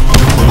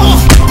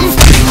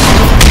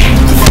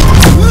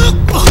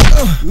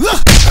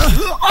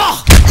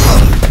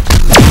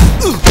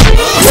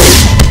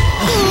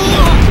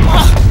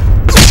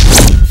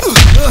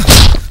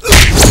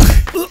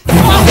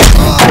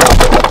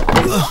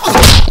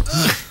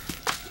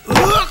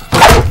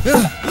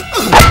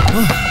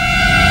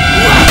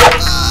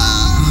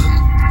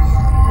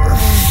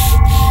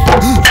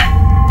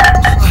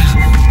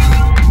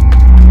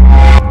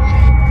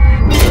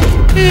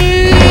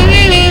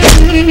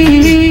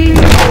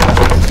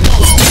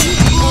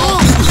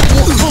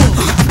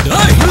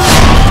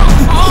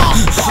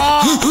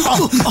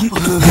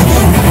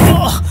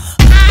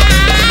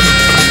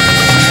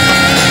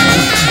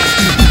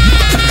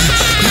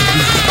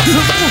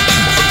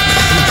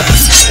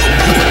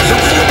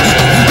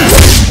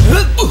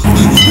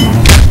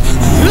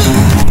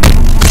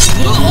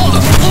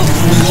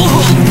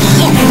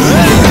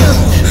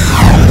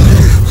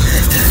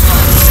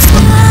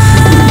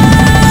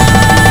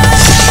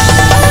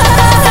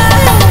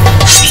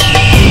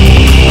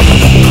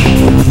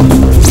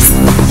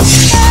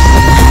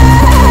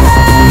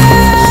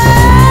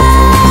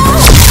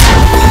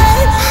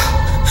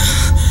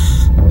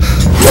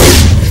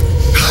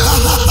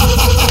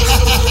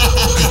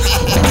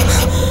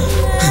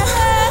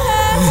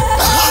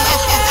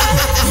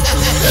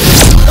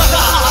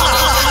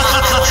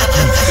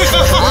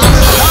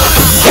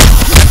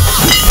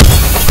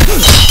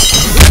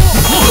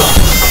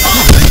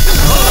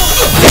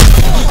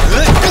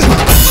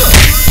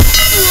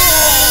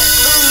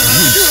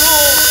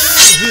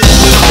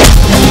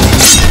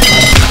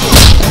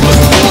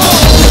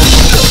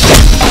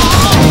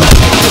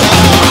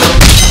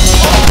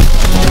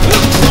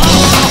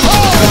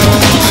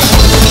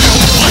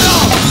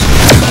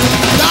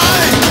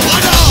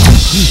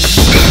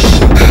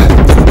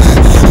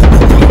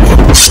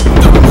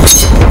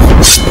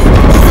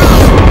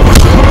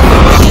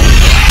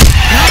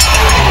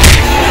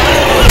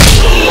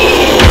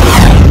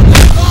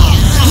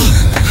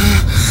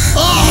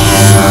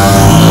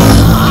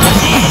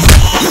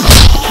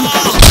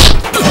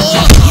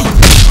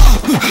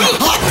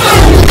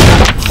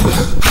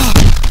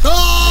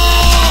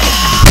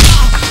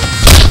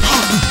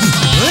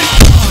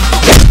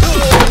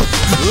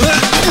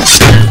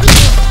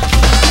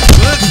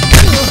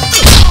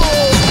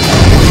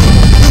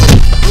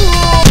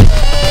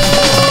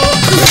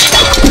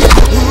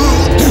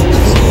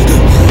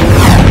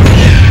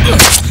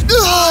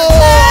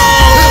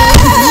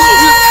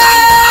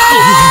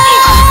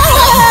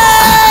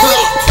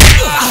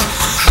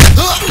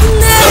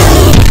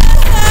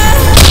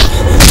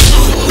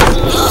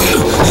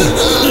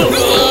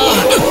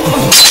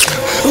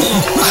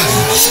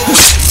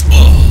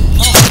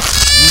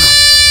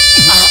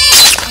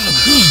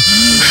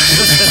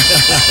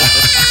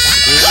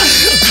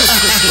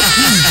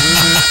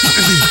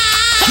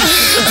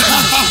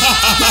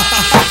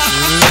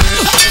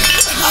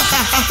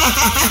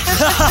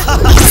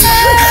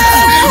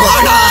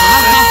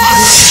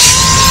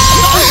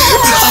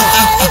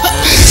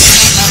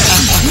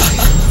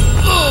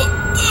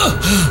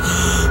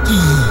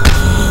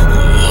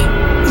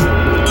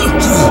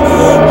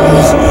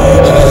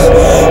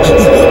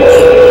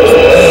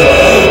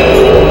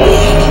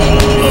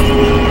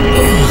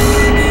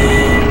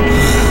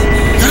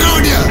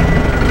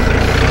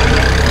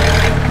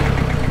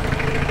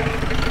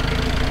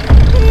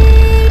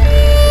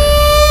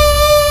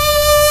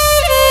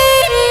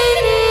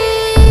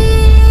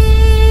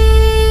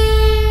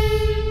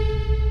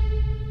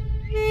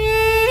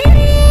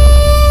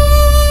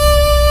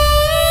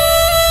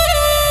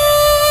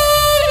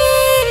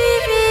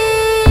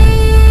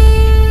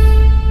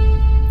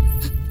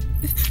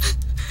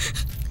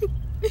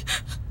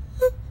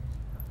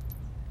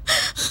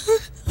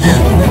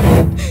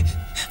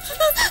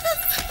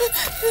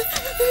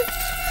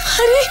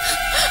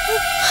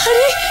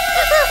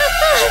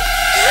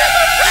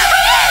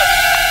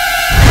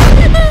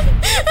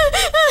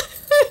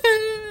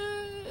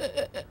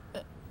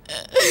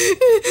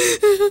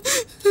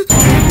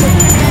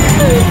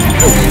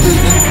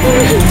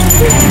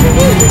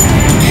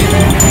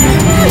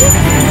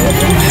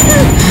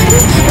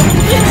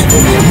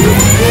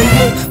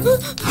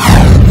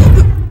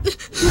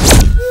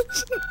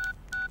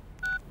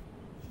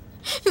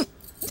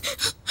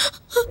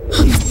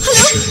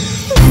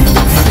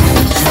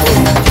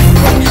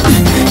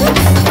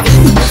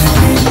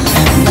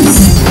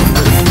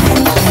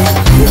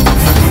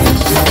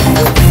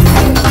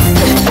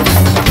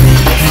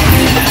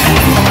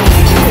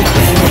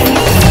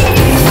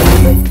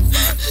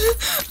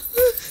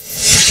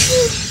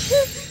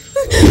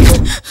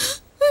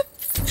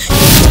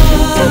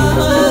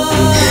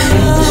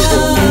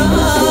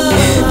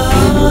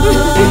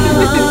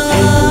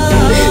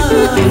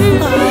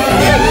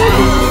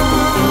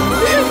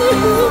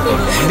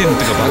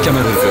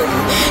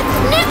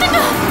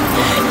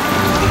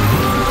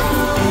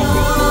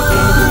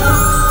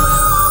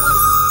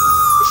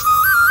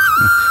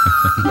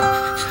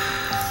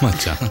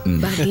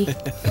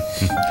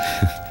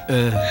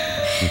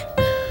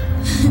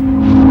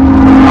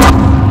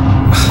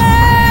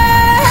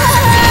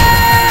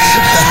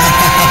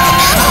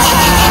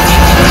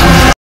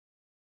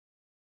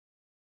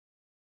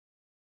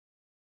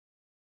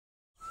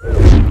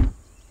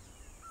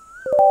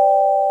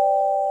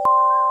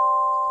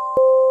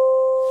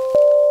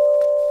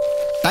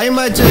 டைம்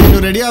ஆச்சு,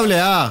 இன்னும் ரெடி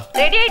ஆகலையா?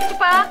 ரெடி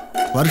ஆயிடுச்சுப்பா.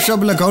 ஒர்க்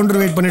ஷாப்ல கவுண்டர்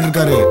வெயிட் பண்ணிட்டு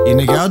இருக்காரு.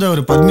 இன்னைக்காவது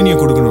அவர் பத்மினியை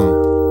கொடுக்கணும்.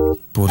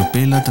 பொறுப்பே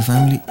இல்லாத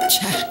ஃபேமிலி.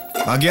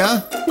 பாக்யா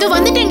இதோ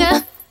வந்துட்டேங்க.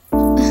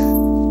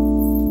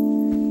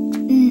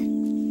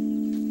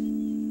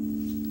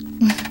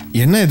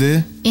 என்ன இது?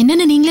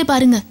 என்னன்னு நீங்களே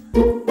பாருங்க.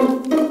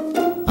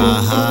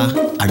 ஆஹா,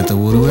 அடுத்த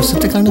ஒரு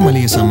வருஷத்துக்கான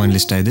மளிகை சாமான்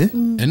லிஸ்டா இது?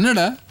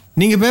 என்னடா?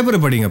 நீங்க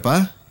பேப்பர் படிங்கப்பா,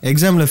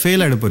 எக்ஸாம்ல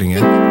ஃபெயில் ஆயிட போறீங்க.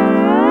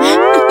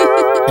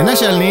 என்ன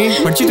ஷாலினி,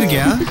 படிச்சிட்டு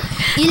இருக்கியா?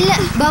 இல்ல,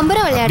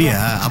 பம்பரம் விளையாடுறியா?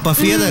 அப்பா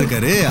ஃப்ரீயா தான்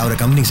இருக்காரு, அவரை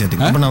கம்பெனிக்கு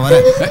சேர்த்துக்க. அப்ப நான்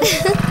வரேன்.